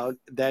 quiet, loud.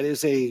 That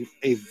is a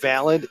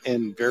valid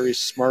and very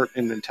smart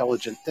and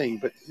intelligent thing,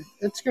 but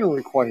it's going to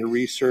require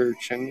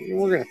research, and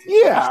we're going to.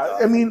 Yeah,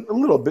 I mean, a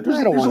little bit. There's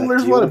a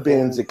lot of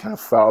bands that kind of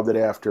fouled it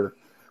after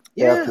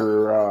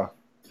the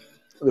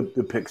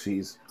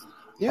Pixies.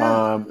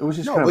 Yeah, it was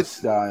just kind of a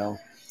style.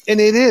 And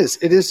it is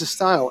a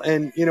style.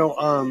 And, you know,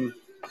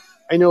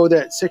 I know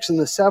that 6 and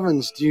the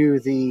 7s do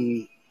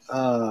the,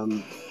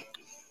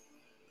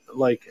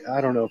 like,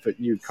 I don't know if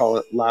you'd call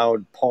it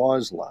loud,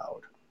 pause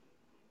loud.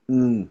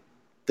 Mm.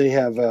 They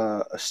have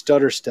a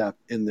stutter step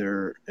in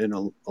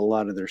a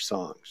lot of their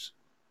songs.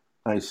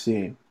 I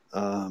see.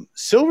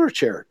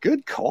 Silverchair,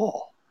 good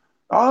call.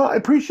 I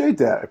appreciate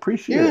that.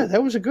 Yeah,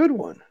 that was a good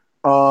one.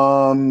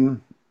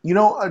 You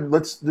know,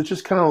 let's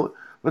just kind of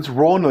let's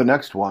roll into the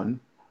next one.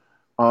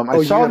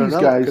 I saw these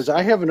guys because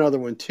I have another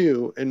one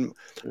too, and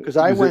because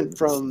I went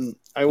from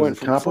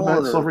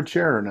compliment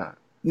Silverchair or not?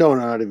 No,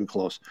 not even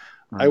close.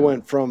 I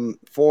went from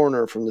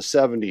Foreigner from the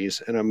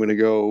 70s, and I'm going to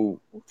go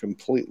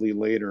completely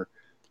later.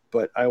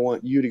 But I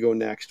want you to go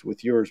next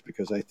with yours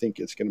because I think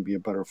it's going to be a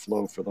better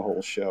flow for the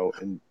whole show,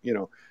 and you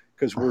know,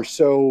 because we're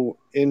so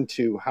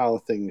into how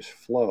things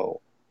flow.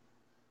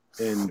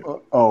 And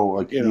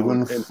like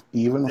even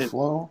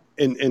flow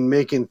and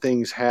making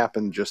things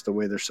happen just the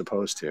way they're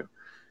supposed to.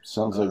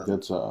 Sounds like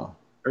that's Are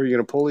you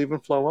gonna pull even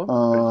flow up?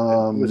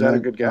 Was that a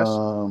good guess?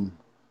 Hold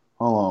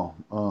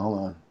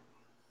on.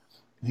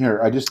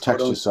 Here, I just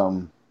texted you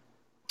some.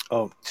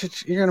 Oh,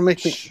 you're gonna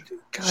make me.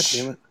 God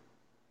damn it!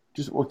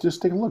 Just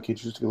take a look.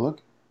 Just take a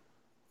look.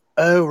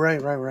 Oh,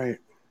 right.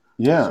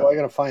 Yeah. So I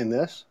gotta find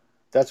this.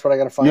 That's what I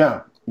gotta find.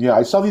 Yeah.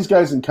 I saw these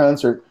guys in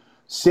concert.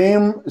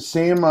 Same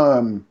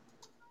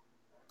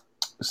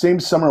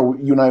summer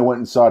you and I went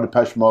and saw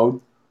Depeche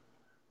Mode.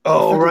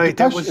 Oh, right.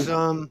 That was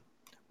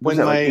when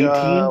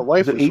my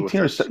wife was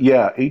 18 or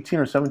 18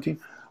 or 17.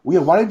 Well,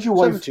 yeah, why did your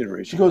wife?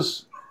 17 she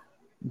goes,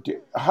 do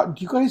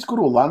you guys go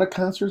to a lot of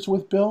concerts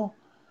with Bill?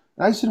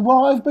 And I said,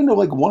 well, I've been to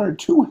like 1 or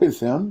 2 with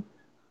him.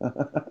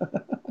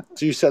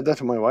 So you said that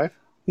to my wife?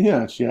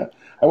 Yeah.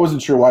 I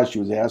wasn't sure why she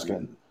was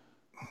asking.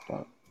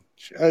 But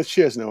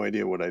she has no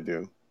idea what I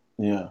do.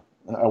 Yeah.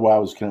 I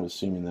was kind of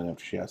assuming that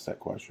after she asked that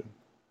question.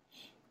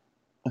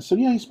 I said,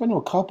 yeah, he's been to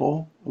a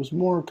couple. It was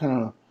more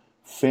kind of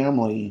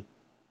family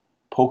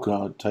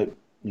polka type,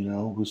 you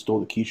know, Who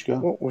Stole the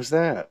Kishka? What was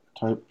that?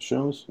 Type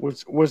shows.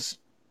 Was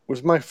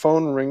my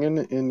phone ringing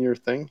in your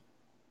thing?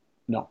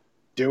 No.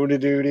 Do.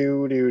 That's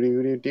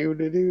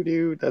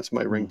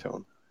my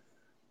ringtone.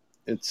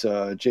 It's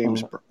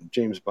James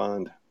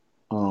Bond.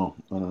 Oh,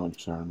 I don't know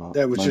what you're talking about.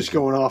 That was just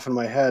going off in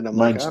my head.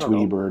 Mine's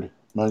Tweety Bird.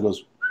 Mine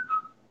goes.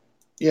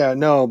 Yeah,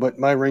 no, but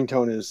my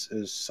ringtone is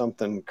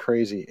something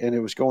crazy, and it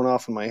was going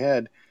off in my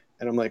head,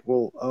 and I'm like,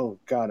 well, oh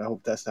God, I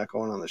hope that's not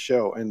going on the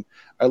show. And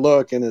I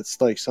look, and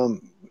it's like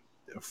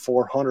a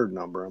 400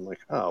 number. I'm like,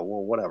 oh,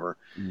 well, whatever.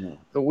 Yeah.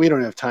 But we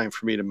don't have time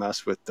for me to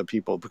mess with the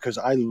people because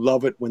I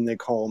love it when they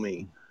call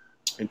me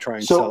and try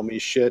and sell me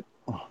shit.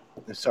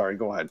 Sorry,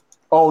 go ahead.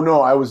 Oh,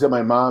 no, I was at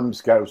my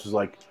mom's, guy, which was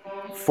like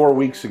 4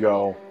 weeks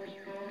ago,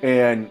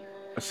 and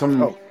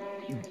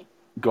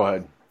Go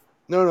ahead.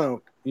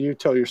 No, you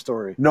tell your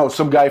story. No,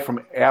 some guy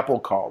from Apple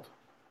called,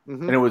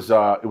 Mm-hmm. and it was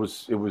a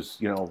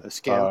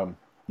scam.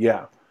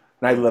 Yeah,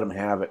 and I let him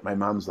have it. My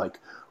mom's like,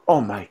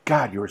 "Oh my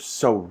God, you're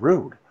so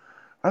rude."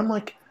 I'm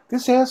like,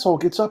 "This asshole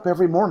gets up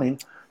every morning,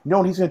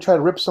 knowing he's going to try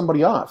to rip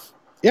somebody off."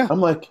 Yeah.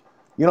 I'm like,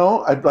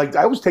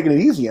 I was taking it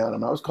easy on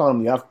him. I was calling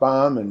him the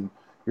F-bomb and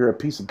you're a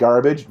piece of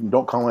garbage and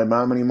don't call my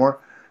mom anymore.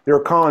 They were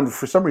calling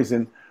for some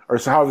reason, or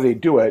so how did they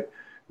do it?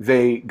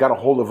 They got a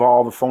hold of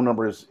all the phone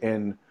numbers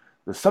in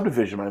the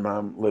subdivision my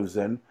mom lives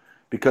in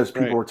because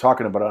people were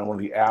talking about it on one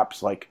of the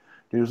apps. Like,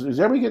 is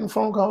everybody getting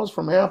phone calls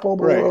from Apple?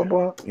 Blah,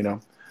 blah, blah.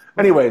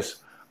 Anyways,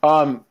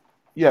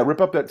 yeah,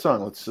 rip up that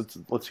song.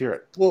 Let's hear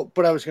it. Well,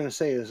 what I was going to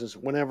say is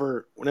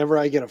whenever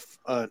I get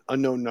a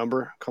unknown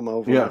number come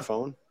over my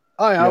phone,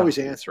 I always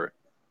answer it.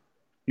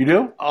 You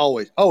do?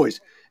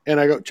 Always. And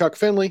I go, Chuck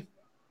Finley.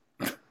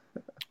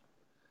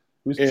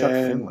 Who's Chuck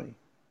Finley?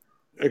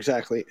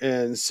 Exactly.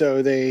 And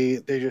so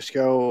they just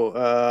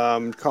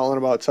go, calling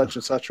about such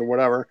and such or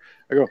whatever.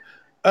 I go,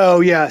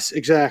 oh, yes,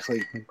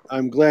 exactly.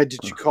 I'm glad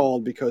that you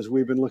called because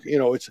we've been looking,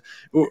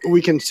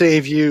 we can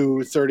save you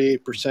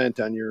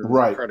 38% on your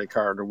credit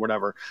card or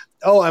whatever.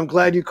 Oh, I'm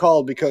glad you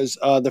called because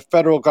the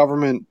federal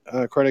government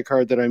credit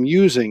card that I'm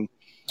using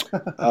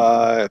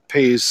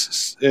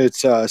pays,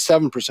 it's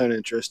 7%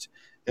 interest.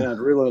 And I'd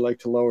really like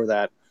to lower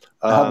that.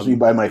 Helps me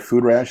buy my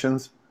food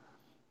rations.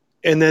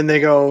 And then they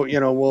go,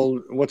 well,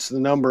 what's the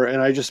number?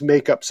 And I just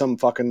make up some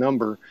fucking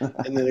number.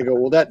 And then they go,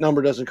 well, that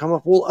number doesn't come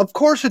up. Well, of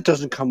course it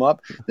doesn't come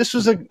up. This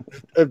was a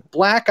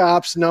black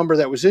ops number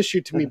that was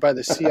issued to me by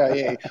the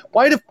CIA.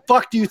 Why the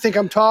fuck do you think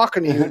I'm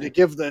talking to you to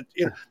give the,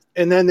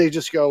 and then they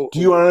just go.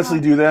 Do you honestly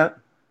do that?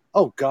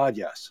 Oh God,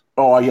 yes.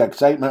 Oh yeah.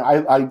 Cause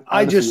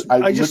I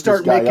just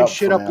start making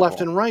shit up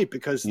left and right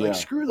because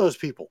screw those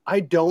people.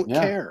 I don't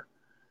care.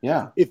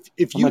 Yeah.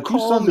 If you like, call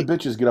you sons me, of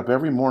bitches get up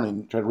every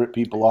morning, try to rip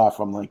people off.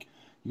 I'm like,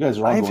 you guys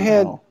are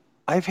all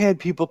I've had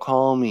people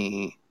call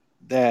me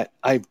that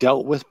I've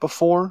dealt with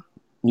before.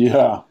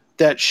 Yeah.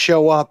 That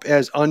show up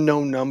as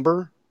unknown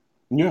number.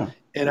 Yeah.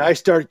 And I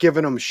start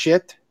giving them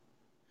shit.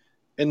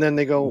 And then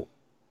they go,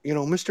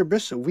 Mr.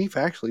 Bissell, we've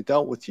actually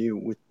dealt with you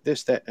with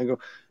this, that. And I go,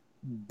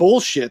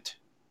 bullshit.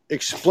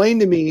 Explain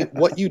to me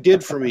what you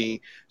did for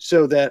me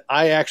so that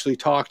I actually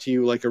talk to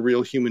you like a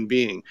real human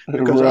being.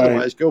 Because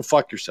otherwise, go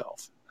fuck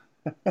yourself.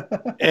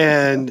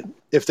 And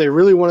if they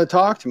really want to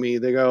talk to me,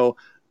 they go,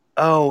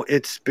 oh,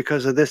 it's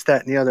because of this,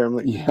 that, and the other. I'm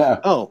like, yeah.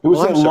 Oh, it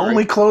was that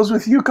Lonely Clothes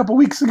with you a couple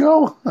weeks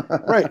ago.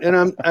 Right.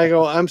 And I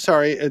go, I'm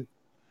sorry.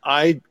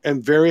 I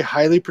am very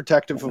highly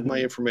protective of my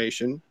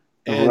information.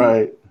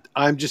 And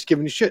I'm just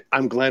giving you shit.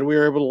 I'm glad we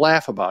were able to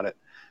laugh about it.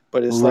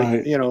 But it's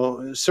like,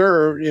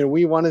 sir,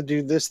 we want to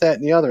do this, that,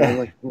 and the other. I'm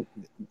like,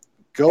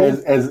 go.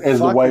 As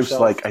the wife's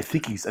yourself. Like, I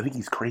think he's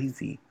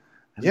crazy.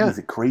 I think he's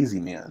a crazy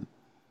man.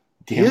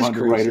 Damn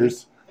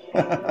underwriters.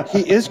 He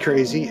is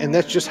crazy, and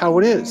that's just how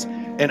it is.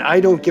 And I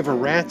don't give a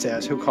rat's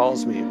ass who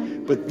calls me.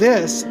 But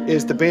this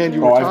is the band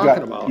you were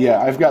talking about.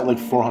 Yeah, I've got like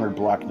 400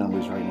 blocked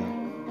numbers right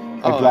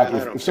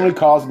now. If somebody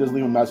calls and doesn't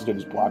leave a message, I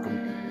just block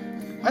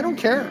them. I don't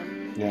care.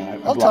 Yeah,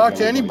 I'll talk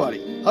to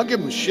anybody. I'll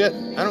give them shit.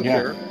 I don't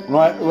care.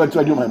 Well, that's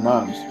what I do with my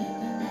mom's.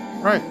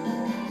 Right.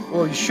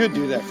 Well, you should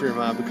do that for your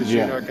mom because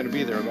you're not going to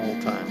be there the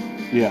whole time.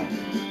 Yeah.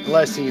 The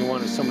last thing you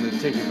want is someone to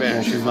take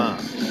advantage of your mom.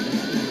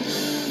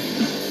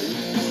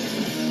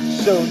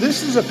 So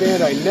this is a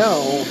band I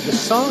know. The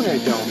song I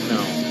don't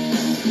know.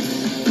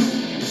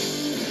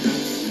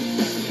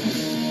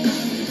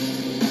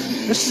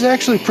 This is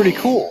actually pretty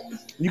cool.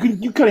 You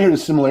kind of hear the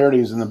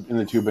similarities in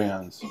the two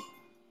bands.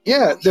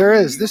 Yeah, there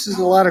is. This is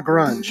a lot of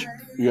grunge.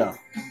 Yeah.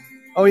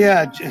 Oh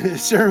yeah,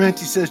 Ceramenti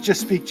says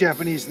just speak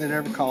Japanese and then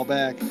never call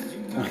back.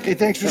 Hey,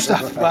 thanks for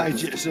stopping by,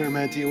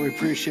 Ceramenti. We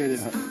appreciate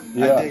it.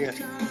 Yeah. I dig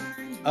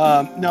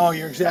it. No,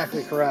 you're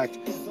exactly correct.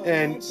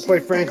 And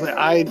quite frankly,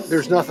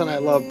 there's nothing I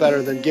love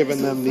better than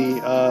giving them the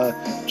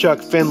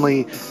Chuck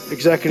Finley,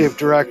 executive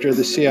director of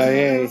the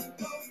CIA,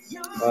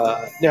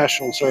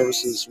 National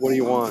Services. What do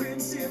you want?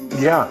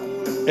 Yeah.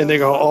 And they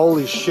go,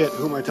 holy shit,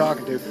 who am I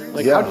talking to?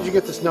 Like, how did you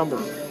get this number?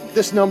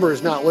 This number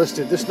is not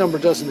listed. This number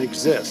doesn't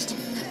exist.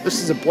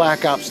 This is a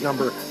Black Ops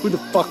number. Who the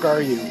fuck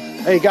are you?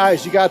 Hey,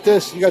 guys, you got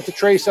this? You got the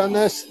trace on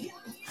this?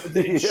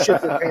 They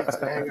shit their pants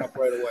and hang up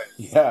right away.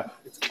 Yeah.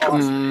 It's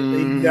awesome.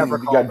 They never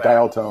call got back.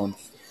 dial tone.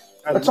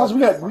 That's awesome.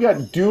 We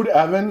got Dude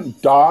Evan,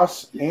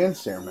 Doss, and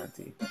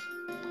Ceramenti.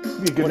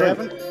 Be a good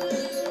Evan?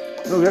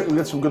 No, we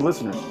got some good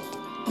listeners.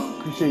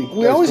 Appreciate you.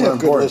 We always have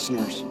good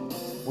listeners.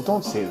 Well,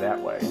 don't say it that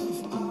way.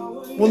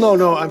 Well,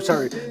 no, I'm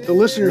sorry. The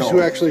listeners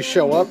who actually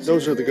show up,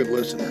 those are the good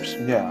listeners.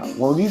 Yeah.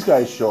 When these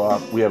guys show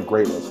up, we have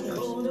great listeners.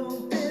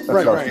 That's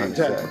what I was trying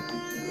to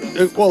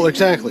say. Well,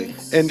 exactly.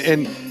 And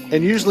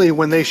And usually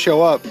when they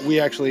show up, we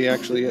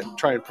actually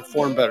try and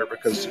perform better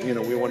because, you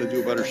know, we want to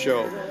do a better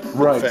show.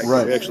 Right, In fact,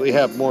 right. we actually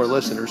have more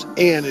listeners,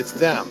 and it's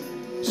them.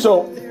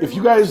 So, if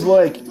you guys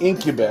like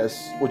Incubus,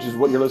 which is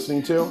what you're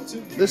listening to,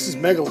 This is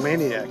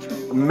Megalomaniac.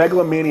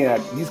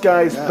 Megalomaniac, these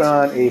guys put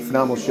on a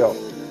phenomenal show.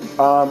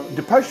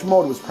 Depeche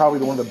Mode was probably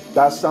one of the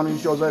best sounding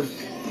shows I've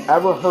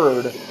ever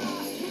heard.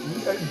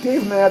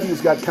 Dave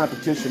Matthews got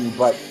competition,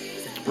 but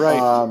Right.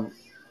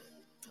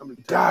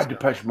 God,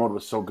 Depeche Mode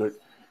was so good.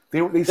 They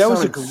That was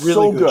a sounded really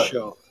so good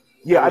show.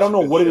 Yeah, That I was don't a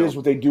know good what show. it is,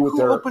 what they do with Who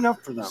their opened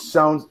up for them?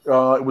 sounds.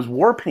 It was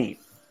Warpaint.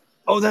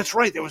 Oh, that's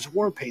right. There was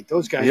Warpaint.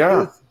 Those guys, Yeah.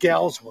 those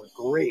gals were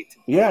great.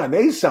 Yeah, and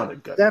they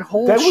sounded good. That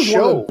whole that was one of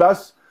show. the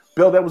best.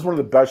 Bill, that was one of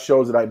the best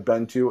shows that I've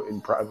been to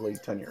in probably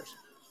 10 years.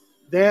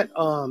 That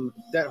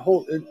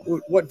whole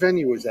what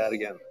venue was that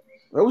again?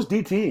 That was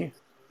DT.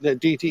 That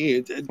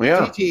DTE.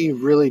 Yeah. DTE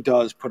really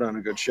does put on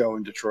a good show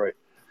in Detroit.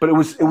 But it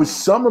was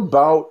something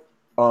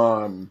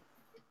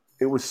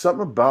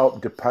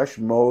about Depeche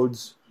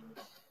Mode's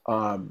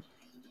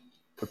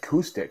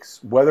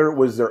acoustics, whether it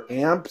was their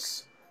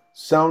amps,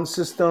 sound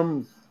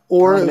system,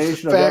 Or the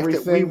combination of fact that we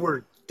everything.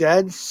 were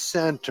dead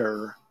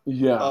center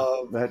Yeah,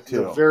 of that too.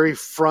 the very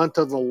front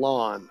of the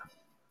lawn.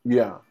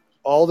 Yeah,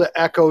 All the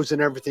echoes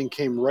and everything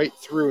came right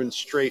through and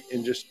straight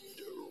and just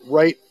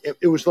right.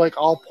 It was like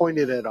all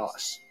pointed at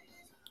us.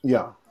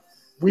 yeah,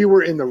 We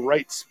were in the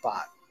right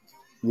spot.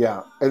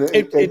 yeah. And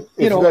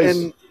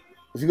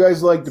If you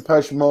guys like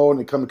Depeche Mode and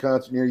they come to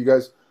concert near you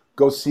guys,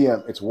 go see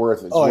them. It's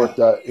worth it. It's worth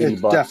 $80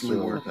 it's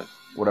definitely worth it.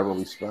 Whatever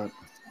we spent.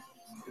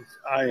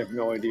 I have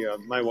no idea.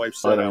 My wife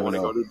I said don't I want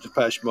to know. go to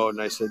Depeche Mode,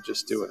 and I said,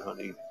 just do it,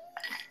 honey.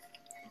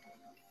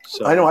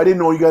 So I know. I didn't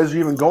know you guys were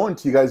even going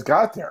till you guys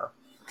got there.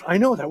 I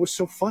know that was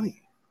so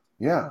funny.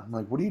 Yeah, I'm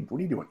like, what are you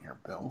doing here,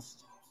 Bill?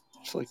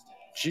 It's like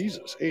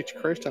Jesus H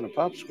Christ on a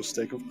popsicle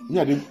stick.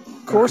 Yeah, dude.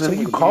 Of course, I think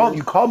you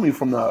called me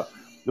from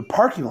the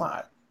parking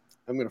lot,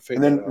 I'm gonna fade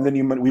and that out.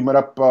 then we met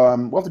up.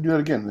 We'll have to do that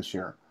again this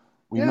year.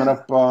 We met Yeah.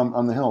 up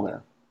on the hill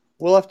there.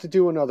 We'll have to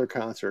do another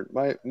concert.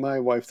 My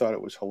wife thought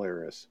it was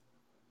hilarious.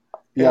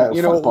 Yeah, And,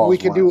 you know, football's we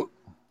could one. do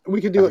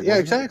it. Yeah, Wasn't it?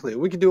 exactly.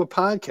 We could do a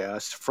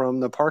podcast from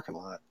the parking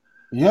lot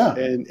Yeah,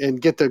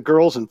 and get the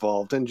girls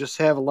involved and just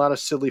have a lot of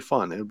silly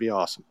fun. It would be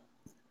awesome.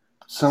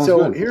 sounds So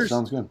good. here's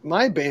Sounds good.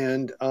 my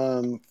band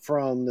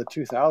from the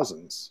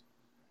 2000s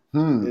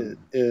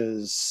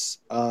is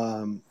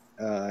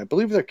I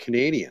believe they're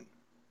Canadian.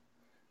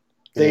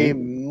 They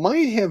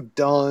might have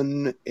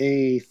done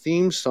a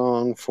theme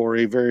song for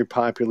a very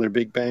popular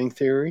Big Bang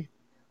Theory,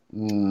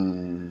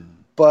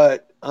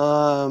 but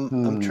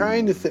I'm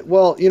trying to think.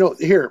 Well, you know,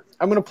 here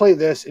I'm going to play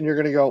this, and you're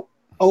going to go,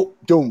 "Oh,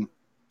 doom,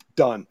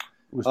 done."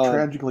 It was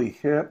Tragically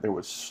Hip. There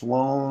was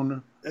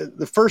Sloan.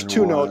 The first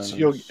two There notes, was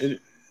you'll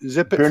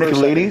zip it. Bare for a Naked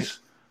second. Ladies.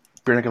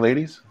 Bare Naked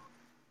Ladies.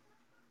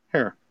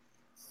 Here.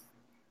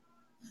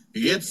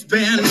 It's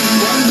been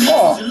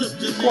Oh,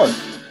 of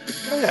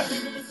course. Oh yeah.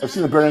 I've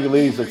seen the Bare Naked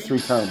Ladies like 3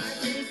 times.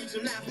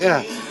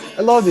 Yeah,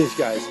 I love these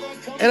guys,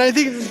 and I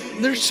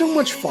think they're so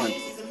much fun.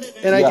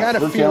 And I Yeah, got a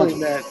they're feeling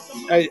talented.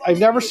 that I've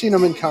never seen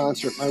them in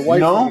concert. My wife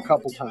No? went a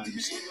couple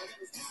times.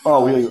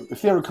 Oh,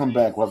 if they ever come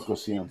back, we'll have to go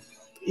see them.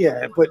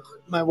 Yeah, but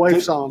my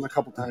wife saw them a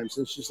couple times,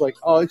 and she's like,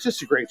 "Oh, it's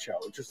just a great show.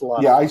 It's just a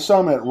lot." Yeah, of I fun.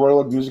 saw them at Royal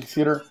Oak Music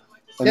Theater,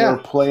 and Yeah. they were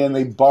playing.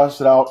 They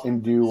busted out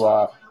and do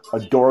a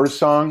Doors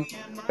song,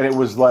 and it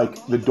was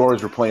like the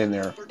Doors were playing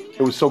there.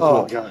 It was so cool.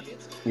 Oh god,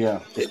 Yeah,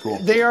 it's cool.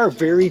 they are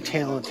very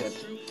talented.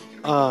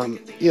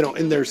 You know,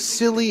 and they're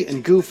silly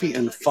and goofy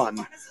and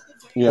fun.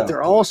 Yeah, But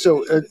they're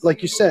also,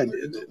 like you said,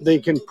 they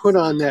can put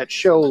on that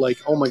show like,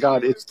 "Oh my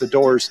god, it's the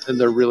Doors," and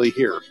they're really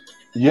here.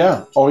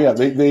 yeah. Oh yeah,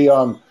 they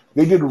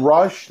did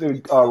Rush. They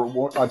did,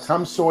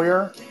 Tom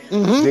Sawyer.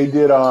 Mm-hmm. They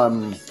did.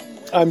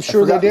 I'm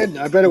sure they forgot- did.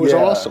 I bet it was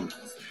Yeah. awesome.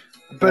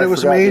 But I it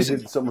was forgot amazing.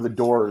 They did some of the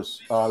Doors.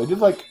 They did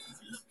like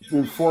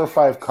 4 or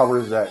 5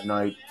 covers that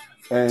night.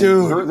 And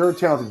Dude. they're a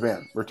talented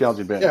band. They're a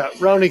talented band. Yeah,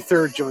 Rounding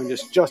Third joined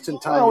us just in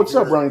time. Oh, what's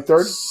up, Ronnie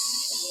Third?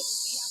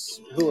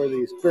 Who are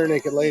these? Bare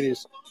Naked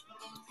Ladies.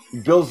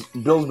 Bill's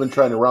been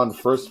trying to round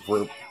first for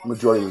the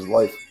majority of his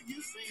life.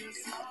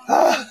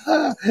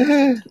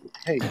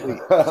 Hey, wait,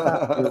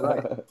 stop. You're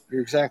right.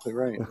 You're exactly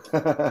right.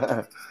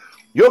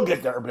 You'll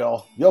get there,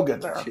 Bill. You'll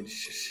get there.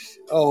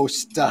 Oh,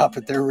 stop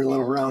it. They're a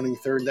little Rounding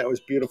Third. That was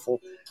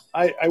beautiful.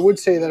 I would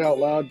say that out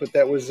loud, but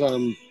that was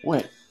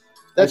Wait.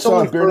 that's I saw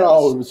only Bare- for us.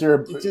 Oh, was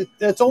there?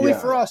 That's only Yeah.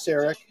 for us,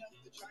 Eric.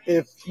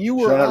 If you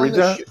were Should I not on read the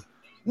that?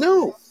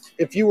 no,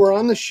 if you were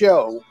on the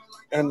show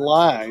and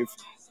live,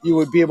 you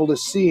would be able to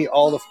see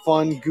all the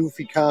fun,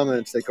 goofy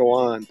comments that go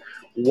on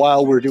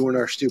while we're doing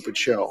our stupid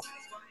show.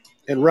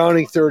 And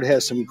Rounding Third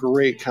has some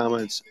great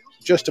comments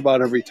just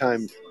about every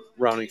time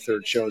Rounding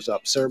Third shows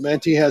up.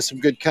 Sarmenti has some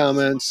good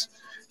comments.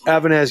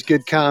 Evan has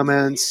good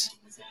comments.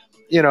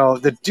 You know,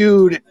 the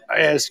dude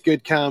has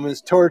good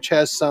comments. Torch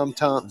has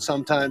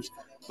sometimes.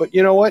 But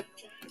you know what?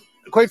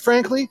 Quite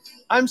frankly,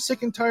 I'm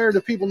sick and tired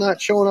of people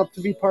not showing up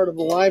to be part of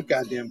the live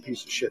goddamn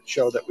piece of shit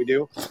show that we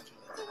do.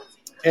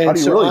 And How do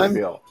you so really I'm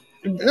feel?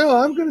 No,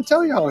 I'm going to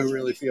tell you how I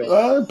really feel.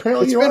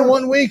 Apparently It's you been are.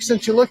 1 week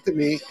since you looked at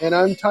me, and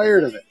I'm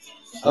tired of it.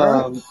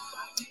 All right.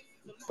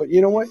 But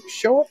you know what?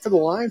 Show up for the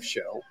live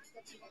show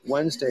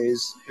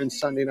Wednesdays and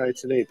Sunday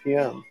nights at 8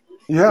 p.m.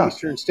 Yeah.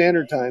 Eastern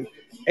Standard Time,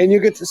 and you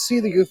get to see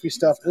the goofy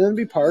stuff and then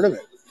be part of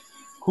it.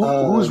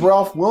 Who's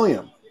Ralph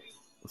William?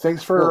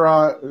 Thanks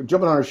for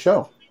jumping on our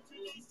show.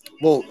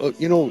 Well,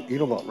 you know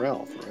about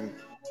Ralph, right?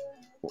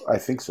 I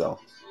think so.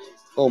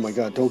 Oh my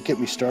God! Don't get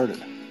me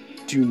started.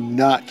 Do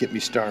not get me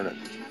started.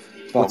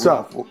 What's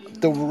up?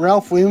 The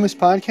Ralph Williams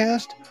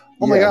podcast?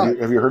 Oh my God!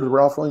 Have you heard of the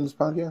Ralph Williams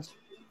podcast?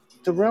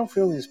 The Ralph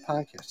Williams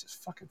podcast is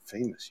fucking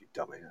famous, you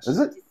dumbass. Is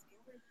it?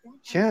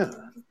 Yeah.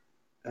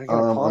 I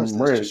gotta pause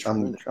this just for a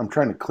minute. I'm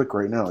trying to click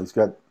right now. He's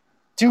got.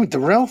 Dude, the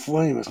Ralph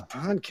Williams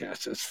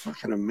podcast is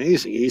fucking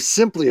amazing. He's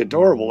simply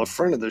adorable. A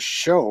friend of the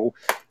show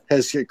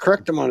has a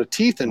correct amount of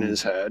teeth in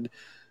his head.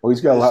 Well,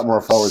 he's got a lot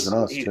more followers than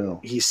us, too.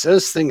 He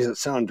says things that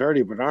sound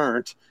dirty but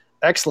aren't.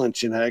 Excellent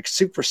genetics,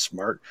 super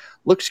smart,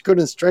 looks good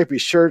in stripy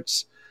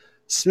shirts,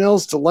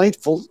 smells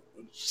delightful,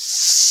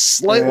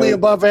 slightly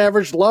above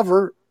average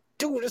lover.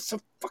 Dude, it's a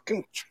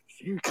fucking...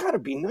 You gotta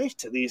be nice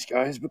to these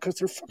guys because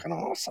they're fucking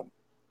awesome.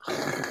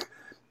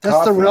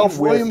 That's the Ralph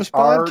Williams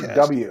podcast.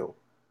 RW.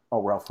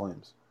 Oh, Ralph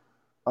Williams.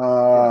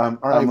 All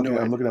right, I'm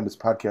looking at his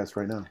podcast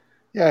right now.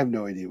 Yeah, I have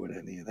no idea what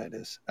any of that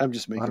is. I'm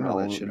just making all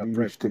that shit up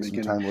right from the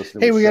beginning.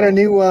 Hey, we got a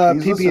new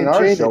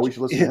PB&J. Show. We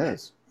should listen to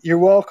his. You're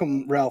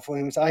welcome, Ralph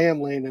Williams. I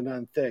am laying it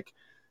on thick.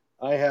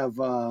 I have,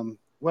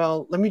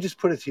 well, let me just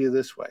put it to you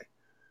this way.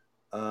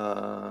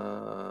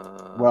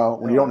 Well,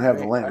 when you don't have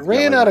the length. I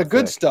ran out of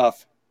good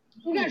stuff.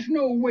 There's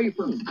no way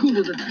for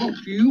Cooler to talk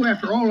to you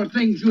after all the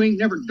things you ain't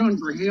never done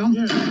for him.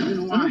 Yeah. You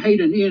know, I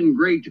hate an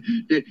ingrate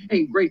that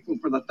ain't grateful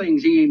for the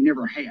things he ain't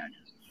never had.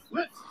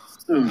 What?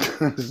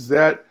 Is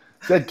that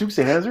Dukes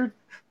of Hazzard?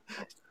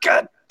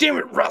 God damn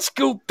it,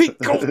 Roscoe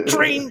Pico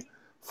Train.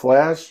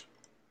 Flash.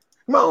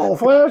 Come on,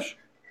 Flash.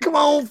 Come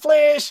on,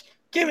 Flash.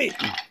 Give me.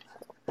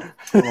 Oh,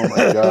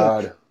 my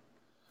God.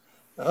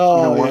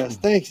 Oh, you know yes.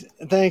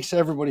 Thanks,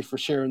 everybody, for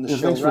sharing the show.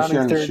 Thanks for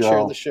sharing the show.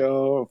 Shared the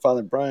show.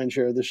 Father Brian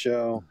shared the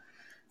show.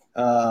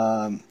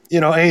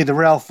 Hey, the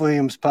Ralph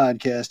Williams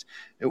podcast.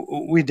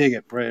 We dig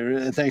it,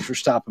 Brian. Thanks for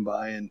stopping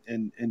by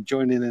and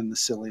joining in the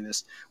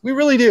silliness. We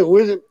really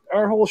do.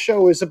 Our whole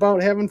show is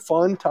about having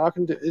fun,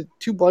 talking to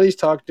two buddies,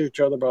 talking to each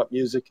other about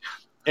music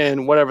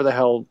and whatever the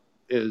hell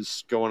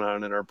is going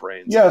on in our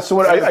brains. Yeah, so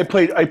what I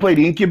played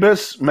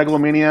Incubus,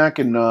 Megalomaniac,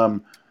 and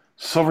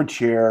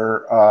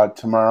Silverchair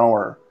tomorrow,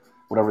 or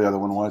whatever the other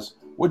one was.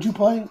 What'd you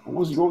play? What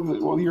was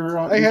your?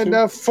 I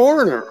had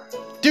Foreigner,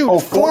 dude. Oh,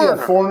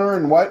 Foreigner, Foreigner,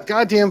 and what?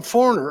 Goddamn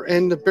Foreigner,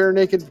 and the Bare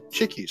Naked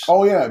Chickies.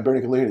 Oh yeah, Bare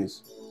Naked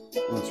Ladies.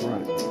 That's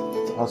right.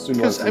 How soon?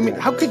 Because I mean,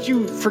 how could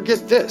you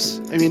forget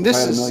this? I mean,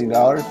 this is $1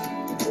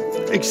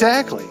 million.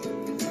 Exactly.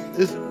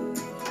 This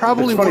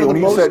probably one of the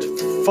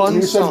most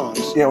fun songs.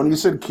 Yeah, when you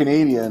said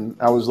Canadian,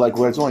 I was like,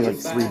 well, it's only like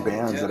 3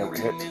 bands that ever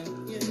hit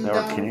that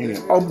were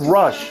Canadian. Oh,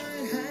 Rush,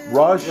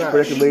 Bare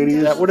Naked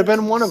Ladies. That would have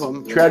been one of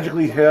them.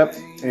 Tragically Hip,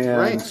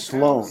 and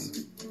Sloan.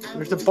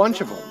 There's a bunch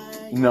of them.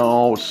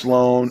 No,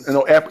 Sloan.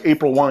 No,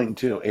 April Wine,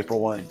 too. April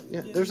Wine.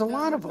 Yeah, there's a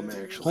lot of them,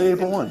 actually. Play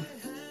April Wine.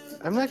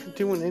 I'm not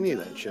doing any of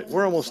that shit.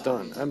 We're almost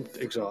done. I'm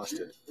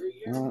exhausted.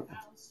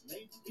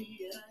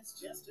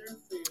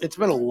 It's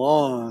been a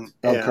long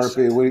El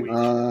Carpe wait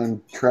on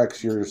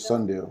tracks your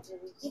Sunday.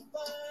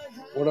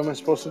 What am I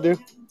supposed to do?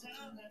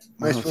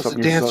 Am I supposed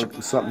to dance?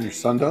 Something your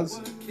son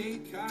does?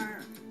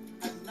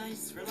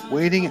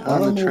 Waiting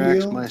on the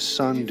tracks my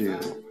son do.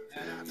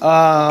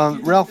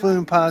 Ralph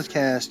Williams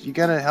podcast, you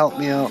got to help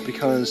me out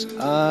because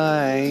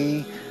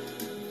I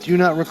do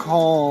not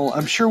recall.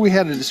 I'm sure we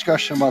had a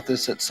discussion about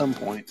this at some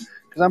point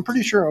because I'm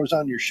pretty sure I was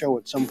on your show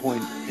at some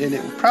point, and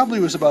it probably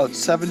was about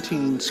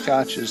 17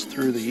 scotches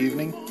through the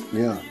evening.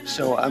 Yeah.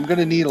 So I'm going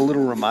to need a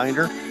little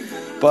reminder.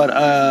 But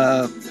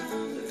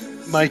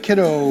my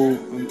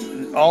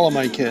kiddo, all of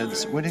my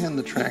kids, waiting on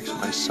the tracks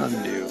my son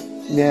do.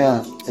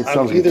 Yeah, it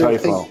sounds like a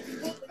typo.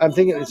 I'm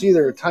thinking it's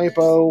either a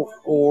typo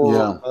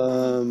or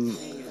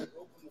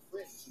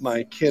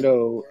my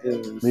kiddo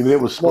is. Maybe it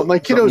was. Well, my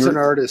kiddo's an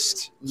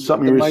artist.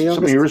 Something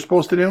you were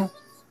supposed to do?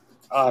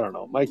 I don't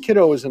know. My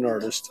kiddo is an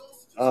artist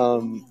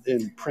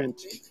in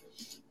print.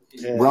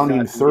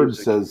 Rounding Third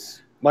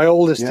says. My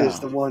oldest is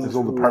the one. His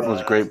old apartment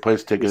was a great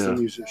place to get a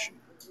musician.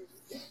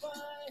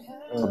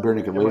 A Bare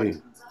Naked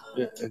Lady.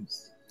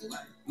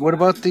 What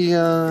about the?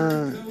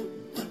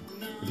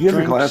 Do you have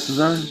your glasses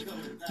on?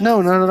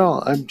 No, not at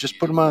all. I just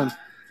put them on.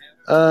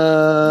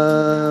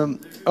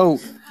 Oh,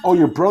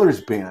 your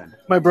brother's band.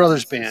 My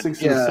brother's band.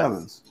 6 and the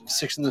Sevens.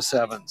 6 and the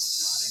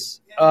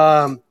Sevens.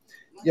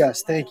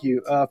 Yes, thank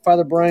you.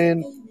 Father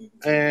Brian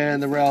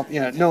and the Ralph.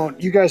 Yeah, no,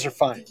 you guys are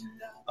fine.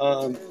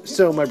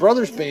 So my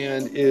brother's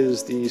band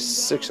is the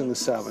 6 and the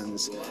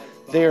Sevens.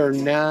 They are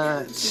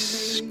not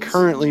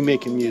currently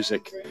making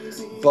music,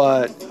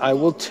 but I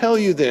will tell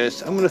you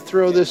this. I'm going to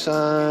throw this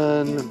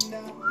on.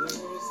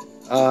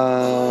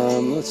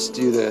 Let's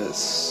do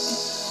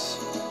this.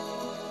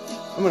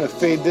 I'm going to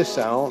fade this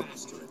out,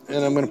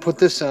 and I'm going to put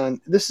this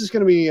on. This is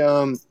going to be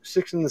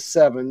 6 and the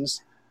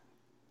Sevens,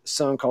 a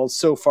song called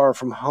So Far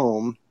From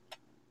Home.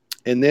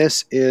 And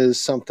this is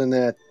something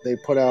that they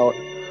put out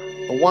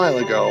a while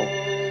ago.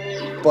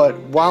 But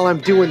while I'm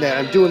doing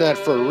that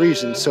for a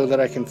reason, so that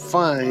I can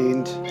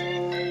find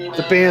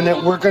the band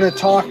that we're going to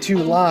talk to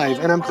live.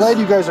 And I'm glad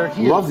you guys are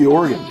here. Love the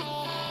organ.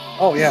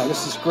 Oh, yeah,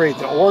 this is great.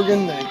 The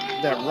organ,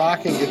 that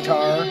rocking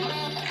guitar.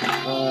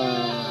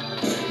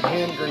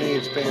 Hand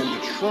Grenades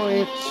Band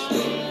Detroit.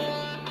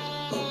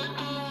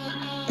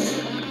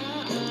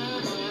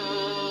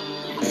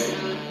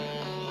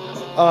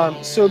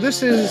 So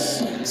this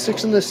is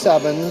 6 and the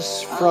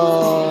Sevens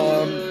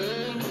from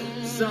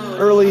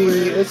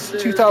it's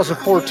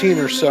 2014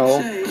 or so.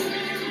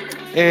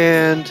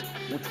 And,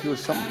 Let's do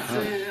something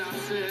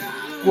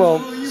current. well,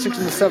 6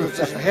 and the Sevens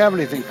doesn't have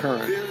anything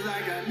current.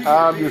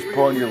 I'm just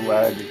pulling your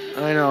leg.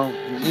 I know.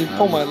 You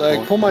pull my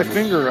leg, pull my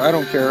finger, I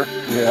don't care.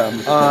 Yeah.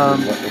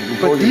 I'm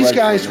just But these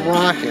guys right now.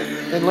 rock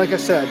it. And like I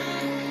said,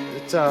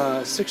 it's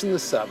 6 and the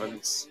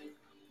Sevens.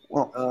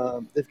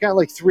 Well, They've got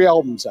like 3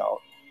 albums out.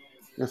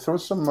 yeah, throw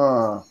some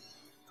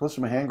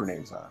hand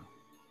grenades on.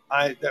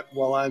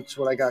 That's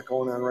what I got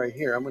going on right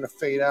here. I'm going to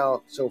fade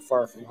out So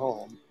Far From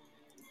Home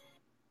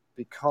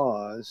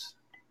because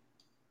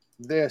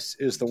this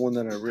is the one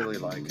that I really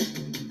like.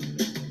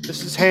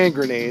 This is Hand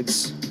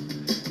Grenades,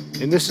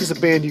 and this is a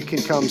band you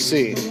can come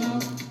see.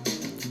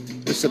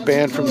 This is a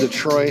band from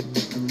Detroit.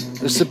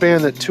 This is a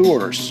band that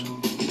tours.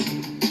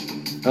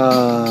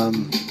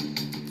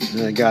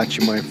 And I got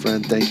you, my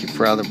friend. Thank you,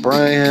 Father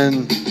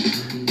Brian.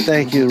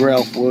 Thank you,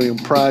 Ralph William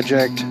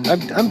Project.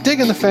 I'm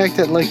digging the fact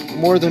that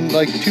more than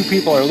 2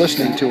 people are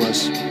listening to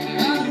us.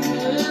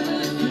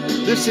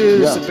 This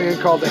is a band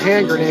called the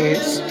Hand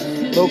Grenades,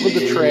 local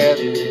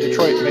Detroit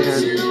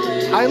band,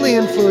 highly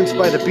influenced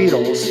by the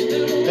Beatles,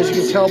 as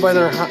you can tell by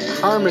their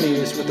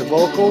harmonies with the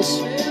vocals.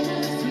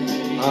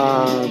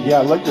 Yeah,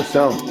 I like the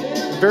sound.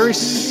 Very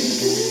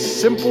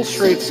simple,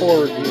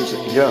 straightforward music.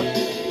 Yeah,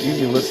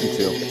 easy to listen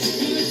to.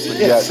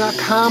 Yeah, it's not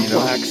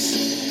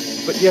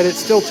complex, but yet it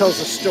still tells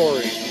a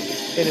story.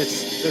 And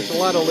there's a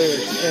lot of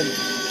lyrics. And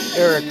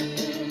Eric,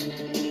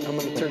 I'm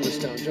going to turn this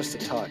down just a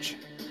touch.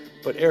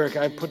 But Eric,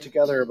 I put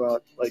together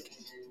about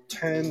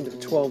 10 to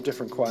 12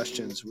 different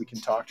questions. We can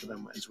talk to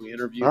them as we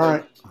interview them. All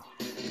right.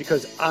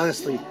 Because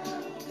honestly,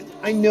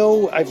 I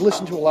know I've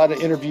listened to a lot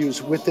of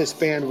interviews with this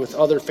band with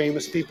other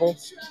famous people.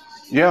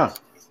 Yeah.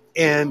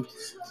 And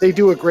they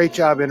do a great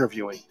job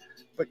interviewing.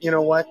 But you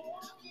know what?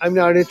 I'm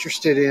not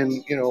interested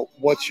in,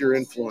 what's your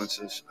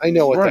influences. I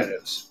know what that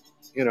is.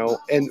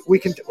 And we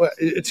can.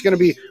 It's going to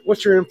be,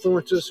 what's your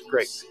influences?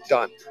 Great,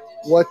 done.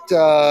 What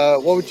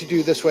would you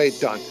do this way?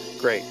 Done,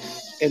 great.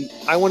 And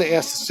I want to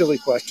ask the silly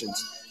questions.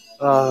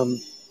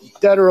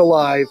 Dead or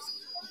alive,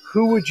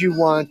 who would you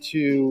want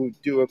to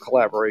do a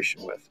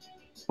collaboration with?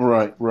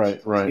 Right.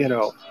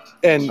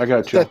 And I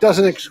got you. That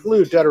doesn't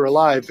exclude Dead or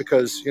Alive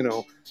because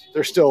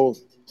they're still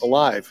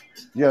alive.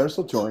 Yeah, they're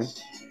still touring.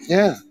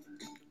 Yeah,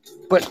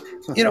 but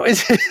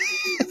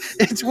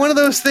it's one of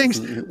those things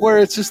where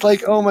it's just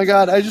oh my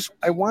God,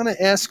 I want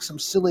to ask some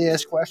silly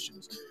ass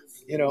questions.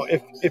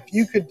 If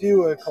you could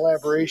do a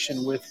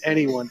collaboration with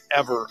anyone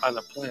ever on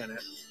the planet,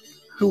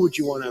 who would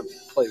you want to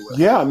play with?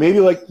 Yeah, maybe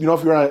if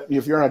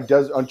you're on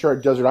a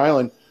uncharted desert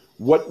island,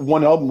 what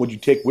one album would you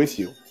take with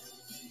you?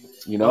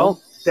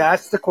 Well,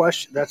 that's the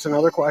question. That's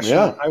another question.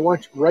 Yeah. I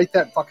want you to write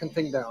that fucking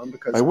thing down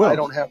because I will. I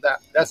don't have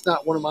that. That's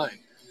not one of mine.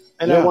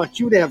 And I want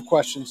you to have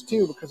questions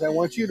too because I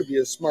want you to be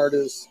as smart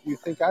as you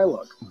think I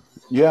look.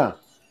 Yeah.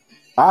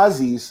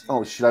 Ozzy's.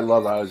 Oh shit, I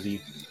love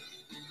Ozzy.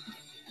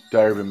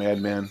 Diary of a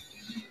Madman.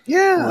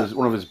 Yeah.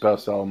 One of his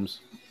best albums.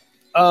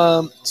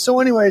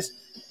 So anyways,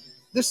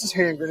 this is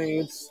Hand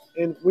Grenades,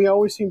 and we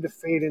always seem to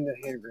fade into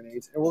Hand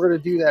Grenades, and we're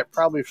going to do that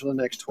probably for the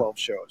next 12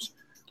 shows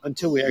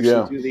until we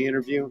actually do the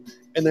interview,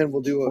 and then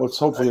we'll do it's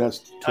hopefully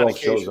that's 12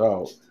 shows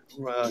out.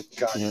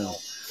 God, Yeah.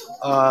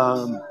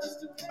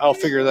 I'll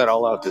figure that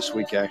all out this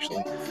week,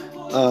 actually.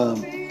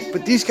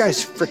 But these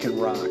guys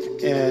freaking rock,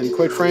 and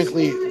quite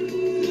frankly,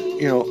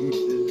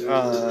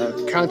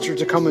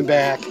 concerts are coming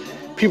back.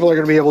 People are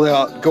going to be able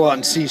to go out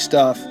and see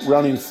stuff.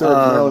 Rounding third,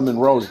 Marilyn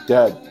Monroe's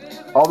dead.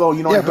 Although,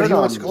 but he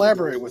wants to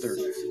collaborate with her.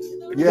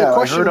 Yeah, the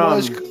question I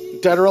heard,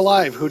 was, dead or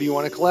alive, who do you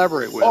want to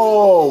collaborate with?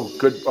 Oh,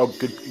 good.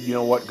 Good. You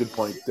know what? Good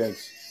point.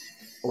 Thanks.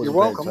 You're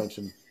welcome.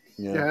 Attention.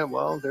 Yeah,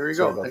 well, there you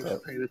go. Thanks for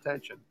paying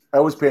attention. I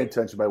was paying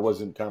attention, but I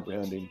wasn't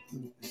comprehending.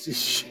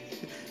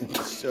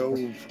 So,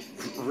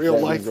 real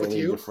life with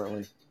you.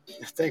 Differently.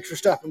 Thanks for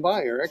stopping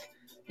by, Eric.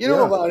 You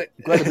know about it.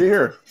 Glad to be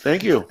here.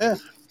 Thank you. Yeah.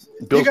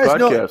 Bill's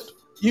podcast.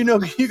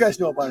 You guys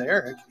know about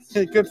Eric.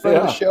 Good friend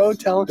of the show,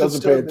 talented.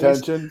 Doesn't pay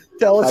attention.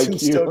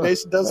 Talented Stone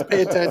Mason doesn't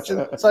pay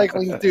attention.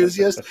 Cycling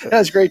enthusiast,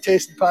 has great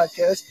taste in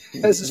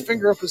podcasts, has his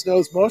finger up his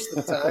nose most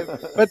of the time.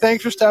 But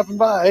thanks for stopping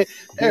by,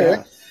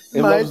 Eric.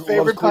 Yeah. My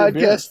favorite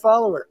podcast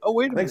follower. Oh,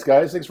 wait a minute. Thanks,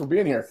 guys. Thanks for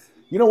being here.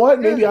 You know what?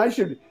 Maybe you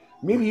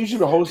should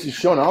host the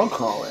show and I'll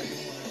call in.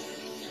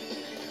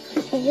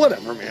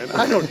 Whatever, man.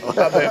 I don't know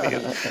how that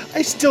is.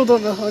 I still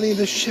don't know how any of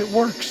this shit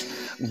works.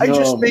 I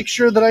just No. make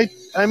sure that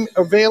I'm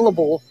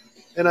available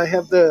and I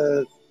have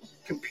the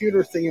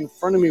computer thing in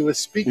front of me with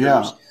speakers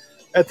Yeah.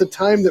 at the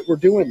time that we're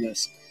doing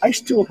this. I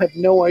still have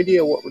no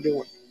idea what we're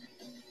doing.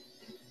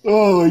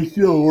 Oh, I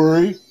still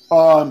worry.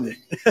 That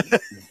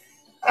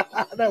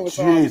was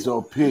Jeez, awesome.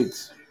 oh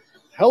Pete.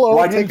 Hello,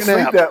 Well, I take didn't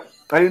a sleep nap.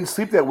 I didn't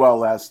sleep that well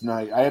last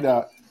night.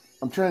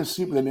 I'm trying to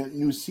sleep with a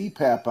new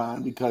CPAP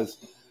on because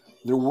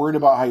they're worried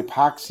about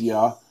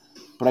hypoxia,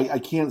 but I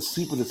can't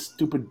sleep with a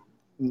stupid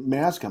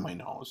mask on my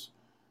nose.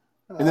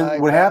 And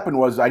then what happened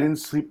was I didn't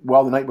sleep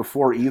well the night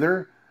before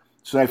either,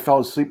 so I fell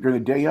asleep during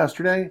the day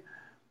yesterday.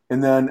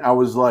 And then I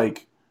was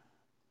like,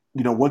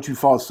 once you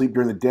fall asleep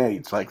during the day,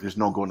 it's like there's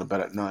no going to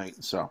bed at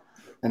night. So,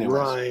 anyways,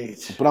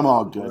 Right. but I'm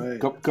all good. Right.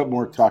 Couple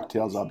more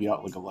cocktails, I'll be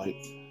out like a light.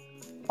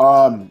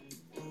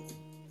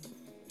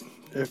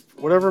 If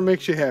whatever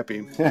makes you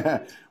happy.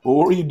 Well,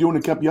 what were you doing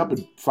that kept you up at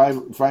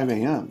 5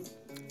 a.m.?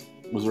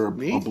 Was there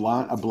Me? a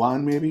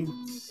blonde maybe?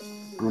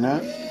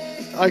 Brunette?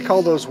 I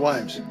call those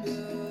wives.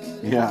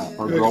 Yeah,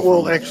 or girlfriend.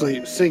 Well,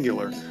 actually,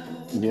 singular.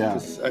 Yeah.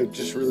 I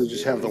just really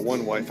just have the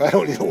one wife. I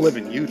don't even live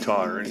in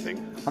Utah or anything.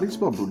 How do you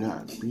spell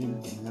brunette?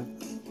 Brunette?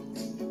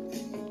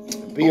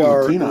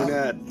 BR Tina.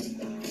 Brunette.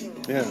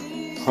 Yeah.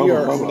 Hubba,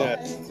 BR hubba.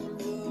 Brunette.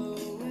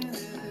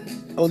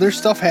 Oh, there's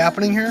stuff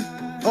happening here?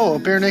 Oh, a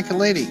bare naked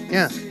lady.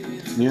 Yeah.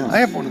 Yeah. I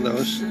have one of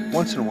those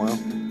once in a while.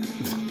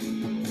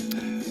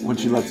 When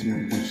she lets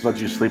you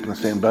sleep in the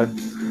same bed.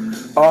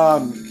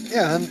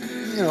 Yeah, and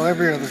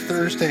every other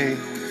Thursday,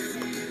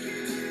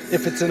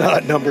 if it's an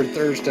odd numbered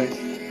Thursday.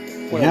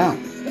 Yeah.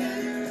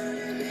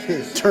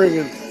 During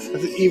an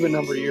even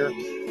number year.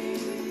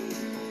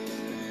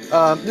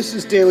 This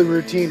is Daily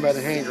Routine by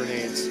the Hand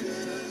Grenades.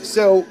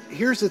 So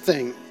here's the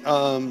thing,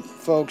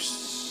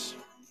 folks.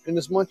 And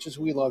as much as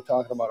we love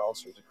talking about all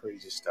sorts of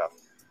crazy stuff,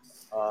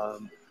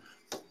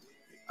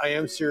 I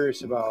am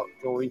serious about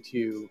going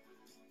to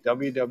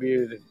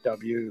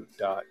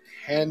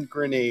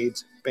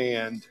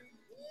www.handgrenadesband.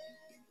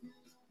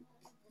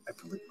 I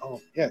believe.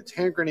 Oh, yeah, it's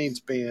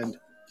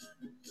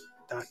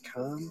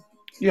handgrenadesband.com.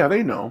 Yeah,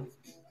 they know.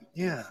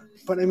 Yeah,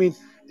 but I mean,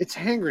 it's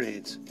hand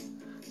grenades.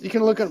 You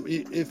can look up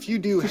if you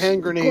do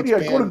hand grenades.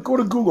 Go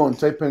to Google and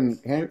type in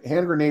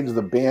hand grenades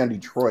the band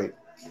Detroit,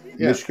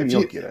 Michigan.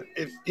 You'll get it.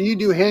 If you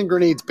do hand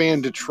grenades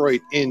band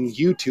Detroit in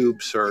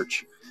YouTube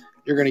search,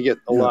 you're going to get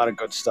a lot of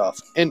good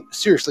stuff. And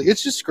seriously,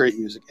 it's just great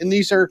music. And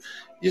these are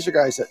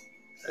guys that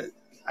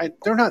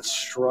they're not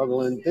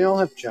struggling. They all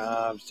have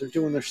jobs. They're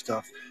doing their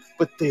stuff,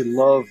 but they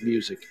love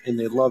music and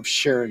they love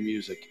sharing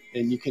music.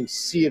 And you can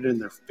see it in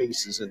their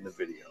faces in the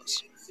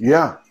videos.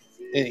 Yeah.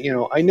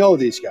 And, I know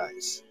these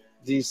guys.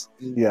 These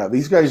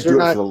guys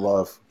do it for the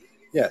love.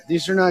 Yeah,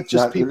 these are not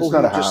just people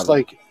who just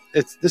like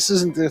this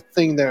isn't the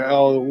thing that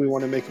we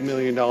want to make $1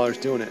 million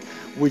doing it.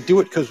 We do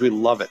it because we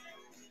love it.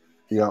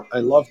 Yeah, I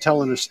love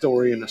telling a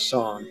story in a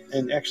song.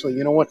 And actually,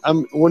 you know what?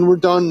 When we're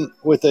done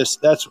with this,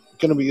 that's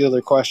going to be the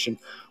other question.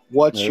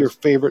 What's your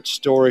favorite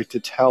story to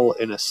tell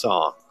in a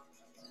song?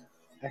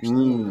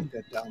 Actually, I'll write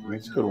that down.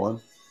 That's a good one.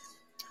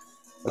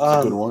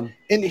 That's a good one.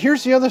 And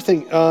here's the other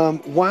thing.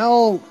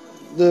 While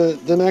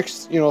the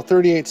next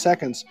 38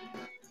 seconds,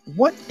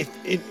 what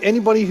if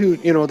anybody who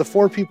the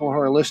 4 people who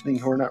are listening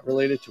who are not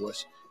related to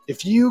us,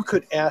 if you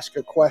could ask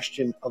a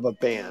question of a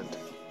band,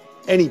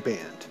 any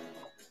band,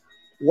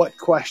 what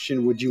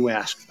question would you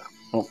ask them?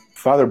 Well,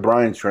 Father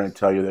Brian's trying to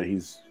tell you that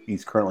he's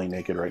currently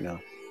naked right now.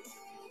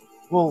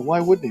 Well, why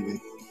wouldn't he be?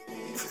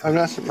 I'm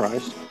not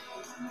surprised.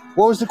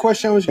 What was the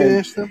question I was going to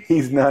ask them?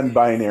 He's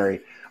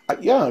non-binary.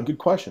 Yeah, good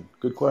question.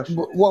 Good question.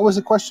 What was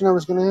the question I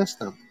was going to ask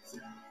them?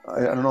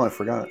 I don't know. I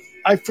forgot it.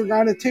 I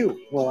forgot it too.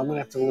 Well, I'm going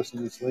to have to listen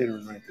to this later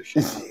and write this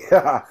shit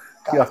Yeah.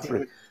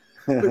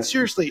 But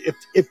seriously,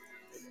 if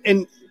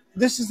and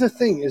this is the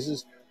thing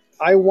is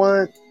I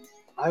want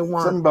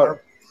something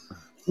about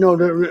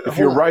if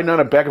you're riding on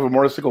the back of a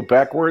motorcycle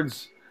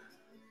backwards.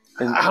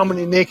 How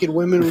many naked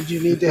women would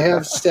you need to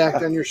have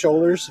stacked on your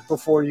shoulders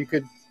before you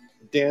could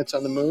dance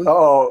on the moon?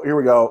 Oh, here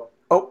we go.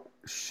 Oh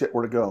shit,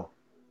 where'd it go?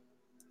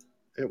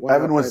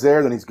 Evan was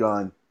there, then he's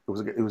gone.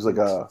 It was like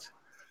a.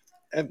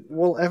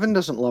 Well, Evan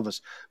doesn't love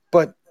us,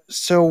 but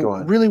so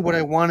really, what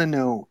I want to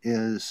know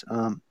is,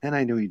 and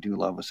I know you do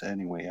love us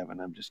anyway, Evan.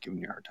 I'm just giving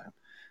you a hard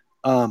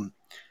time.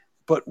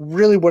 But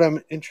really, what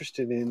I'm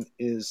interested in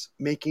is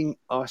making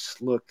us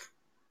look,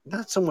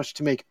 not so much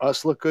to make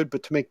us look good,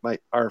 but to make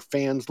our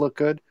fans look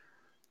good.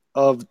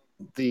 Of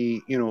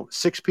the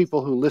 6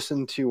 people who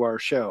listen to our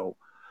show,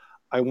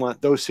 I want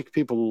those 6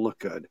 people to look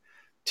good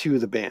to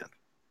the band.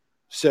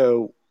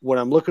 So what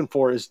I'm looking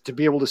for is to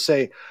be able to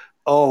say,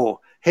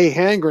 oh, hey,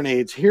 hand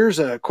grenades, here's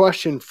a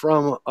question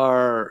from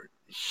our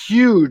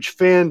huge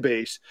fan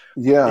base.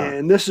 Yeah.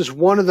 And this is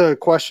one of the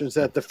questions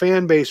that the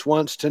fan base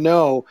wants to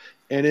know,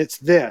 and it's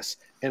this.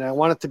 And I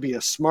want it to be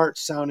a smart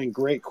sounding,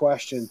 great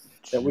question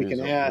that we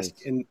can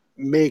ask and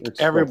make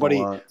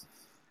everybody.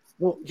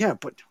 Well, yeah,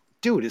 but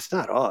dude, it's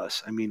not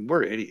us. I mean,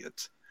 we're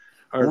idiots.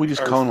 We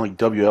just call them like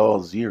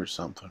WLZ or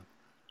something.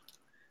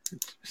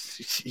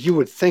 You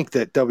would think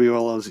that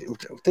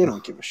WLZ, they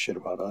don't give a shit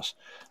about us.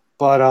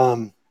 But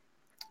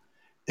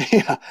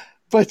Yeah,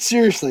 but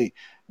seriously,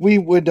 we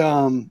would we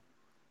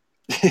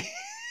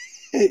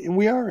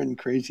are in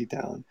Crazy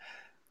Town.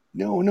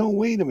 No,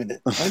 wait a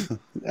minute.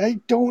 I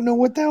don't know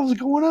what the hell's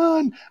going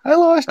on. I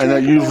lost I know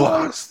track of you've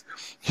my life.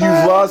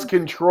 you've lost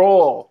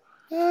control.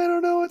 I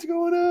don't know what's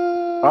going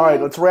on. All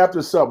right, let's wrap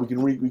this up. We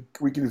can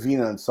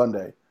reconvene on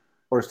Sunday,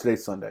 or is today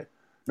Sunday?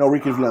 No,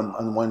 reconvene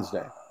on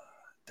Wednesday.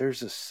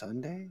 There's a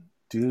Sunday?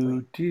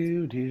 Do.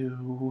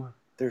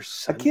 There's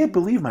I Sunday? can't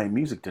believe my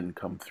music didn't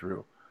come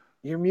through.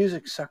 Your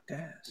music sucked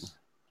ass.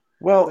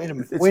 Well, Wait a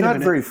minute, it's wait a not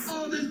minute. very.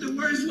 Oh, this is the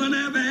worst one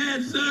I ever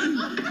had, son.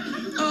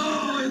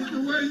 Oh, it's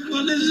the worst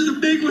one. This is the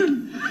big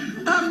one.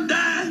 I'm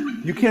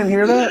dying. You can't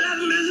hear that?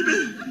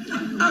 Elizabeth,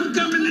 I'm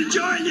coming to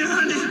join you,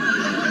 honey.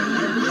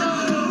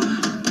 Oh.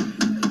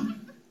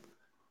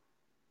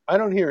 I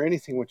don't hear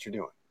anything what you're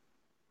doing.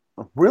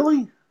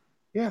 Really?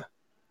 Yeah.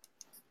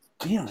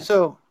 Damn it.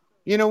 So,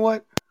 you know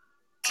what?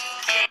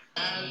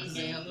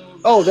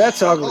 Oh,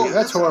 that's ugly.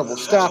 That's horrible.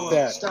 Stop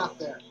that.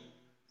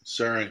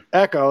 Sorry.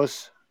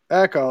 Echoes.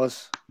 I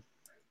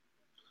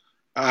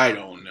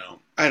don't know.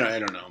 I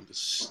don't know. This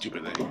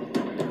stupid thing.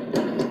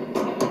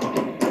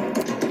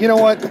 You know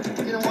what?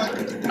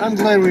 I'm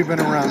glad we've been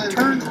around.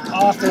 Turn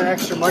off that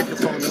extra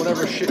microphone,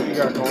 whatever shit you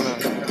got going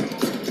on.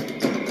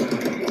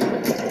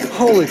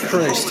 Holy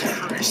Christ.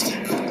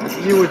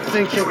 You would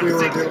think that we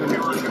were doing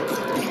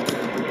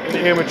an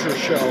amateur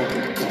show.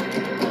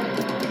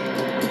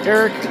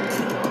 Eric,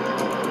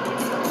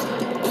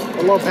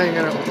 I love hanging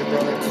out with you,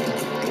 brother.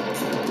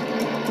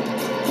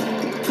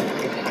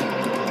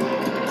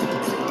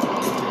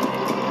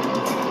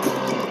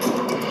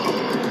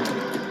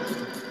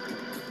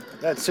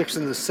 That 6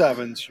 and the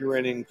 7's your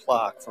rating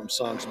clock from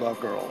Songs About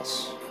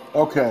Girls.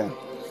 Okay.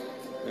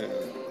 Yeah.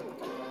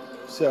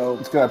 So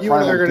It's got a you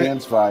and I are primal gonna,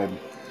 dance vibe.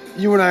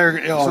 you and I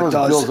are. Oh, So it does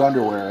does. Bill's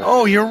underwear.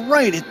 Oh, you're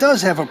right. It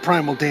does have a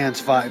primal dance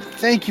vibe.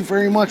 Thank you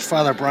very much,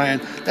 Father Brian.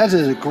 That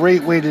is a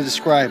great way to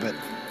describe it.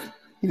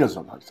 He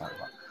doesn't know what he's talking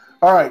about.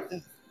 All right.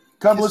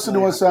 Come Kiss listen my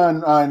to us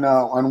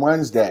on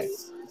Wednesday.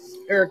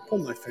 Eric, pull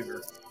my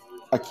finger.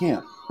 I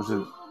can't.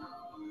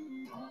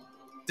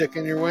 Dick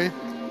in your way?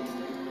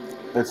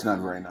 That's not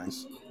very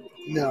nice.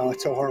 No,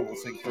 it's a horrible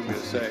thing for me to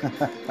say.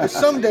 But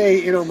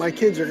someday, my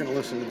kids are going to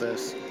listen to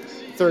this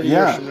 30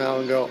 Yeah. years from now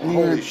and go, And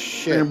holy They're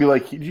shit. gonna be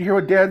like, "Did you hear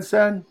what Dad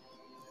said?"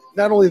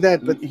 Not only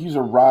that, but He's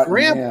a rotten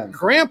man.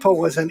 Grandpa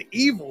was an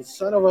evil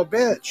son of a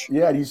bitch.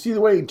 Yeah. Do you see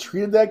the way he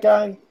treated that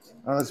guy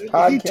on his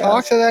podcast? He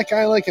talked to that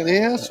guy like an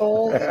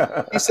asshole.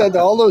 He said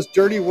all those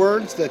dirty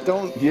words that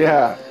don't.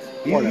 Yeah.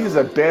 He's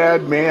a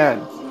bad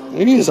man.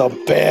 He's a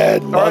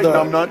bad All right, mother.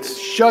 numbnuts.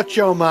 Shut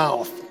your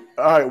mouth.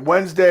 All right,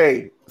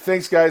 Wednesday.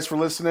 Thanks, guys, for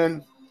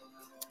listening.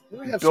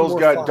 Let me have some Bill's more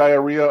got fun.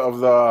 diarrhea of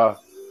the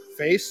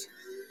Face.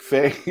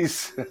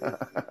 face.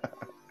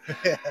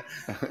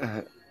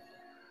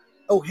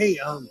 Oh, hey,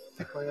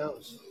 pick my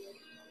nose.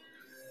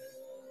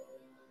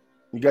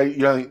 Do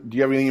you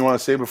have anything you want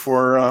to say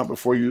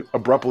before you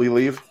abruptly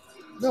leave?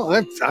 No,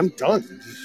 I'm done.